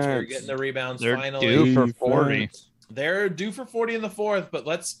defense. We were getting the rebounds They're finally. due for 40. They're due for 40 in the fourth, but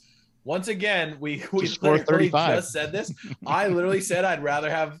let's once again we score literally 35. just said this. I literally said I'd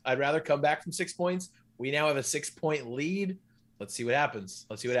rather come back from 6 points. We now have a 6-point lead. Let's see what happens.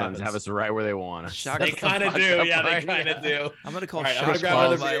 Suns happens. have us right where they want us. Shock- They kind of do. Yeah, they kind of do. I'm gonna call All right, I'm shot gonna grab clock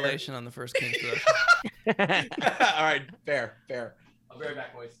another beer. violation on the first Kings possession. All right, fair. I'll be right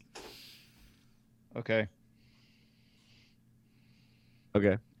back, boys. Okay.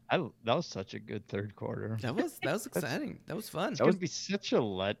 Okay. That was such a good third quarter. That was exciting. That was fun. It's gonna be such a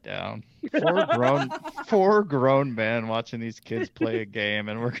letdown. Four grown men watching these kids play a game,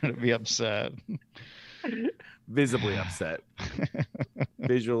 and we're gonna be upset. Visibly upset.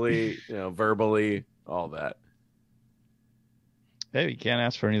 Visually, verbally, all that. Hey, you can't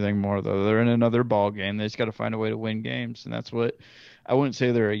ask for anything more though. They're in another ball game. They just got to find a way to win games, and that's what I wouldn't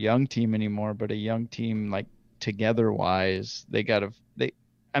say they're a young team anymore, but a young team like together wise.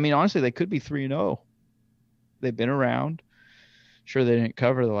 I mean, honestly, they could be 3-0. They've been around. Sure, they didn't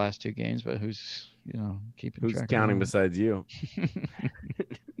cover the last 2 games, but who's keeping Who's track? counting of besides you?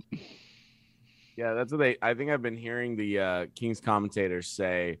 Yeah, that's what I think I've been hearing the Kings commentators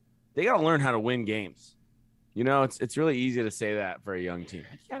say. They got to learn how to win games. It's really easy to say that for a young team.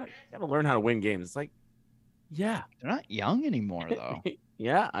 You gotta learn how to win games. It's like, yeah, They're not young anymore though.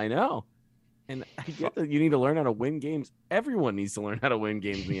 yeah, I know. And I get that you need to learn how to win games. Everyone needs to learn how to win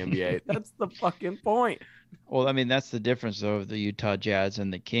games in the NBA. That's the fucking point. Well, I mean, that's the difference though of the Utah Jazz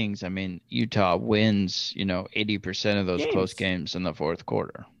and the Kings. I mean, Utah wins, 80% of those close games in the fourth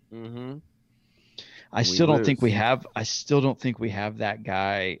quarter. Mm-hmm. I still don't think we have that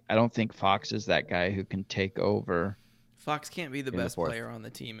guy. I don't think Fox is that guy who can take over. Fox can't be the the best fourth. player on the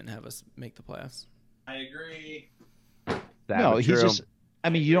team and have us make the playoffs. I agree. No, he's just. I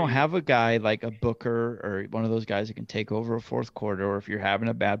mean, you don't have a guy like a Booker or one of those guys who can take over a fourth quarter, or if you're having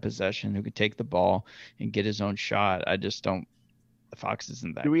a bad possession, who can take the ball and get his own shot. I just don't. Fox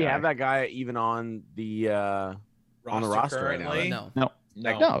isn't that. Do we guy. have that guy even on the roster right now? currently? No.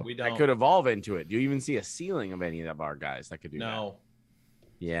 No, we don't. That could evolve into it. Do you even see a ceiling of any of our guys that could do that? No,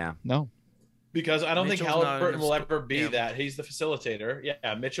 Yeah. No. because I don't think Mitchell's not in Halliburton the will sp- ever be yeah. that. He's the facilitator.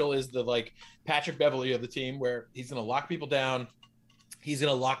 Yeah, Mitchell is the Patrick Beverly of the team, where he's going to lock people down. He's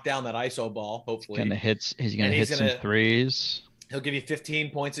going to lock down that ISO ball. Hopefully, He's gonna hit some threes. He'll give you 15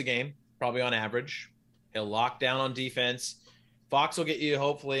 points a game, probably on average. He'll lock down on defense. Fox will get you,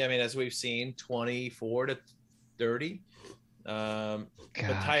 hopefully, I mean, as we've seen, 24 to 30. But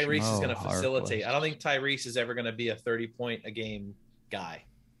Tyrese is going to facilitate. I don't think Tyrese is ever going to be a 30-point a game guy.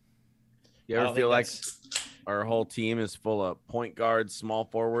 You I ever don't feel think like that's- our whole team is full of point guards, small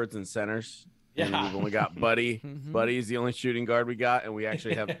forwards, and centers? And Yeah. we've only got Buddy. Mhm. Buddy's the only shooting guard we got, and we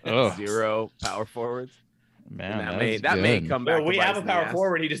actually have Ugh. 0 power forwards. Man, And that may come back. Well, we to bite have us a in the power ass.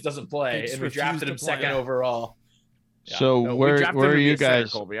 forward. He just doesn't play, just and we refused drafted to him play. second Yeah. overall. Yeah. So No, we where drafted are him to be you a center,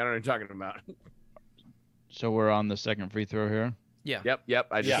 guys? Colby, I don't know what you're talking about. So we're on the second free throw here. Yeah. Yep.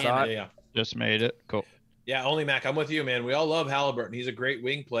 I just Yeah, saw yeah, it. yeah. Just made it. Cool. Yeah, only Mac. I'm with you, man. We all love Halliburton. He's a great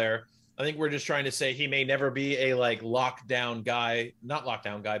wing player. I think we're just trying to say he may never be a lockdown guy, not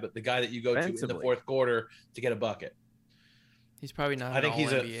lockdown guy, but the guy that you go to in the Offensively. fourth quarter to get a bucket. He's probably not. I think an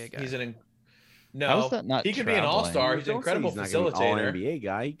he's All-NBA guy. He's an How no. is that not He could be an traveling? all-star. He's an Don't say incredible he's not gonna be an facilitator. All-NBA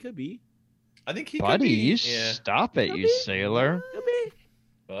guy. He could be. I think he Buddy, could be. you Yeah. stop it, Could you be. sailor. Could be.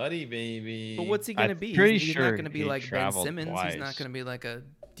 Buddy, baby. But what's he gonna I'm be? pretty He's sure not gonna be he like Ben traveled Simmons. He's not twice. gonna be like a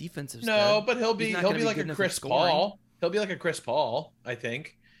defensive. No, stud. but he'll He's be not he'll gonna be be like good a enough Chris at scoring. Paul. He'll be like a Chris Paul, I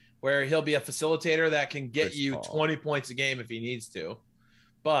think, where he'll be a facilitator that can get Chris you Paul. 20 points a game if he needs to.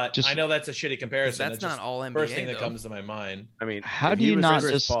 But Just- I know that's a shitty comparison. That's not just all the NBA. first thing that though. comes to my mind. I mean, How if do he you was not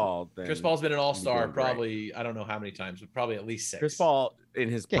Chris just- Paul? Then Chris Paul's been an all-star doing great. probably, I don't know how many times, but probably at least 6. Chris Paul in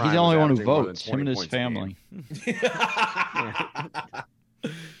his Yeah, prime he's the only was one who averaging more than votes. Him 20 and his points a game. family.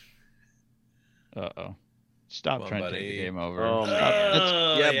 Uh-oh. Stop Come on, trying to take buddy. the game over. Oh, Stop. man.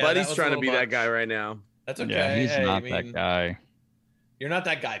 Oh, Yeah, that Buddy's was a trying to little be that much. guy right now. That's okay. Yeah, he's Hey, not I that mean, guy. You're not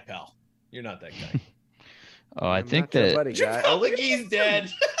that guy, pal. You're not that guy. Oh, I I'm think not your that buddy guy. Oh, look, he's dead.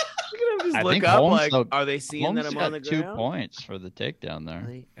 Look at him just I look think up Holmes, like, though- are they seeing Holmes that I'm got on the 2 ground? points for the takedown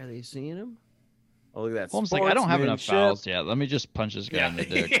there. Are they seeing him? Oh, look at that. Holmes like, I don't have enough sportsmanship. fouls yet. Let me just punch this guy in the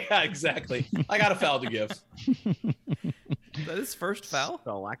dick. Yeah, exactly. I got a foul to give. Is that his first foul?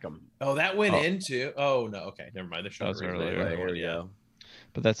 Don't like him. Oh, that went Oh. into. Oh no. Okay, never mind. They're showing That was replay. earlier. Right, Here we yeah. go.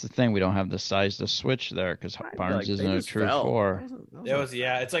 But that's the thing. We don't have the size to switch there because Right, Barnes like, isn't they a just true fell. 4. It was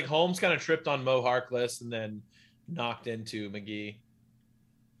yeah. It's like Holmes kind of tripped on Mo Harkless and then knocked into McGee.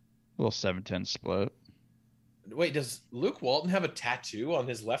 A little 7-10 split. Wait, does Luke Walton have a tattoo on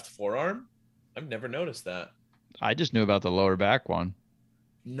his left forearm? I've never noticed that. I just knew about the lower back one.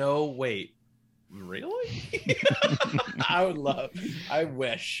 No, wait. Really? I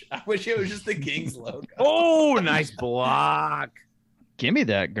wish it was just the Kings logo. Oh, nice block. Give me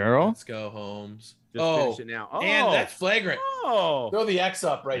that, girl. Let's go, Holmes. Just finish it now. Oh, And that's flagrant. oh. Throw the X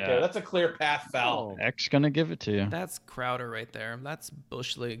up right Yeah. there. That's a clear path foul. X gonna give it to you. That's Crowder right there. That's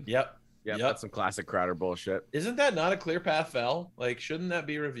Bush League. Yep. Yeah, Yep. that's some classic Crowder bullshit. Isn't that not a clear path foul? Like, shouldn't that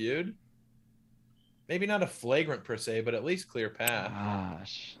be reviewed? Maybe not a flagrant per se, but at least clear path.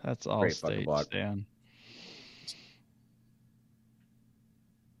 Gosh, that's all Great fucking state, block. Stan.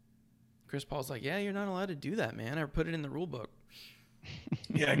 Chris Paul's like, yeah, you're not allowed to do that, man. I put it in the rule book.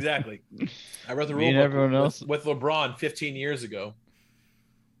 Yeah, exactly. I wrote the Me rule and book everyone else. with LeBron 15 years ago.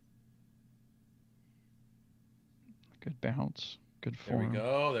 Good bounce. Good There we form.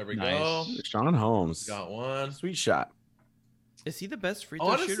 go. There we Nice. go. Sean Holmes. Got one. Sweet shot. Is he the best free throw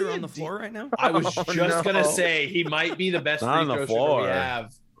Honestly, shooter on a the deep- floor right now? I was Oh, just gonna no. say he might be the best Not free on the throw shooter floor. we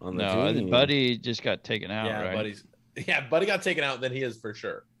have. On the No, team. Buddy just got taken out, Yeah, right? Buddy got taken out. Then he is for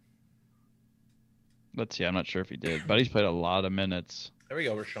sure. Let's see. I'm not sure if he did. Buddy's played a lot of minutes. There we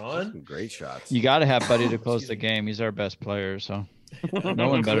go, Rashawn. Some great shots. You got to have Buddy to close Excuse the me. game. He's our best player, so no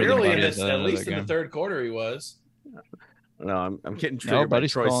one better than Clearly, Buddy in at this, the at end of least the in the game. third quarter, he was. No, I'm getting triggered by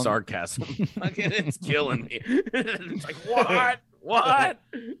Buddy's Troy's calling- sarcasm. It's killing me. It's like, what? What?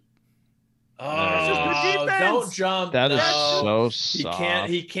 Oh, just good defense. don't jump. That is No. so He soft. can't.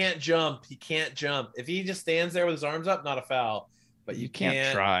 He can't jump. He can't jump. If he just stands there with his arms up, not a foul. But you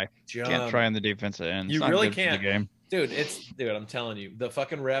can't try. Jump. Can't try on the defensive end. You It's not really good for can't. The game. Dude, I'm telling you, the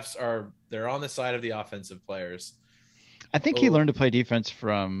fucking refs they're on the side of the offensive players. I think he Oh. learned to play defense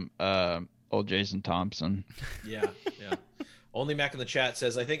from old Jason Thompson. Yeah, yeah. Only Mac in the chat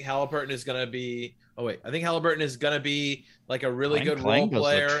says, I think Halliburton is gonna be. Oh wait, I think Halliburton is gonna be like a really Clang good Clang role goes the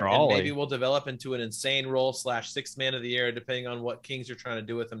player, and trolley. maybe will develop into an insane role / sixth man of the year, depending on what Kings are trying to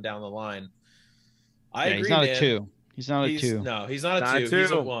do with him down the line. I Yeah, agree. he's not man. a 2. He's not a 2. No, he's not a Not a 2.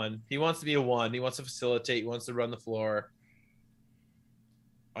 He's a two. 1. He wants to be a 1. He wants to facilitate. He wants to run the floor.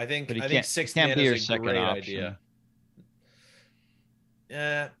 I think. But he I think can't- sixth can't man be your is a second great option. idea.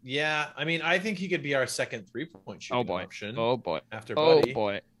 Yeah. I mean, I think he could be our second 3-point shooting Oh boy. option Oh boy. after Oh Buddy.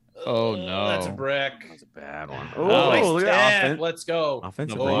 boy. Oh, That's a no. brick. That's a bad one. Oh, Oh, nice look at tap. offense. Let's go.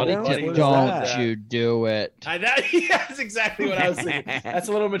 Offensive Oh, Buddy, rebounds? Buddy, What is don't that? you do it. Yeah, that's exactly what I was thinking. That's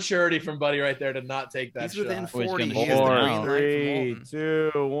a little maturity from Buddy right there to not take that He's shot. within Oh, he's 40. gonna He shoot has the it green now. light from 3,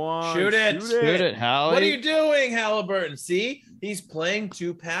 Walton. 2, 1. Shoot it. Shoot it, Hallie. What are you doing, Halliburton? See, he's playing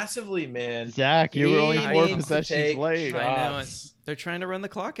too passively, man. Zach, you were only He 4 needs to possessions take late. I know it. shots. They're trying to run the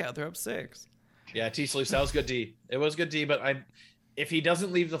clock out. They're up 6. Yeah, T. Sluice, that was good D. It was good D, but if he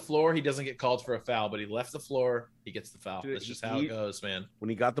doesn't leave the floor, he doesn't get called for a foul. But he left the floor, he gets the foul. Dude, That's just how it goes, man. When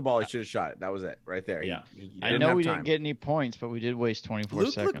he got the ball, he should have shot it. That was it, right there. Yeah. He I didn't know have we time. didn't get any points, but we did waste 24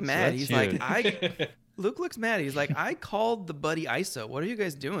 Luke seconds. looked mad. So He's that's like, huge. Luke looks mad. He's like, I called the Buddy ISO. What are you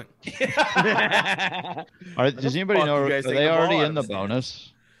guys doing? Does anybody fuck know? you Are guys take they the ball already out in of the his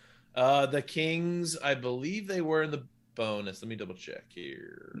hands? bonus? The Kings, I believe they were in the bonus. Let me double check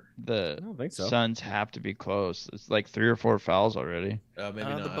here. The I don't think so. Suns have to be close. It's like 3 or 4 fouls already. Maybe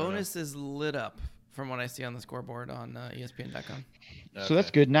not. I The don't know. bonus is lit up from what I see on the scoreboard on ESPN.com. So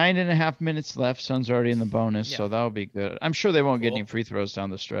that's good. 9.5 minutes left. Suns already in the bonus, Yeah. so that'll be good. I'm sure they won't get Cool. any free throws down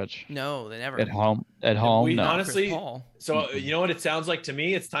the stretch. No, they never. At home, no. We Chris honestly- Paul. So you know what it sounds like to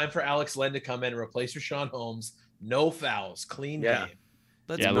me? It's time for Alex Len to come in and replace Rashawn Holmes. No fouls, clean Yeah. game.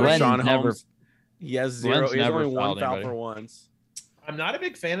 Let's Yeah, bring Len Sean never- Holmes. He has 0. Len's He has never only one fouled foul anybody. for once. I'm not a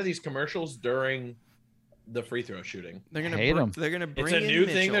big fan of these commercials during the free throw shooting. They're gonna Hate 'em. They're gonna bring It's a in new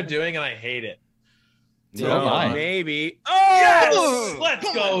thing Mitchell. they're doing, and I hate it. So am I. maybe. Yes! Oh!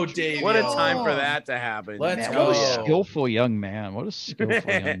 Let's go, Davey. What a time for that to happen. Let's Man, go. what a Yeah. skillful young man. What a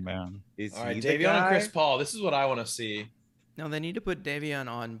skillful young man. Is All right, he the Davion and guy? Chris Paul. This is what I want to see. No, they need to put Davion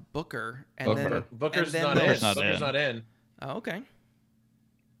on Booker and Booker. then Booker's and then not they'll- in. Booker's not Booker's in. not in. Oh, okay.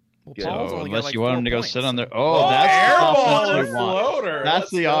 Well, Yeah. Paul's So only got unless like you want 4 him to go points. sit on there. Oh, Oh, that's air the ball offense or we want. floater. That's Let's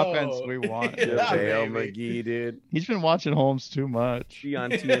the go. offense we want. Yeah, JaVale baby. McGee, dude. He's been watching Holmes too much. Be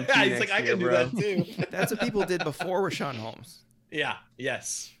on TNT Yeah, next he's like, I year, can do bro. that too. That's what people did before Rashawn Holmes. Yeah.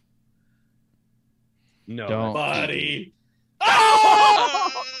 Yes. No, Don't. Buddy.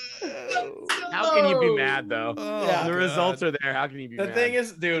 How can you be mad though? Yeah. The results are there. How can you be The mad? thing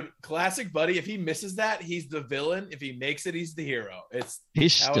is, dude, classic Buddy. If he misses that, he's the villain. If he makes it, he's the hero.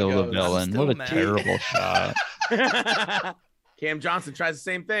 He's how it still the goes. villain. Still What a mad. terrible shot. Cam Johnson tries the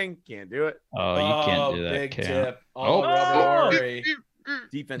same thing. Can't do it. Oh, you can't do that, big Cam. tip. Oh, Oh. Rubbery.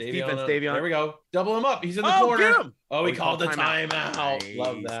 Defense, Davion. Davion. There we go. Double him up. He's in the Oh, corner. get him. Oh, he he called the called timeout. timeout.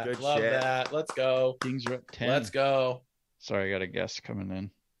 Love Nice. that. Good Love shit. that. Let's go. Kings are up 10. Let's go. Sorry, I got a guest coming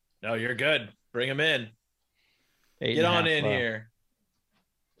in. No, you're good. Bring him in. 8 Get and a on half in left. here.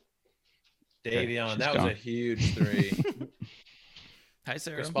 Okay, Davion. she's That was gone. a huge three. Hi,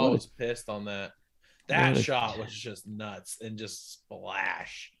 Sarah. Chris Paul was pissed on that. That What a- shot was just nuts and just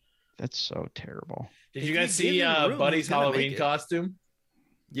splash. That's so terrible. Did If you you guys give see him room, Buddy's he's gonna make Halloween it. costume?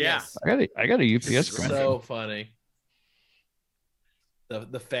 Yeah. Yes. I got a UPS It's graphic. So funny.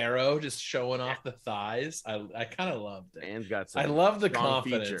 The Pharaoh just showing off the thighs. I kind of loved it. Man's got some I love the strong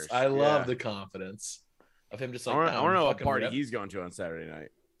confidence. features. I love Yeah. the confidence of him just like, I want "No, to I'm know what fucking party ripped." he's going to on Saturday night.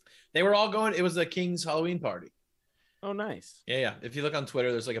 They were all going. It was the King's Halloween party. Oh, nice. Yeah, yeah. If you look on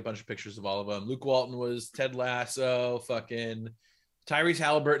Twitter, there's like a bunch of pictures of all of them. Luke Walton was Ted Lasso. Fucking Tyrese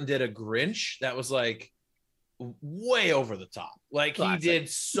Halliburton did a Grinch that was like way over the top. Like he Classic. did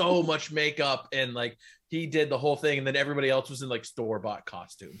so much makeup and like he did the whole thing, and then everybody else was in like store-bought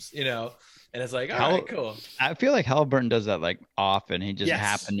costumes, you know. And it's like, all right, cool. I feel like Halliburton does that like often. He just Yes.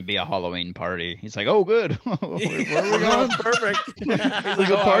 happened to be a Halloween party. He's like, oh, good. Where are we Yeah. going? Perfect. He's There's like,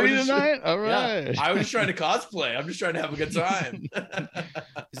 a "Oh, I party was just- tonight? All Yeah, right. I was just trying to cosplay. I'm just trying to have a good time.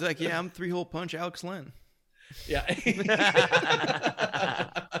 He's like, yeah, I'm 3-hole punch Alex Len. Yeah.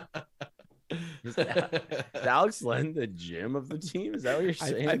 Is Alex Len the gym of the team? Is that what you're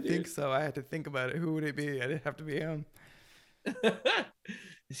saying? I dude? think so. I had to think about it. Who would it be? I didn't have to be him.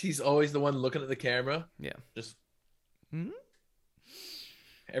 He's always the one looking at the camera. Yeah. Just Mhm.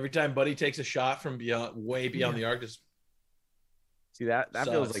 every time Buddy takes a shot from beyond, way beyond the arc, just See that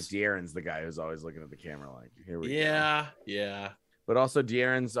feels Sus. like De'Aaron's the guy who's always looking at the camera. Like, here we go. yeah. But also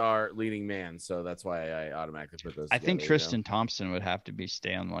De'Aaron's our leading man, so that's why I automatically put those. I think together, Tristan Thompson would have to be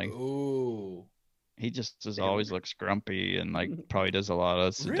Stanley. Ooh, He just always looks grumpy and like probably does a lot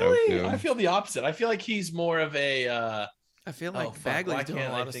of Sudoku. really? I feel the opposite. I feel like he's more of a. I feel Oh, like fuck, Bagley's why doing a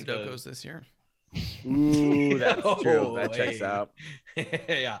can't I lot of think of- Sudokus this year. Ooh, that's true. That Oh, checks hey. out.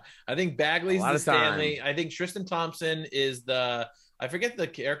 Yeah, I think Bagley's A lot the of time. Stanley. I think Tristan Thompson is the. I forget the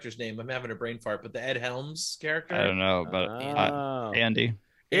character's name. I'm having a brain fart, but the Ed Helms character. I don't know, but Oh. Andy,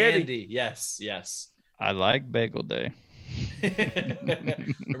 Andy. Yes. I like Bagel Day.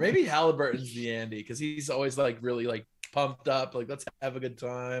 Or maybe Halliburton's the Andy because he's always like really like pumped up, like let's have a good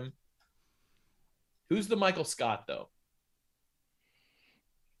time. Who's the Michael Scott though?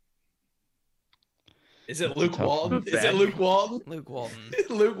 Is it That's a Luke tough Walton? one. Is it Luke Walton? Luke Walton.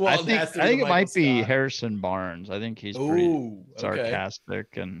 Luke I Walton think has to be I think the it might Michael be Scott. Harrison Barnes. I think he's pretty Ooh, okay.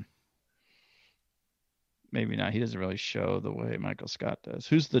 sarcastic and maybe not. He doesn't really show the way Michael Scott does.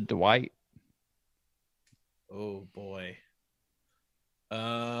 Who's the Dwight? Oh boy.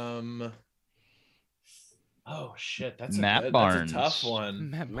 Oh shit, that's Matt That's Barnes. a tough one.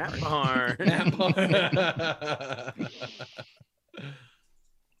 Matt Matt Barnes. Barnes. Matt Barnes.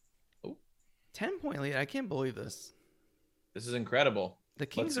 10-point lead. I can't believe this. This is incredible. The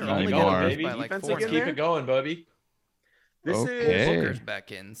Kings Let's are only keep going going, to lose baby. by like Defense 4. again Keep there? it going, Bubby. This Okay. is. Booker's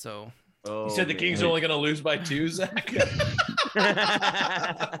back in, so Oh, You said the Kings are man. only going to lose by 2, Zach?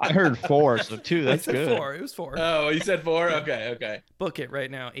 I heard 4, so 2. I That's said good. 4. It was 4. Oh, you said 4? Okay. Book it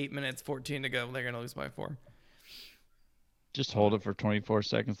right now. 8 minutes, 14 to go. They're going to lose by 4. Just hold it for 24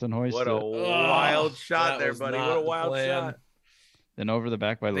 seconds, then hoist What a it. wild shot that there, was buddy. not What a the wild plan. shot. Then over the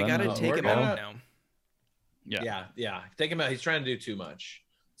back by They Lemon. got to take we're him gonna- out now. Yeah. Take him out. He's trying to do too much.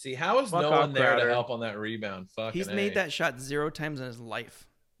 See, how is Fuck no off, one there Crowder. to help on that rebound? Fucking He's A. made that shot 0 times in his life.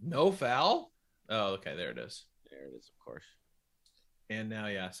 No foul? Oh, okay. There it is. There it is, of course. And now,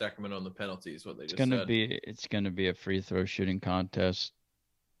 yeah, Sacramento on the penalties. What they It's just gonna said. be a free throw shooting contest.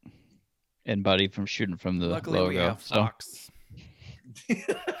 And Buddy from shooting from the Luckily, logo. we have So Fox.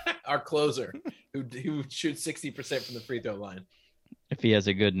 Our closer, who shoots 60% from the free throw line. if he has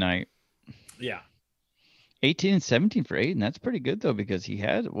a good night. Yeah. 18 and 17 for Aiden. That's pretty good though, because he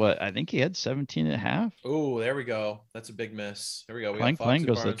had I think he had 17 and a half. Oh, there we go. That's a big miss. There we go. We Clank, got clank Foxy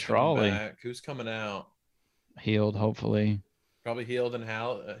goes the Barnes coming trolley. back. Who's coming out? Healed, hopefully. Probably Healed and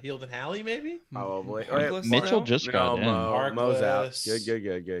Hallie, maybe. Probably. Harkless Mitchell now? just got in. Mo's out.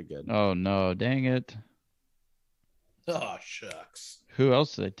 Harkless. Good. Oh no, dang it. Oh, shucks. Who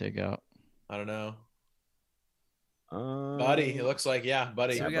else did they take out? I don't know. Buddy, it looks like,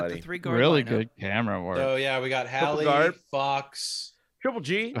 Buddy. So Yeah, we got buddy. the 3 guard Really lineup. good camera work. So yeah, we got Hallie, guard. Fox, Triple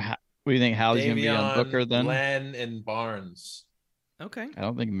G. What do you think Hallie's gonna be on Booker Davion, then? Len, and Barnes. Okay. I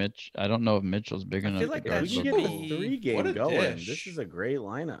don't know if Mitchell's big I enough. feel to like guard that We should can Booker. get be- the 3 What game a going. dish. This is a great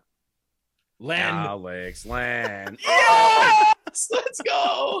lineup. Len. Alex Len. Yes! Let's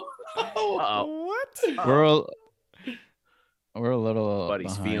go. Uh-oh. What? We're a little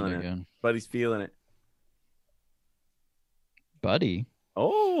Buddy's behind feeling again. it. Buddy's feeling it. Buddy.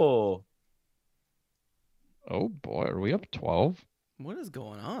 Oh. Oh boy, are we up 12? What is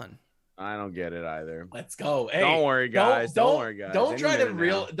going on? I don't get it either. Let's go. Hey, Don't worry, guys. Don't worry, guys. Don't Any try to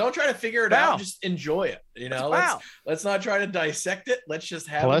minute now. don't try to figure it Foul. out. Just enjoy it. You know, Foul. let's not try to dissect it. Let's just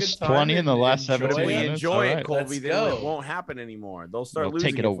have Plus a good time 20 in the and last 7 enjoy If we minutes. it. enjoy All it, right. Colby, Let's then go. it won't happen anymore. They'll start They'll losing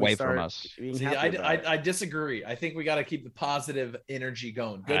take it if we away from start us. being See, happy about it. I disagree. I think we got to keep the positive energy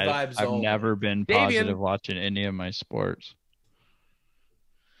going. Good vibes. I've only. never been Davian. positive watching any of my sports.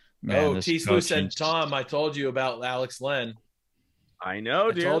 Man, Oh, this T. Sloo said, coaching- Tom, I told you about Alex Len. I know,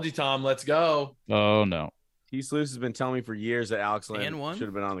 I dude. told you, Tom. Let's go. Oh no. T. Sluice has been telling me for years that Alex Len And one? should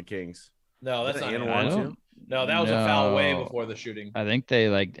have been on the Kings. No, that's Is not it him. and I one, don't- too? No, that was a foul way No. before the shooting. I think they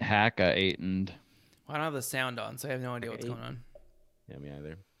like hack a 8 and Well, I don't have the sound on, so I have no idea what's Okay. going on. Yeah, me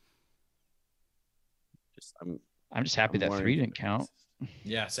either. I'm just happy I'm that learning 3 from didn't count.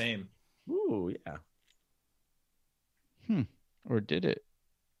 Yeah, same. Ooh, yeah. Or did it?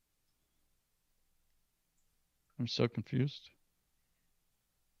 I'm so confused.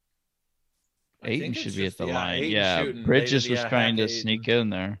 I think Aiden it's should be just- at the line. Aiden Yeah, shooting. Bridges They- was yeah, trying to hack sneak Aiden. in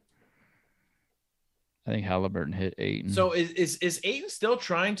there. I think Halliburton hit Aiden. So is Aiden still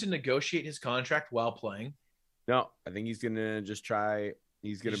trying to negotiate his contract while playing? No, I think he's gonna just try.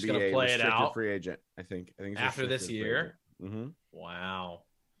 He's gonna He's be gonna a play it restricted out? free agent. I think he's After this year? Mm-hmm. Wow.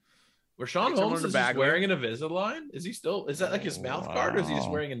 Rashawn Similar Holmes to is just Bagley. wearing an Invisalign? Is he still? Is that like his mouth guard, or is he just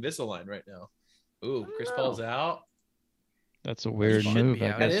Wow. wearing Invisalign right now? Ooh, Chris know. Paul's out. That's a weird Should move. be I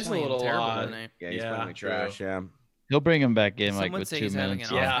out. That guess. He's is a playing little terrible odd. tonight. Yeah, he's Yeah, playing like true. trash. Yeah. He'll bring him back in Some like would with say 2 he's having minutes.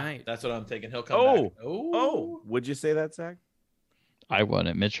 an off left. Yeah, night. that's what I'm thinking. He'll come Oh, back. Oh, would you say that, Zach? I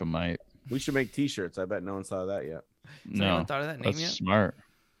wouldn't. Mitchell might. We should make T-shirts. I bet no one saw that yet. Has No, anyone thought of that name that's yet? smart.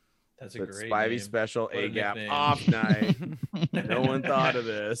 That's a But great Spivey name. special What a A gap nickname. off night. No one thought of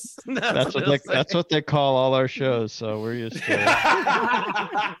this. That's what they, that's what they call all our shows. So we're used to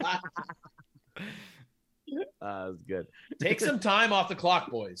it. That's good. Take some time off the clock,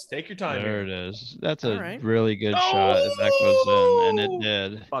 boys. Take your time. There Here. it is. That's a All right. really good shot. If that goes in, and it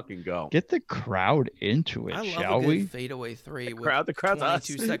did. Fucking go. Get the crowd into it, I love shall a good we? fadeaway 3 with crowd- the crowd's us.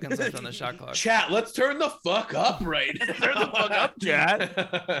 22 seconds left on the shot clock. Chat, let's turn the fuck up right now. Turn the fuck up,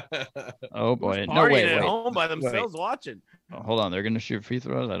 chat. Oh boy! No, Partying wait, at wait. home by themselves watching. Oh, hold on, they're gonna shoot free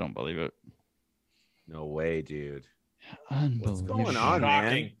throws. I don't believe it. No way, dude. Unbelievable. going on, man?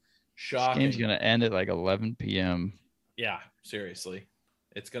 Shocking. This Shocking. game's gonna end at like 11 p.m. Yeah, seriously.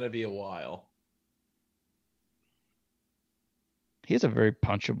 It's going to be a while. He has a very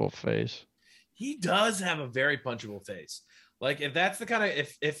punchable face. He does have a very punchable face. Like if that's the kind of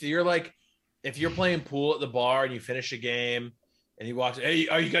if you're like if you're playing pool at the bar and you finish a game and he walks, hey,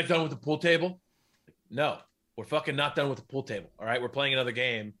 are you guys done with the pool table? No, we're fucking not done with the pool table. All right, we're playing another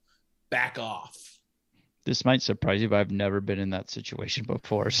game. Back off. This might surprise you, but I've never been in that situation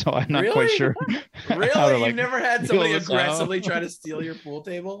before, so I'm not Really? quite sure. how to, Really? like, You've never had feel somebody this aggressively out? try to steal your pool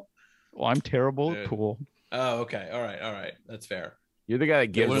table? Well, I'm terrible at Dude. pool. Oh, okay. All right. That's fair. You're the guy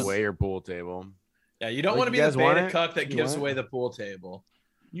that gives was- away your pool table. Yeah, you don't Like, want to be you the guys want beta it? cuck that You gives want it? away the pool table.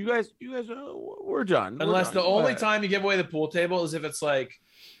 You guys, we're done. We're Unless done. the Go only ahead. time you give away the pool table is if it's like,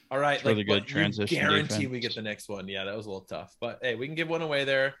 all right, It's like really good but you transition guarantee defense. we get the next one. Yeah, that was a little tough, but hey, we can give one away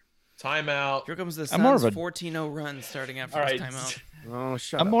there. Timeout. Here comes the I'm more of Suns' a- 14-0 run starting after All this right, timeout. Oh,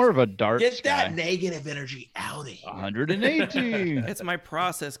 shut I'm up. more of a darts get that guy. negative energy out of here. 180. It's my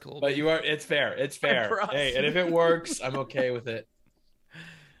process, Colby. But you are. It's fair. It's fair. process. Hey, and if it works, I'm okay with it.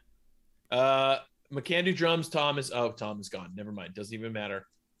 McCann drums. Tom is gone. Never mind. Doesn't even matter.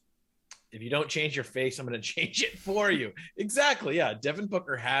 If you don't change your face, I'm going to change it for you. Exactly. Yeah. Devin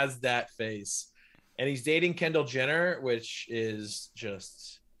Booker has that face. And he's dating Kendall Jenner, which is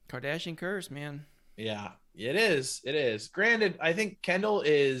just, Kardashian curse, man. yeah, it is. It is. Granted, I think Kendall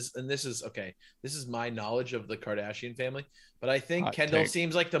is, and this is okay. This is my knowledge of the Kardashian family, but I think Hot Kendall take.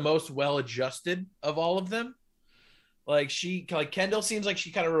 seems like the most well-adjusted of all of them. Like Kendall seems like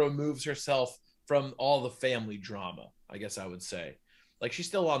she kind of removes herself from all the family drama, I guess I would say. Like she's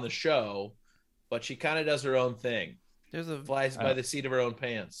still on the show, but she kind of does her own thing. Flies by the seat of her own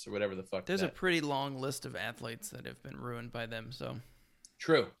pants or whatever the fuck. There's a pretty long list of athletes that have been ruined by them. So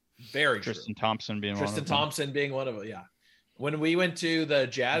True. Very Tristan true. Thompson being Tristan one of them. Thompson being one of them. Yeah. When we went to the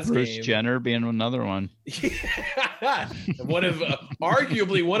Jazz Bruce game, Jenner being another one. one of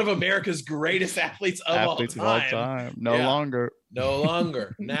arguably one of America's greatest athletes of all time. No Yeah. longer. No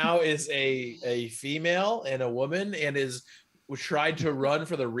longer. Now is a female and a woman, and tried to run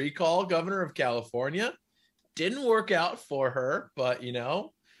for the recall governor of California. Didn't work out for her, but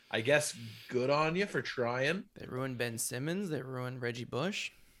I guess good on you for trying. They ruined Ben Simmons. They ruined Reggie Bush.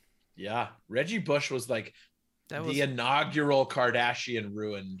 Yeah, Reggie Bush was like That was the inaugural Kardashian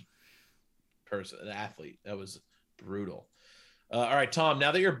ruined athlete. That was brutal. All right, Tom,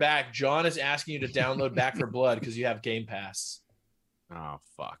 now that you're back, John is asking you to download Back for Blood because you have Game Pass. Oh,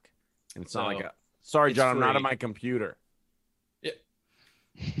 fuck. And it's not like a... Sorry, John, I'm not on my computer. Yeah.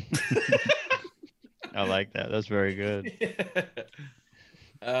 I like that. That's very good.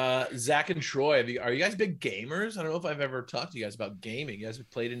 Zack and Troy, are you guys big gamers? I don't know if I've ever talked to you guys about gaming. You guys have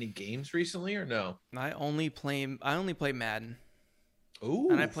played any games recently or no? I only play Madden. Ooh,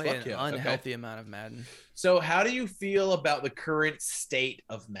 And I play an yeah. unhealthy amount of Madden. So how do you feel about the current state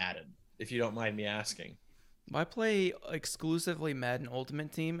of Madden, if you don't mind me asking? I play exclusively Madden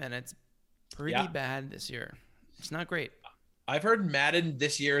Ultimate Team, and it's pretty bad this year. It's not great. I've heard Madden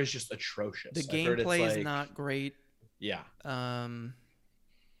this year is just atrocious. The gameplay is not great. Yeah.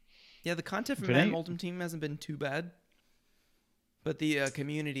 Yeah, the content from Madden Ultimate Team hasn't been too bad, but the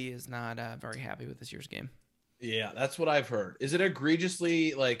community is not very happy with this year's game. Yeah, that's what I've heard. Is it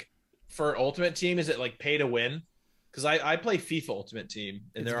egregiously, like, for Ultimate Team, is it like pay to win? Because I play FIFA Ultimate Team,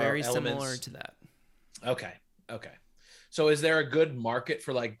 and It's there very are elements... similar to that. Okay. So is there a good market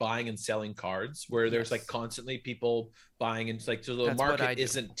for like buying and selling cards where there's like constantly people buying and like so the That's what I market do.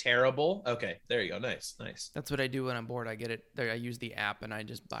 isn't terrible? Okay, there you go. Nice. That's what I do when I'm bored. I get it there. I use the app and I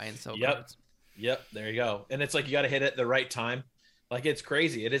just buy and sell Yep. cards. Yep, there you go. And it's like you got to hit it at the right time. Like it's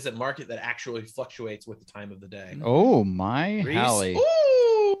crazy. It is a market that actually fluctuates with the time of the day. Oh my Reese? Hallie.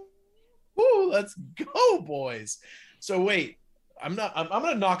 Ooh, let's go, boys. So wait, I'm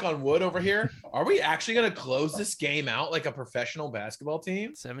gonna knock on wood over here. Are we actually gonna close this game out like a professional basketball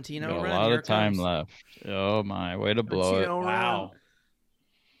team? 17-0 Got a run. lot Here of time it comes. left. Oh my, way to blow it. Wow.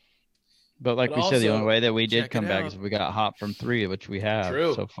 But like But we said, the only also, way that we did check come it back out. is we got hot from 3, which we have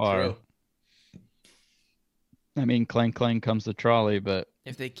True. so far. True. I mean, clang clang comes the trolley, but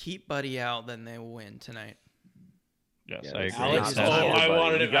If they keep Buddy out, then they will win tonight. yes, Yeah, I agree. Alex, Not oh, the I buddy.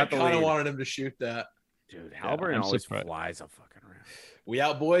 wanted You him. I got the kind of lead. wanted him to shoot that. Dude, Halbert I'm always surprised. flies a fucking around. We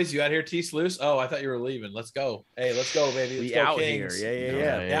out, boys. You out here, T Sluice? Oh, I thought you were leaving. Let's go. Hey, let's go, baby. Let's We go, out Kings. here.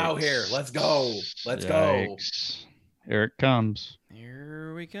 Yeah. We out here. Let's go. Let's go. Yikes. Here it comes.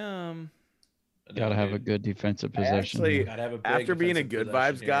 Here we come. Gotta have a good defensive possession. actually- Gotta have a big After being a defensive good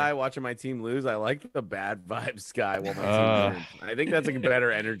possession vibes here. guy, watching my team lose, I like the bad vibes guy while my team wins. I think that's a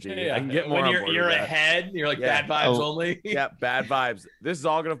better energy. Yeah. I can get more when on you're board you're with that. ahead. You're like Yeah. bad vibes Oh. only. Yeah, bad vibes. This is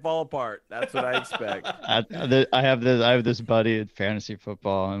all gonna fall apart. That's what I expect. I have this buddy at fantasy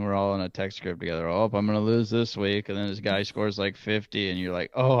football, and we're all in a text group together. Oh, I'm gonna lose this week, and then this guy scores like 50, and you're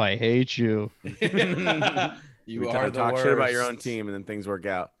like, oh, I hate you. You We are the talk worst. shit about your own team, and then things work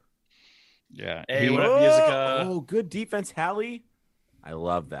out. Yeah. Hey, he- what up, Musica? Oh, good defense, Hallie. I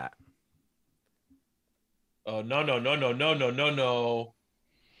love that. Oh no!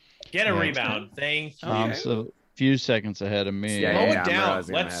 Get a Yeah. rebound. Thank you. Tom's a few seconds ahead of me. Yeah, Slow yeah, it I'm down.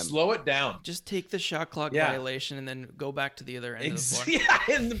 realizing I'm Let's ahead. slow it down. Just take the shot clock Yeah. violation and then go back to the other end of the floor.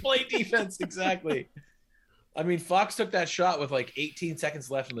 Yeah, in the play defense, exactly. I mean, Fox took that shot with like 18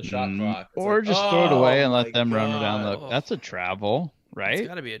 seconds left in the shot clock. It's Or like, just throw it away and oh let my them run it down God. the. That's a travel, It's right?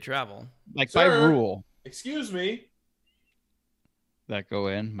 got to be a travel. Like by Sir. rule. Excuse me, That go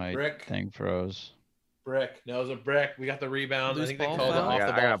in. My Brick. thing froze. brick. No, it was a brick. We got the rebound. I Loose think they ball called it foul? off the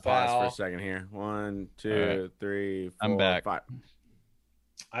I ball gotta pause foul. for a second here. 1, 2, Alright. 3, 4, I'm back. 5.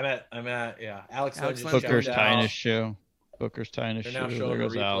 I'm at. Yeah, Alex. Alex just Len's Booker's jumped tying out. his shoe. Booker's tying his They're shoe. now There showing a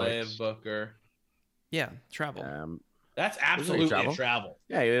goes replay Alex. of Booker. Yeah, travel. That's absolutely travel. a travel.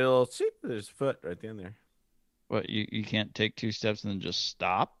 Yeah, you did a little see. There's a foot right there. There. What, you can't take 2 steps and then just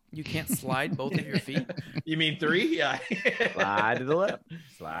stop? You can't slide both of your feet. You mean 3? Yeah. Slide to the left.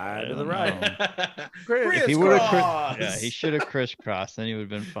 Slide to the right. If he would have, Crisscross. yeah, he should have crisscrossed. Then he would have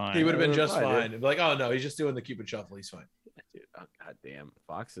been fine. He would have been Yeah, just fine, fine. dude. It'd be like, oh no, he's just doing the Cupid shuffle. He's fine. Dude, oh, God damn.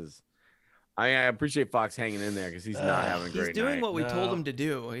 Fox is. I appreciate Fox hanging in there because he's not having a He's great doing night. what we told No. him to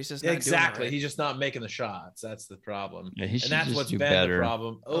do. He's just not Exactly. Doing it He's just not making the shots. That's the problem. Yeah, he And should that's just what's do been better. the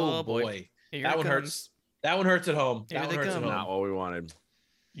problem. Oh, Oh, boy. boy. right. Here That it one comes. hurts. That one hurts at home. Here That one they hurts at come. home. Not what we wanted.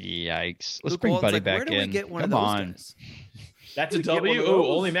 Yikes. Let's Luke bring Walton's Buddy like, back where do in. we get one Come of those on. guys? That's a We get one W. of Ooh,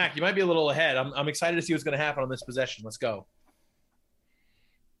 those. only Mac. You might be a little ahead. I'm excited to see what's going to happen on this possession. Let's go.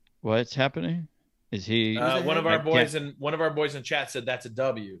 What's happening? Is he? One of I our can't- boys in chat said that's a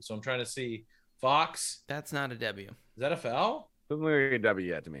W. So I'm trying to see. Fox, That's not a W. is that a foul? Doesn't look like a W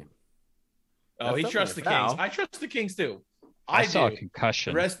yet to me. Oh, That's he definitely trusts a the foul. Kings. I trust the Kings too. I saw a do.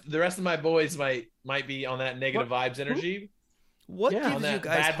 concussion. The rest of my boys might be on that negative vibes energy. What Yeah. gives On you that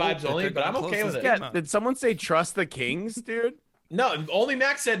guys bad hope vibes that only, they're but gonna I'm okay close with this it. game Yeah, out? did someone say trust the Kings, dude? No, only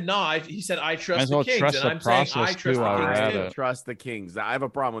Max said no. He said I Might trust as the well Kings, trust and the I'm saying I process, trust too, the while we're Kings at too. it. Trust the Kings. I have a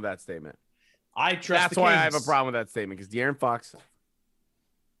problem with that statement. I trust That's the why Kings. I have a problem with that statement because De'Aaron Fox.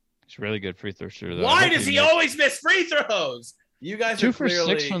 He's a really good free throw shooter. Though. I Why hope does he makes- always miss free throws? You guys 2 are for 6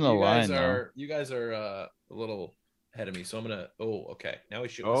 clearly from the line, You guys are a little ahead of me, so I'm gonna. Oh, okay. Now we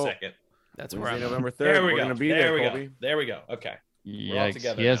shoot the Oh. second. That's where Wednesday, I'm at. November 3rd. There we We're go. gonna be there there, we Colby. go. There we go. Okay. all Yikes!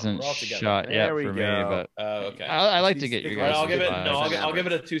 together He now. hasn't We're all together. shot yet There we for me, go. but Okay. I like to These get your stick- All right, guys. I'll give it. vibes. No, Five. I'll give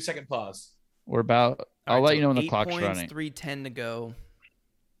it a 2-second pause. We're about. All I'll right, let so you know when the 8 clock's points, running. 3:10 to go.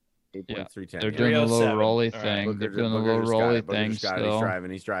 8.310. They're doing the little 307. rolly All right. thing. They're doing the Booker little just got rolly it. Booker thing just got it. still.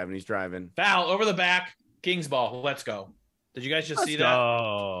 He's driving. Foul over the back. Kings ball. Let's go. Did you guys just see that?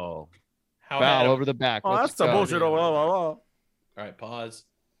 Oh, How ahead Foul of- over the back. oh, Let's that's some go. bullshit. All right, pause.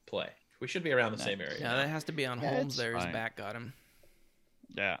 Play. We should be around the same area. Yeah, that has to be on Yeah, Holmes it's there. His fine. back got him.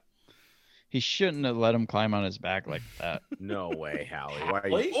 Yeah. He shouldn't have let him climb on his back like that. No way, Hallie. Why are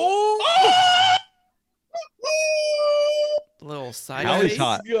Wait. you? Oh! A little side Hallie's face.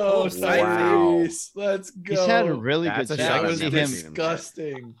 hot. Go, Oh, side wow. face. Let's go. He's had a really That's good a That shot season. was I've See never him. seen him.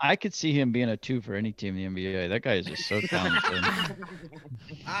 disgusting. I could see him being a 2 for any team in the NBA. That guy is just so talented.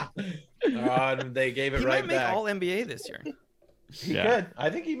 They gave it He right might make back. all NBA this year. He Yeah. could. I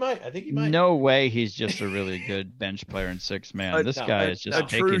think he might. No way he's just a really good bench player in 6-man. This No, guy a- is a just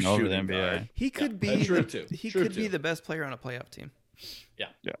true taking over the shooting NBA. guard. He could Yeah, be. true too. He True could be too. the best player on a playoff team.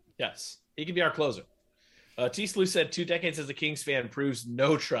 Yes, he could be our closer. T. Slew said 2 decades as a Kings fan proves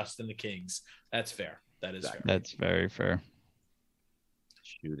no trust in the Kings. That's fair. That is fair. That's very fair.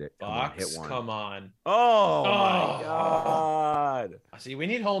 Shoot it. Come on, Fox, hit one. come on. Oh, Oh. my God. See, we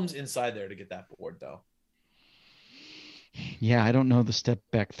need Holmes inside there to get that board, though. Yeah, I don't know the step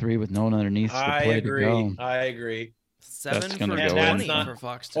back 3 with no one underneath the I play agree. to go. I agree. 7 That's for gonna go 20 in. for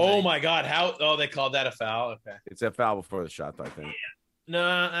Fox tonight. Oh my God! How? Oh, they called that a foul. Okay. It's a foul before the shot, though, I think.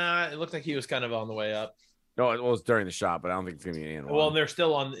 No, it looked like he was kind of on the way up. No, it was during the shot, but I don't think it's going to be an Well, and they're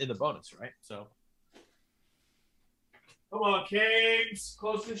still in the bonus, right? So. Come on, Kings.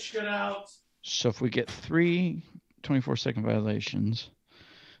 Close this shit out. So if we get 3 24-second violations.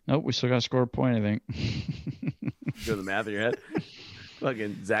 Nope, we still got to score a point, I think. Do the math in your head.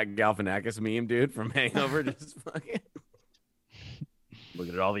 Fucking Zach Galifianakis meme, dude, from Hangover. Just fucking. Look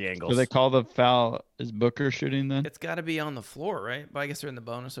at all the angles. So they call the foul. Is Booker shooting then? It's got to be on the floor, right? But I guess they're in the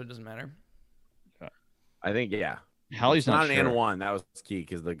bonus, so it doesn't matter. I think, yeah. Hallie's It's not not an sure. and one. That was key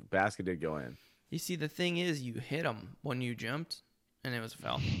because the basket did go in. You see, the thing is, you hit him when you jumped, and it was a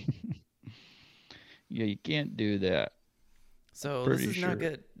foul. Yeah, you can't do that. So Pretty this is sure. not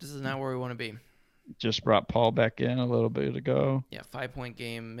good. This is not where we want to be. Just brought Paul back in a little bit ago. Yeah, 5-point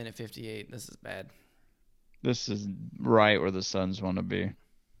game, minute 58. This is bad. This is right where the Suns want to be.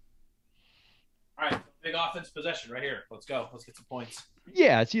 All right, big offense possession right here. Let's go. Let's get some points.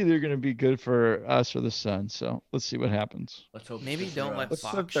 Yeah, it's either going to be good for us or the Suns. So let's see what happens. Let's hope. Maybe it's don't for let us. What's the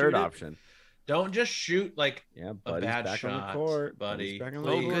Fox third shoot it. option? Don't just shoot like Yeah, a Buddy's bad back on shot, the court. buddy. Buddy's back on the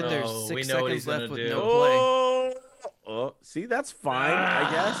Oh, Please. good. There's No, 6 we know what he's seconds left gonna with do. no play. Oh, see, that's fine,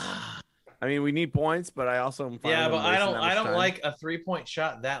 I guess. I mean, we need points, but I also am fine Yeah, with but them I wasting don't. that I much don't time. like a 3-point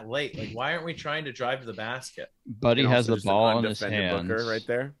shot that late. Like, why aren't we trying to drive to the basket? Buddy And has also the just an ball in his undefended hands. Booker right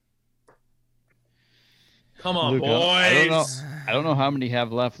there. Come on, Luke, boys. I don't know how many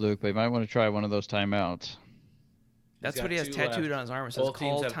have left, Luke, but you might want to try one of those timeouts. That's got what he has 2 tattooed left. on his arm. It says Both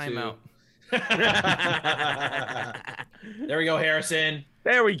teams call have 2. timeout. There we go, Harrison.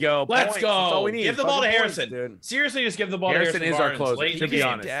 There we go. Let's Points. go. That's all we need. Give the ball to Fucking points, Harrison. dude. Seriously, just give the ball Harrison to is Harrison our Barnes. closer, Late in to the be game.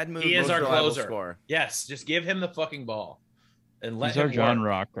 honest. Dad move. He is Most our reliable closer. scorer. Yes, just give him the fucking ball and let He's him our John work.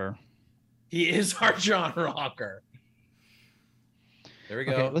 Rocker. He is our John Rocker. There we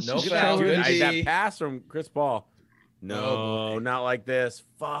go. Okay, let's no just foul. try Good with Dude, D. that pass from Chris Paul. No, Oh, boy. not like this.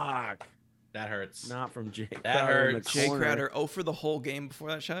 Fuck. That hurts. Not from Jake. That Crowder in the hurts. Jay corner. Crowder 0 for the whole game before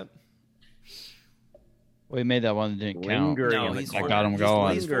that shot. Well, he made that one that didn't count. Lingering No, in the he's I corner. got him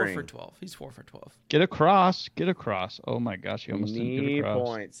going. He's 4 for Lingering. 12. He's 4 for 12. Get across. Get across. Oh, my gosh. He almost didn't get Need across.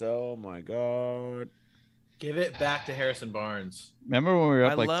 points. Oh my god. Give it back to Harrison Barnes. Remember when we were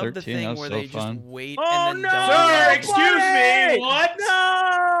I up like love 13? the thing That was where so they fun. just wait Oh and then no! don't. Sir, excuse Buddy! me. What?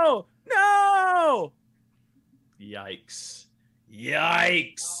 No! No! Yikes.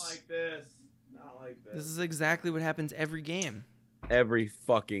 Yikes. this. Not like This is exactly what happens every game. every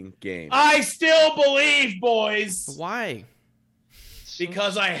fucking game. I still believe, boys. Why?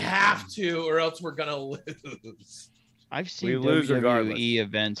 Because I have to, or else we're gonna lose. I've We seen lose WWE regardless.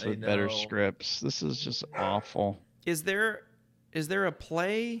 events I with better know. scripts. This is just awful. Is there a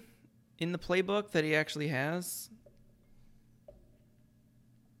play in the playbook that he actually has?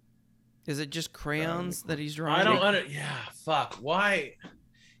 Is it just crayons that he's drawing? I don't yeah, fuck. Why?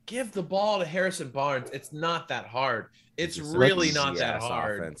 Give the ball to Harrison Barnes. It's not that hard. It's Just really some not that easy-ass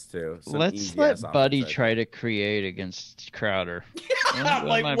hard. Offense too. Some Let's easy-ass let Buddy offense, I try to create against Crowder. Yeah,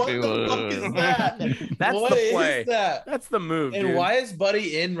 like might what be the fuck is that? That's What the is play. that? That's the move, And dude. why is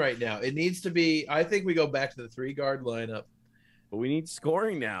Buddy in right now? It needs to be. I think we go back to the 3-guard lineup. But we need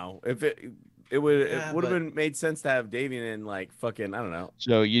scoring now. If it would Yeah, have but- been made sense to have Davian in like fucking I don't know.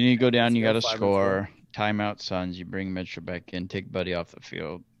 So you need to go down. You got to Still 5 score. Timeout, Suns. You bring Mitchell back in. Take Buddy off the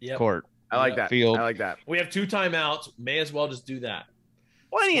field. Yep. Court. I like Yeah. that. Field. I like that. We have 2 timeouts. May as well just do that.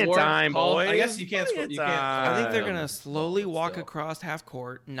 Plenty of Score, time, call- boys. I guess you can't Plenty score- of you can't- I think they're time. gonna slowly walk still. across half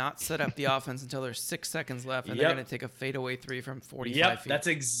court, not set up the offense until there's 6 seconds left, and Yep. they're gonna take a fadeaway 3 from 45 Yep, feet. that's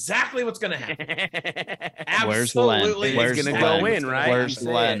exactly what's gonna happen. Where's Len? Absolutely, Where's It's gonna Len? go in, right? Where's You say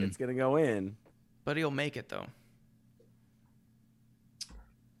it, Len? It's gonna go in. But he'll make it though.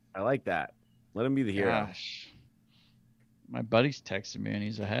 I like that. Let him be the hero. Gosh. My buddy's texting me and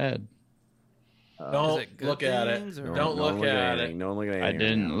he's ahead. Don't Is it good look at it. things, or- Don't look at it. anything. Don't look at anything. I right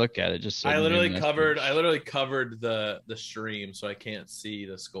didn't now. look at it. Just said I new literally message. covered the stream, so I can't see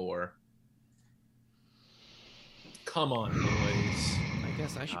the score. Come on, boys. I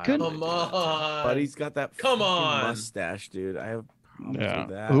guess I should. I Couldn't- Come on. But he's got that Come fucking on. mustache, dude. I have problems Yeah. with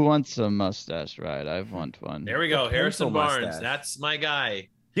that. Who wants a mustache ride? I want one. There we go. The Harrison pencil Barnes. mustache. That's my guy.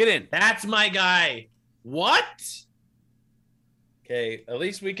 Get in. That's my guy. What? Okay, at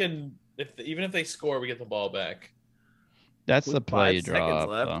least we can. Even if they score, we get the ball back. That's With the play 5 you draw seconds up,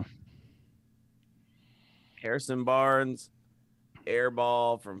 left. though. Harrison Barnes, air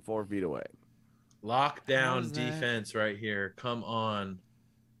ball from 4 feet away. Lockdown How's that? defense right here. Come on.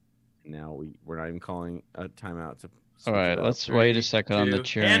 Now we're not even calling a timeout to. All switch right, it up. let's wait a second on the 2.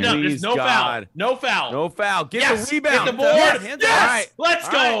 cheering. Hand up. There's Please, no foul. God. No foul. No foul. Get Yes, the rebound. Get the board. Yes, Yes. hands up. All right. Let's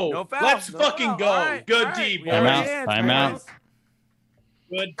All go. right, no foul. Let's No fucking foul. go. All right. Good All D, right. boys. We have our Timeout. hands, Timeout. guys.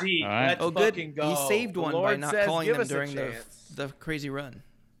 Good D. All right. Let's Oh, good. fucking go. He saved one by Lord not says, calling give them us a during chance. the crazy run.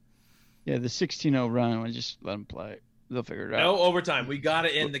 Yeah, the 16-0 run. We just let them play. They'll figure it No out. overtime. We got to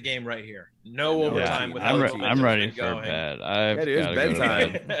end the game right here. No Yeah, overtime yeah, without I'm momentum ready and for going. bed. I've Yeah, dude, it's gotta go to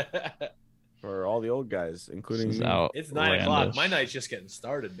bedtime. bed. For all the old guys, This including is me. out. It's 9 o'clock. My night's just getting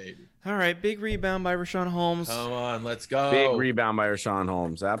started, baby. All right, big rebound by Rashawn Holmes. Come on, let's go. Big rebound by Rashawn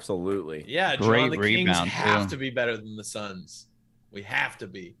Holmes. Absolutely. Yeah, Great John, the Kings rebound, have too. to be better than the Suns. We have to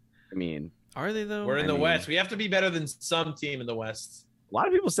be. I mean, Are they though? We're in I the mean- West. We have to be better than some team in the West. a lot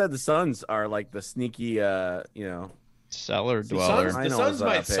of people said the Suns are like the sneaky, Cellar The dweller. Suns, I the know Suns it's a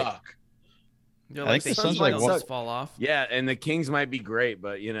might pick. suck. They're I like think the the Suns Suns like might suck. fall off. yeah, and the Kings might be great,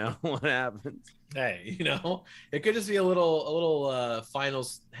 but you know what happens? Hey, it could just be a little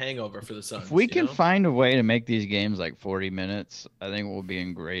finals hangover for the Suns. If we you can know? find a way to make these games like 40 minutes, I think we'll be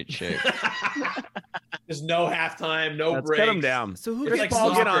in great shape. There's no halftime, no Let's breaks. cut them down. So who It's Chris like gets Paul,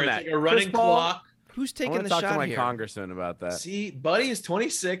 get soccer. on It's that. like a running Chris Paul, clock. who's I taking want the to talk shot to my here? congressman about that. See, Buddy is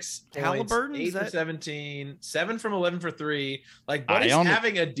 26 points, Halliburton, 8 is for that- 17, 7 from 11 for 3. Like I Buddy's own it.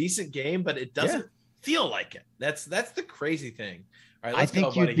 having a decent game, but it doesn't feel like it. That's the crazy thing. All right, I let's think go,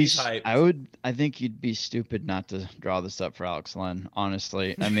 Buddy. you'd be. He's hyped. I think you'd be stupid not to draw this up for Alex Len.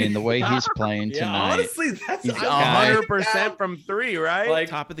 Honestly, I mean the way he's playing Yeah, tonight, honestly, that's He's I'm guy- 100% from 3, right? Like,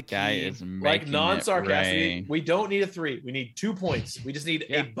 Top of the key. guy is like making non-sarcastic. it rain. We don't need a 3. We need 2 points. We just need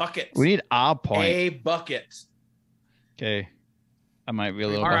Yeah. a bucket. We need a point. a bucket. Okay, I might be a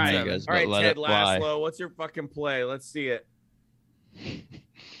little all behind right, you guys, all but right, let Ted it fly. Laszlo, what's your fucking play? Let's see it.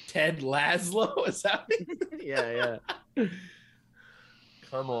 Ted Laszlo is that? Yeah.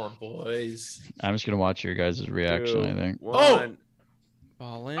 Come on, boys. I'm just gonna watch your guys' reaction. I think. One.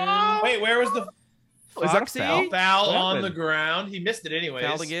 Ball in. Wait, where was the Is that a Foxy? foul? foul What on the happened? ground? He missed it anyways.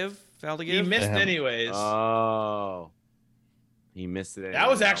 Foul to give. Foul to He give. missed Damn. anyways. Oh. He missed it. That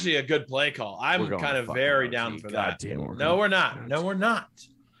was actually a good play call. I'm We're going kind of fucking very OT. down for God that. damn, we're No, going we're not. No, we're not.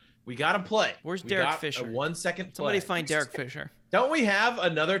 We got to play. Where's We Derek got Fisher? A 1 second play. Somebody find Derek Fisher. Don't we have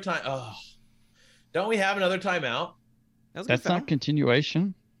another time? Oh, don't we have another timeout? That was a good That's foul. not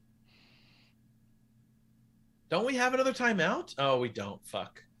continuation. Don't we have another timeout? Oh, we don't.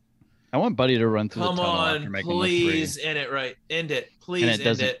 Fuck. I want Buddy to run through Come the tunnel after on, making please the end it right. End it, three, please. and it end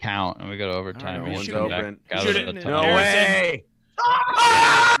doesn't it. count, and we go to overtime. All right, We we should shoot go it. back out Shoot of it. the No tunnel. way.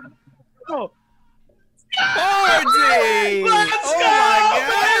 Party! Let's Oh go, my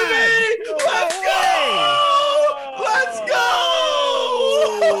God! baby! Let's go!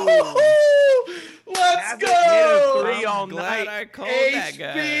 Let's Hasn't hit a go! three all Glad night. I called that HB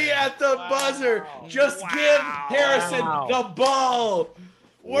guy. at the buzzer. Just give Harrison the ball.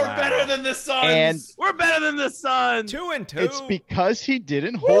 We're Wow. better than the Suns. And We're better than the Suns. 2-2. it's because he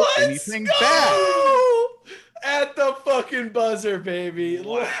didn't hold Let's anything go! back. At the fucking buzzer, baby.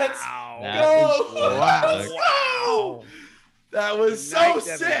 Let's Wow. That go. is Let's perfect. go. That was Good night, so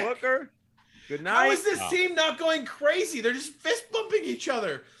Devin sick. Booker. Good night. How is this team not going crazy? They're just fist bumping each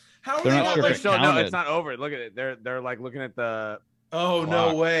other. How are They're they not not sure like? if it Still, no, counted. it's not over. Look at it. They're like looking at the. Oh no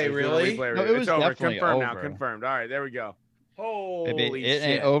Clock. way! They're doing the Really? replay. No, it was It's over. definitely Confirmed now. over. Confirmed. All right, there we go. Holy Maybe it shit!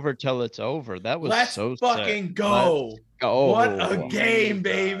 ain't over till it's over. That was Let's so fucking sick. go! Let's go. What a game,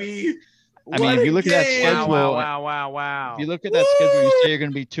 baby! I mean, if you look at that schedule, Wow. if you look at that schedule, you say you're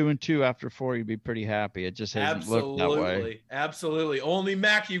going to be 2-2 after 4, you'd be pretty happy. It just hasn't looked that way. Absolutely. Only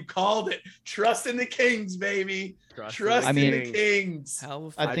Mac, you called it. Trust in the Kings, baby. Trust I in mean- the Kings. Hell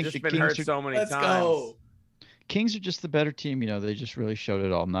of I I've think just the been Kings hurt are- so many Let's times. go. Kings are just the better team. You know, they just really showed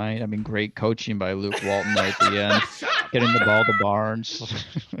it all night. I mean, great coaching by Luke Walton right at the end, getting the ball to Barnes.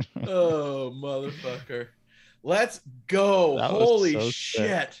 Oh, motherfucker. Let's go. That was Holy so sick.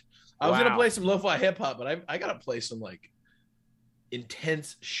 shit. I was going to Wow. play some lo-fi hip-hop, but I got to play some, like,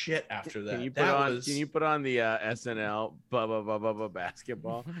 intense shit after that. Can you put That on? was... Can you put on the SNL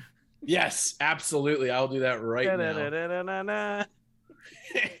basketball? Yes, absolutely. I'll do that right now. Da-da-da-da-da-da.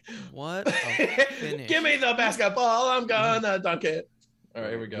 What a finish. Give me the basketball. I'm gonna dunk it. All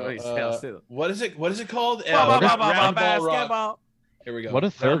right, here we go. What is it? What is it called? Round ball rock. Basketball. Here we go. What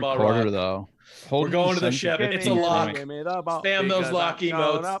a third Round ball quarter, rock. though. We're Holding going to the Suns ship. to It's a 15 lock. points. Give me the ball, Spam those because lock I'm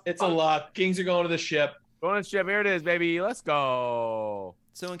going emotes. up. It's a lock. Kings are going to the ship. Going to the ship. Here it is, baby. Let's go.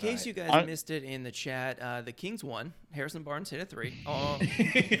 So in case Right. you guys I- missed it in the chat, the Kings won. Harrison Barnes hit a 3. Oh,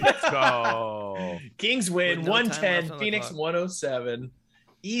 Let's go. Kings win With no time left 110. on the Phoenix clock. 107.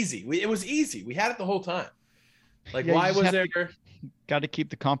 Easy. It was easy. We had it the whole time. Like, Yeah, you why just was have there? Got to keep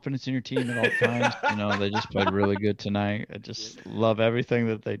the confidence in your team at all times. You know, they just played really good tonight. I just love everything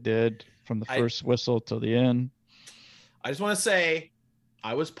that they did from the first whistle till the end. I just want to say,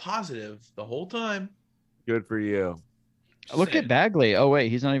 I was positive the whole time. Good for you. Just Look saying. at Bagley. Oh, wait,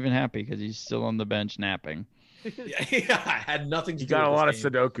 he's not even happy because he's still on the bench napping. Yeah, I had nothing to You do got a with lot of this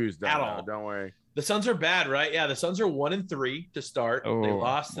game. Sudokus done. At though, all. Don't worry. The Suns are bad, right? Yeah, the Suns are 1-3 to start. They Oh,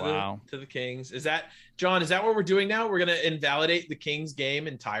 lost to, wow. to the Kings. Is that, John, is that what we're doing now? We're going to invalidate the Kings game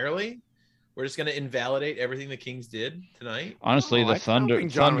entirely? We're just going to invalidate everything the Kings did tonight? Honestly, Oh, the I don't Thunder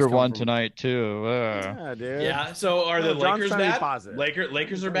think John was coming won from- tonight too. Yeah, dude. Yeah, so are No, the John's Lakers trying to be bad? positive. Lakers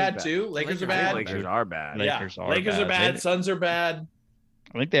are John's bad bad. too? Lakers are Lakers bad? are Lakers are bad. Lakers Yeah, are Lakers are bad. bad. Suns are bad.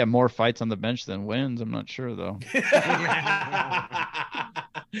 I think they have more fights on the bench than wins. I'm not sure though.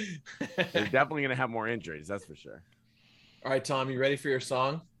 They're definitely gonna have more injuries. That's for sure. All right, Tom, you ready for your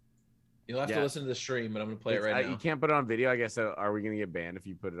song? You'll have to Yeah. listen to the stream, but I'm going to play it right now. You can't put it on video. I guess. Are we gonna get banned if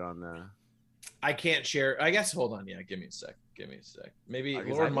you put it on the? I can't share. I guess, hold on. Yeah, give me a sec. Maybe I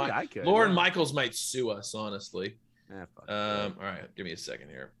guess Lauren, I could, Lauren yeah. Michaels might sue us, honestly. Fuck it. All right, give me a second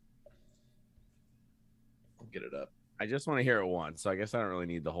here. I'll get it up. I just want to hear it once, so I guess I don't really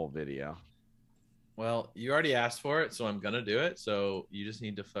need the whole video. Well, you already asked for it, so I'm gonna do it. So you just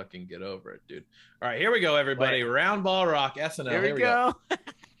need to fucking get over it, dude. All right, here we go, everybody. Round ball rock SNL. Here we go.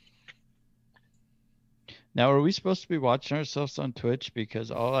 Now, are we supposed to be watching ourselves on Twitch? Because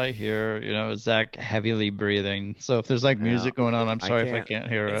all I hear, you know, is Zack heavily breathing. So if there's like Yeah. music going on, I'm I sorry if I can't- can't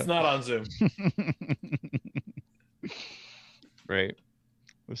hear It's it. not on Zoom. Great.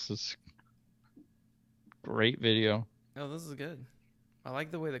 This is great video. oh, this is good. I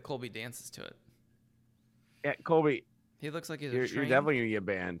like the way that Colby dances to it. Yeah, Colby, He looks like he's you're a train. definitely gonna get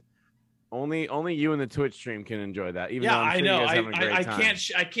banned. Only you and the Twitch stream can enjoy that. Even Yeah, though I'm I sure know. You guys having a great I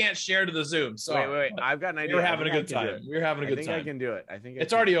time. can't share to the Zoom. Sorry. Wait. I've got an idea. We're I having a think good I can do time. it. We're having a I good think time. I can do it. I think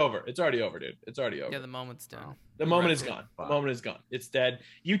It's already over. It's already over, dude. It's already over. Yeah, the moment's done. The moment is Right. gone. The Fuck. moment is gone. It's dead.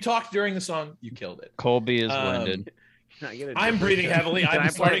 You talked during the song. You killed it. Colby is Um, winded. Can I get a I'm different- breathing heavily. Can I I'm play-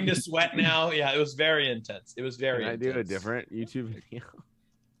 starting to sweat now. Yeah, it was very intense. It was very Can I intense. do a different YouTube video?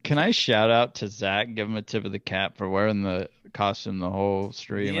 Can I shout out to Zack, give him a tip of the cap for wearing the costume the whole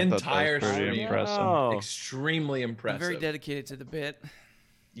stream? The I thought that was entire pretty stream. impressive. Oh. Extremely I'm impressive. very dedicated to the bit.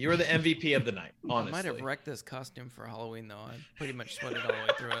 You were the MVP of the night, I honestly. might have wrecked this costume for Halloween, though. I pretty much sweated all the way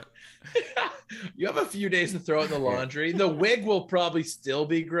through it. You have a few days to throw it in the laundry. The wig will probably still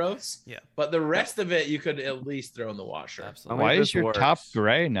be gross. Yeah. But the rest of it, you could at least throw in the washer. Absolutely. Why Like is this your top works.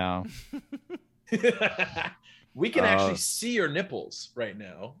 gray now? We can Uh, actually see your nipples right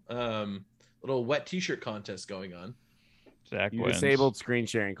now. little wet T-shirt contest going on. Zack You wins. disabled screen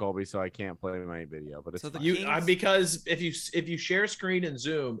sharing, Colby, so I can't play my video. But it's So the fine. Because if you share screen in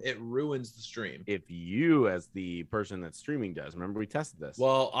Zoom, it ruins the stream. If you, as the person that's streaming, does. Remember we tested this.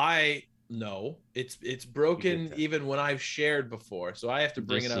 Well, no, it's broken test. even when I've shared before, so I have to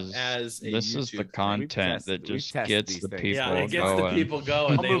bring it up as a This YouTube is the thing. content that We've just tested gets these the things. people Yeah, it gets going. the people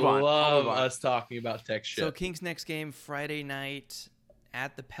going. I'll They move on. love us talking about tech shit. So Kings next game Friday night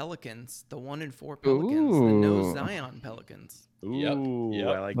at the Pelicans, the 1-4 Pelicans, the no Ooh. Zion Pelicans. Ooh, Yep.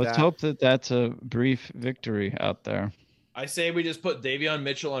 I like Let's that. hope that that's a brief victory out there. I say we just put Davion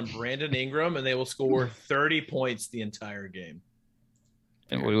Mitchell on Brandon Ingram, and they will score 30 points the entire game.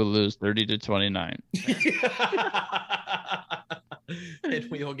 And we will lose 30-29. And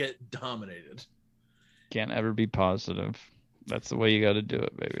we will get dominated. Can't ever be positive. That's the way you got to do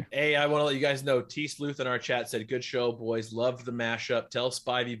it, baby. Hey, I want to let you guys know, T. Sleuth in our chat said, good show, boys. Loved the mashup. Tell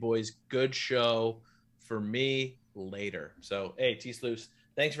Spivey boys, good show for me later. So, hey, T. Sleuth,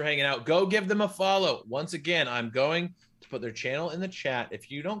 thanks for hanging out. Go give them a follow. Once again, I'm going to put their channel in the chat. If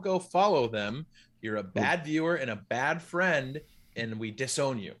you don't go follow them, you're a bad viewer and a bad friend, and we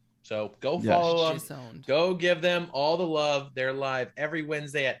disown you. So go follow them. Disowned. Go give them all the love. They're live every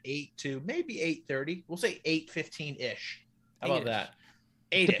Wednesday at 8 to maybe 8:30. We'll say 8:15-ish. How about 8-ish. that?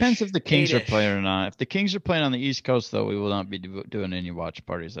 8-ish. Depends if the Kings are 8-ish. playing or not. If the Kings are playing on the East Coast, though, we will not be doing any watch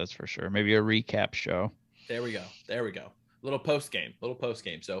parties. That's for sure. Maybe a recap show. There we go. There we go. Little post game.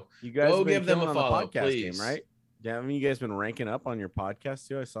 So You guys go have been give them a killing on follow, the podcast please. game, right? Yeah, haven't you guys been ranking up on your podcast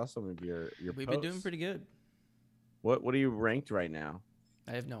too? I saw some of your We've posts. been doing pretty good. What are you ranked right now?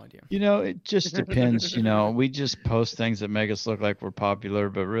 I have no idea. It just depends. We just post things that make us look like we're popular,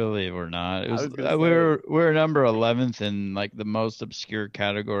 but really we're not. I was gonna say- We're number 11th in like the most obscure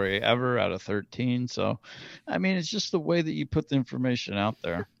category ever out of 13. So, I mean, it's just the way that you put the information out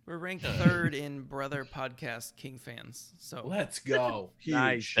there. We're ranked 3rd in Brother Podcast King fans. So Let's go. Huge.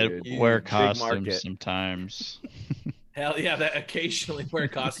 Nice, That dude. wear Big costumes market. sometimes. Hell yeah, that occasionally wear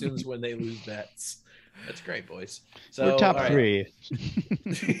costumes when they lose bets. That's great, boys. So We're top all right. 3.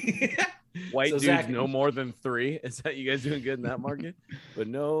 White So, dudes Zach- no more than 3. Is that you guys doing good in that market? But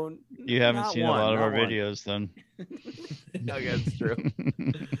no, You haven't not seen one, a lot of not our one. videos then. No, that's true.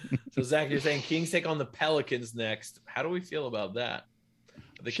 So Zach, you're saying Kings take on the Pelicans next. How do we feel about that?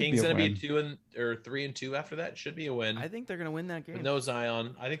 Are the Should Kings be a going to be win. 3-2 after that? Should be a win. I think they're going to win that game With no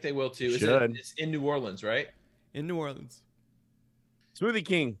Zion. I think they will too. Should. It's in New Orleans, right? in New Orleans. Smoothie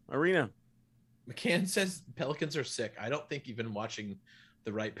King Arena. McCann says Pelicans are sick. I don't think you've been watching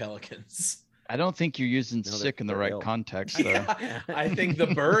the right Pelicans. I don't think you're using No, sick in the they're right ill. context there. Yeah, I think the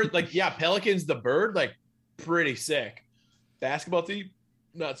bird, Pelicans, the bird, pretty sick. Basketball team,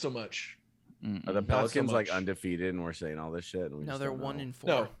 not so much. Mm-mm. Are the so Pelicans much. undefeated and we're saying all this shit? And we No, just they're don't know? 1-4.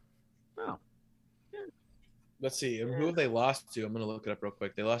 No. Oh. Let's see. Who have they lost to? I'm going to look it up real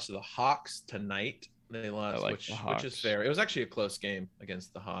quick. They lost to the Hawks tonight. They lost, like which the is Hawks. fair. It was actually a close game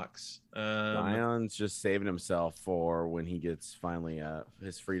against the Hawks. Zion's just saving himself for when he gets finally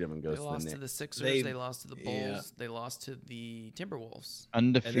his freedom and They goes to the lost to Knicks. the Sixers. They- They lost to the Bulls. yeah. They lost to the Timberwolves.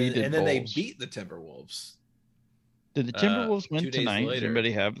 Undefeated and then they Bulls. beat the Timberwolves. Did the Timberwolves 2 win days tonight? Does later.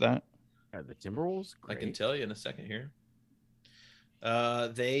 anybody have that? Are the Timberwolves? I can Great. tell you in a second here.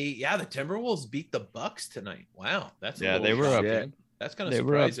 The Timberwolves beat the Bucks tonight. Wow, that's a Yeah, little they were up. shocking. That's kind of They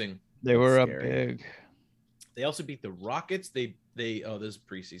were up. surprising. They were up Scary. big. They also beat the Rockets. This is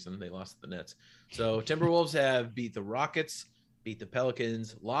preseason. They lost to the Nets. So Timberwolves have beat the Rockets, beat the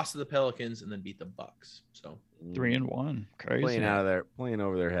Pelicans, lost to the Pelicans, and then beat the Bucks. So 3-1. Crazy. Playing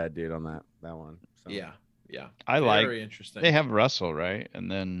over their head, dude, on that one. So. yeah. I like. Very interesting. They have Russell, right? And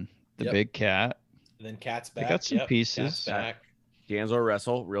then the Yep. big cat. And then Cat's They back. got some Yep, pieces. Cat's back. D'Angelo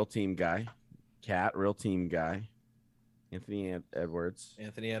Russell, real team guy. Cat, real team guy. Anthony Edwards.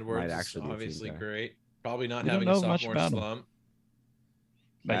 Anthony Edwards is actually be a team obviously guy. great. Probably not We don't having a know much sophomore about him. slump.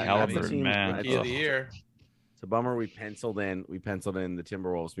 Like That's a Halliburton, team- man. Rookie of Ugh. the year. It's a bummer we penciled in the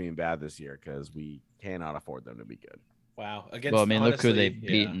Timberwolves being bad this year because we cannot afford them to be good. Wow. Against Well, I mean, look who honestly, they've yeah.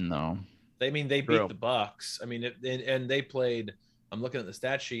 beaten, though. They beat True. the Bucks. I mean, and they played. I'm looking at the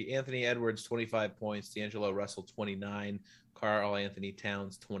stat sheet. Anthony Edwards 25 points, D'Angelo Russell 29, Karl Anthony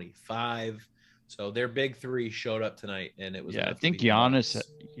Towns 25. So their big three showed up tonight, and it was. Yeah, I enough to think beat the Giannis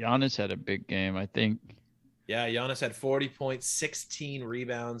Bucks. had a big game. I think. Yeah, Giannis had 40 points, 16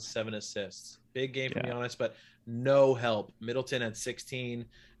 rebounds, 7 assists. Big game from Yeah. Giannis, but no help. Middleton had 16.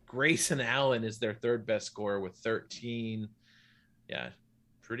 Grayson Allen is their third best scorer with 13. Yeah,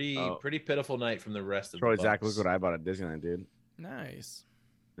 pretty pitiful night from the rest of Troy, the Zach, Bucks. look what I bought at Disneyland, dude. Nice.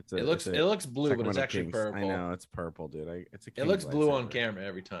 It looks blue, but it's Sacramento actually Kings. purple. I know it's purple, dude. It's a It Kings looks blue on lightsaber. camera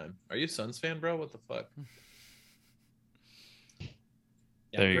every time. Are you a Suns fan, bro? What the fuck? Yeah,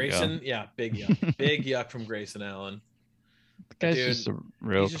 There you Grayson. go. Yeah, big yuck. Big yuck from Grayson Allen. The guy's Dude, just a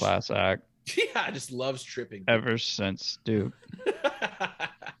real he's just- class act Yeah, just loves tripping. ever since, dude.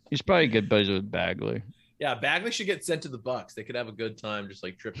 He's probably good buddies with Bagley. Yeah, Bagley should get sent to the Bucks. They could have a good time just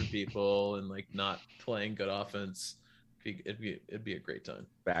like tripping people and like not playing good offense. It'd be a great time.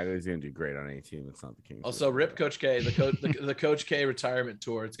 Bagley's gonna do great on any team. It's not the Kings. Also, rip Coach K, the Coach K retirement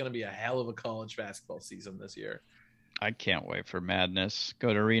tour. It's going to be a hell of a college basketball season this year. I can't wait for madness.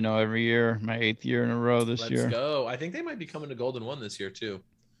 Go to Reno every year. My 8th year in a row this year. Let's go. I think they might be coming to Golden One this year too.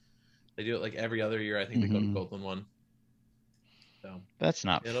 They do it like every other year. I think they go to Golden One. So That's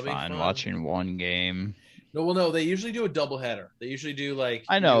not It'll be fun fun. watching one game. no. They usually do a doubleheader. They usually do like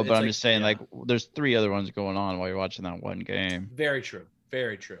I know, it's but I'm like- just saying, yeah. like, there's 3 other ones going on while you're watching that one game. Very true.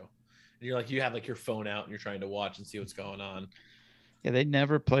 Very true. And you're like, you have like your phone out and you're trying to watch and see what's going on. Yeah, they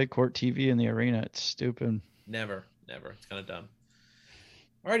never play court TV in the arena. It's stupid. Never. It's kind of dumb.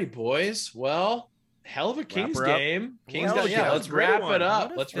 Alrighty, boys. Well, hell of a Kings her up. game. Kings Hell got, yeah, yeah, that was let's a great wrap one. it up.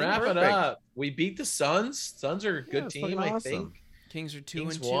 What a Let's thing. wrap it Perfect. up. We beat the Suns. Suns are a good it's team, fucking I awesome. think. Kings are 2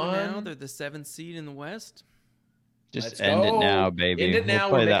 Kings and 2 now. won. They're the 7th seed in the West. Just Let's end it go. now, baby. End it now.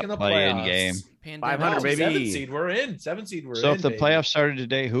 We'll play We're that making the play-in playoffs. game. Pandemic. 500, No, baby. 7 seed. We're in. 7 seed. We're So in. if the baby. playoffs started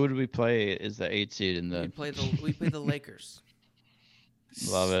today, who would we play? Is the 8th seed in We the? play the Lakers.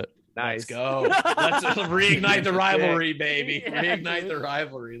 Love it. Nice. Let's go. Let's reignite the rivalry, baby. Yeah, Reignite dude. the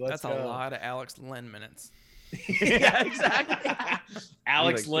rivalry. Let's That's go. a lot of Alex Len minutes. Yeah, exactly.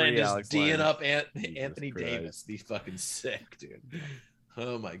 Alex Like Lynn three just Alex D'ing Lens. up Jesus Anthony Christ. Davis. He's fucking sick, dude.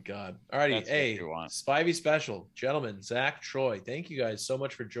 Oh my god. Alrighty, That's what hey, you want. Spivey special, gentlemen, Zach, Troy. Thank you guys so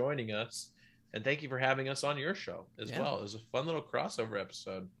much for joining us, and thank you for having us on your show as Yeah. well. It was a fun little crossover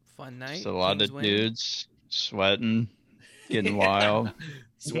episode. Fun night. Just a lot Kings of win. dudes sweating, getting Yeah. wild.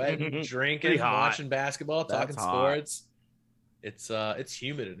 Sweating, drinking, Pretty hot. watching basketball, talking That's hot. sports. It's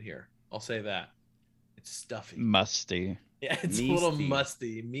humid in here. I'll say that. It's stuffy. Musty. Yeah, it's a little Measty.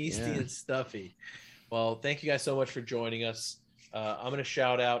 musty, measty Yeah. and stuffy. Well, thank you guys so much for joining us. I'm going to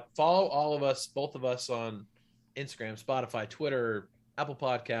shout out, follow all of us, both of us on Instagram, Spotify, Twitter, Apple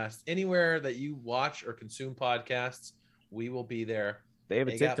Podcasts, anywhere that you watch or consume podcasts. We will be there. They have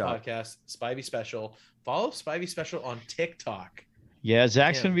a AGAT TikTok. Podcast, Spivey Special. Follow Spivey Special on TikTok. Yeah,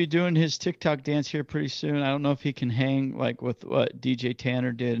 Zach's Yeah. gonna be doing his TikTok dance here pretty soon. I don't know if he can hang like with what DJ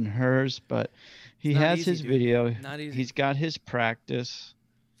Tanner did in hers, but he It's not has easy, his dude. video. Not easy. He's got his practice.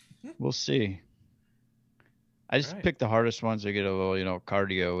 We'll see. I just Alright. picked the hardest ones to get a little,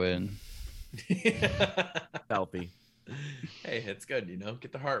 cardio in. Healthy. Hey, it's good,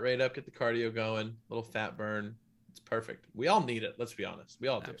 get the heart rate up, get the cardio going, little fat burn. It's perfect. We all need it. Let's be honest. We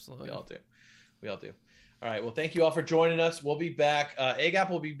all do. Absolutely. We all do. We all do. All right. Well, thank you all for joining us. We'll be back. AGAP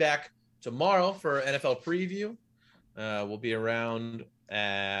will be back tomorrow for NFL preview. We'll be around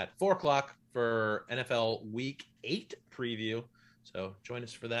at 4:00 for NFL Week 8 preview. So join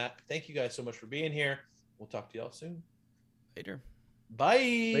us for that. Thank you guys so much for being here. We'll talk to y'all soon. Later.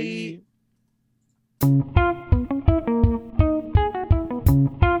 Bye.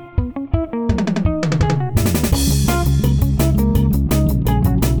 Bye.